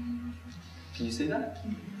 Can you see that?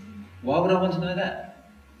 Why would I want to know that?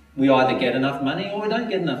 We either get enough money or we don't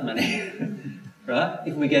get enough money. Right?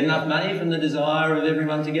 If we get enough money from the desire of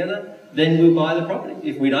everyone together, then we'll buy the property.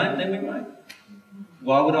 If we don't, then we won't.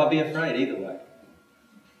 Why would I be afraid either way?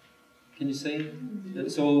 Can you see?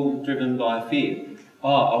 It's all driven by fear. Oh,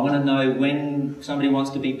 I want to know when somebody wants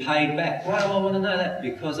to be paid back. Why do I want to know that?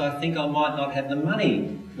 Because I think I might not have the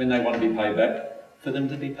money when they want to be paid back for them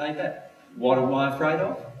to be paid back. What am I afraid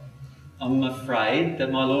of? I'm afraid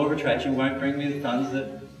that my law of attraction won't bring me the funds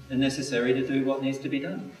that are necessary to do what needs to be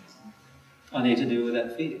done. I need to deal with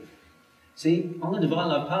that fear. See, on the Divine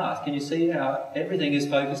Love path, can you see how everything is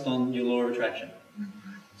focused on your law of attraction?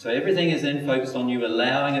 So everything is then focused on you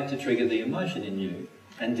allowing it to trigger the emotion in you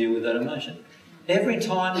and deal with that emotion. Every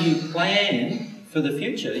time you plan for the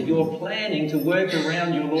future, you're planning to work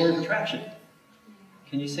around your law of attraction.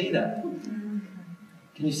 Can you see that?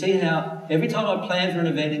 Can you see how every time I plan for an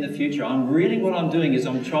event in the future, what I'm doing is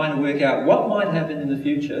I'm trying to work out what might happen in the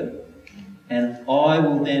future, and I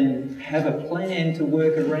will then have a plan to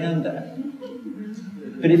work around that.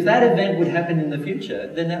 But if that event would happen in the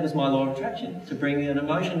future, then that was my law of attraction, to bring an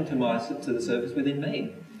emotion to the surface within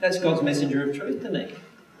me. That's God's messenger of truth to me.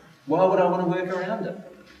 Why would I want to work around it?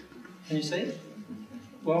 Can you see?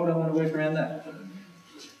 Why would I want to work around that?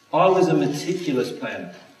 I was a meticulous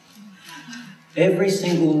planner. Every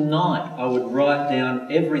single night I would write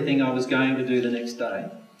down everything I was going to do the next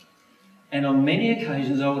day. And on many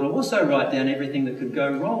occasions I would also write down everything that could go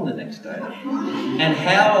wrong the next day and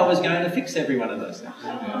how I was going to fix every one of those things.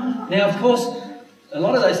 Now, of course, a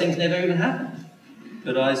lot of those things never even happened,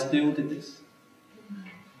 but I still did this.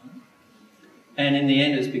 And in the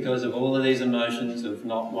end, it's because of all of these emotions of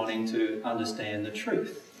not wanting to understand the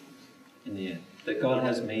truth in the end, that God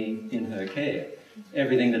has me in her care.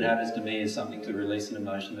 Everything that happens to me is something to release an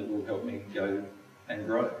emotion that will help me go and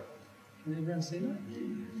grow. Can everyone see that?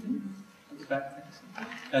 It's back,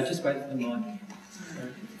 thanks. Just wait for the mic.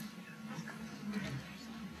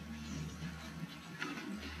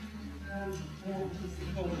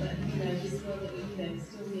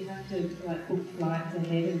 Still we have to book flights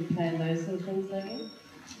ahead and plan those sort of things,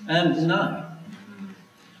 don't you? No.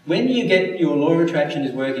 When you get your law of attraction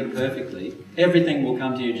is working perfectly, everything will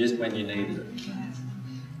come to you just when you need it.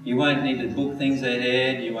 You won't need to book things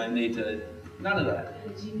ahead, you won't need to... None of that.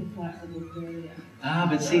 The cheaper flights are booked earlier.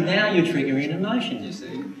 But see, now you're triggering an emotion, you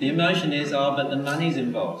see. The emotion is, but the money's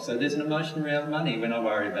involved. So there's an emotion around money when I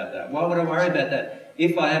worry about that. Why would I worry about that?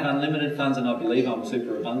 If I have unlimited funds and I believe I'm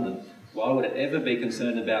super abundant, why would I ever be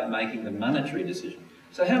concerned about making the monetary decision?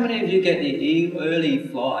 So how many of you get the early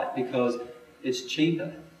flight because it's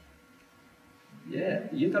cheaper? Yeah,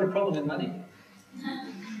 you've got a problem with money.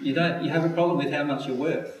 You have a problem with how much you're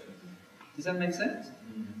worth. Does that make sense?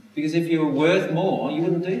 Because if you were worth more, you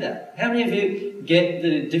wouldn't do that. How many of you get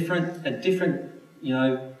a different,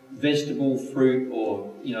 vegetable, fruit,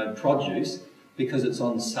 or produce because it's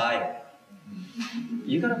on sale?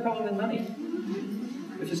 You've got a problem with money.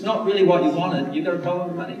 If it's not really what you wanted, you've got a problem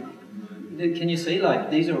with money. Can you see?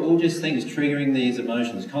 These are all just things triggering these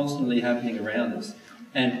emotions constantly happening around us.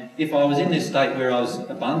 And if I was in this state where I was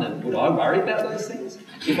abundant, would I worry about those things?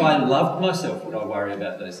 If I loved myself, would I worry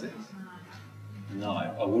about those things? No,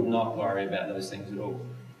 I would not worry about those things at all.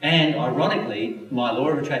 And ironically, my law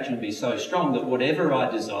of attraction would be so strong that whatever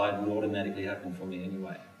I desired would automatically happen for me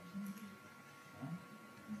anyway.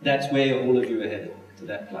 That's where all of you are headed, to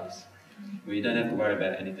that place, where you don't have to worry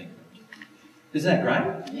about anything. Isn't that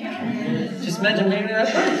great? Yeah. Just imagine being in that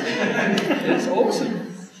place. It's awesome.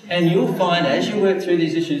 And you'll find, as you work through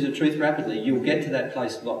these issues of truth rapidly, you'll get to that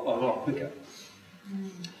place a lot quicker.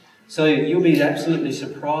 So you'll be absolutely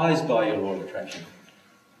surprised by your law of attraction.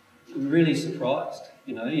 Really surprised.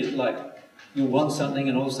 You'll want something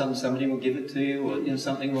and all of a sudden somebody will give it to you, or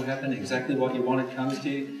something will happen, exactly what you wanted comes to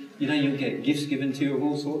you. You know, you'll get gifts given to you of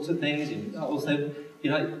all sorts of things. And also,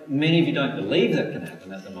 you know, many of you don't believe that can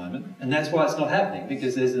happen at the moment. And that's why it's not happening,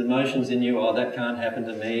 because there's emotions in you, oh, that can't happen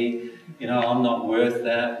to me. You know, I'm not worth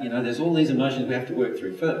that. You know, there's all these emotions we have to work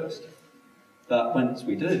through first. But once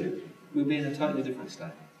we do, we'll be in a totally different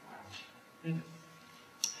state. Yeah.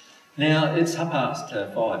 Now, it's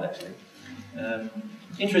 5:30, actually.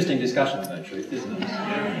 Interesting discussion about truth, isn't it?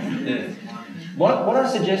 Yeah. What I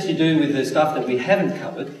suggest you do with the stuff that we haven't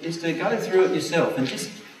covered is to go through it yourself and just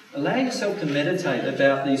allow yourself to meditate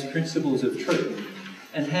about these principles of truth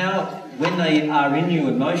and how, when they are in you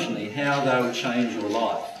emotionally, how they will change your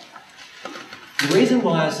life. The reason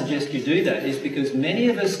why I suggest you do that is because many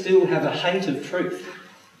of us still have a hate of truth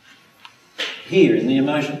here in the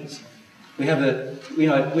emotions.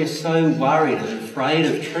 We're so worried and afraid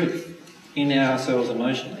of truth in ourselves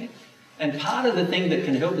emotionally. And part of the thing that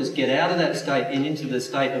can help us get out of that state and into the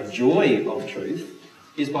state of joy of truth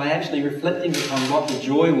is by actually reflecting upon what the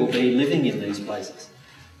joy will be living in these places.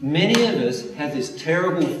 Many of us have this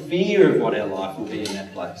terrible fear of what our life will be in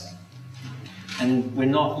that place. And we're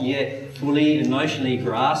not yet fully emotionally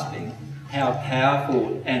grasping how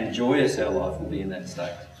powerful and joyous our life will be in that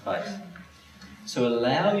space. So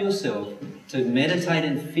allow yourself to meditate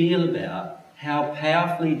and feel about how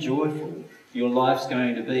powerfully joyful your life's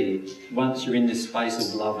going to be once you're in this space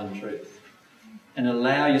of love and truth. And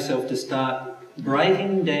allow yourself to start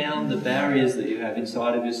breaking down the barriers that you have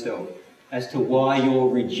inside of yourself as to why you're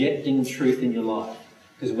rejecting truth in your life.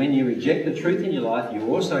 Because when you reject the truth in your life, you're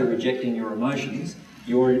also rejecting your emotions,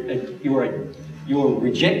 you're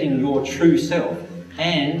rejecting your true self,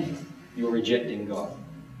 and you're rejecting God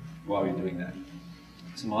while you're doing that.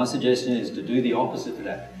 So my suggestion is to do the opposite to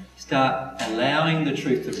that. Start allowing the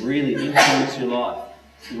truth to really influence your life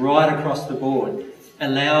right across the board.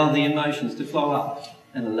 Allow the emotions to flow up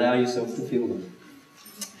and allow yourself to feel them.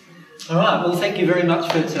 All right, well, thank you very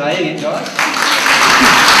much for today again, guys.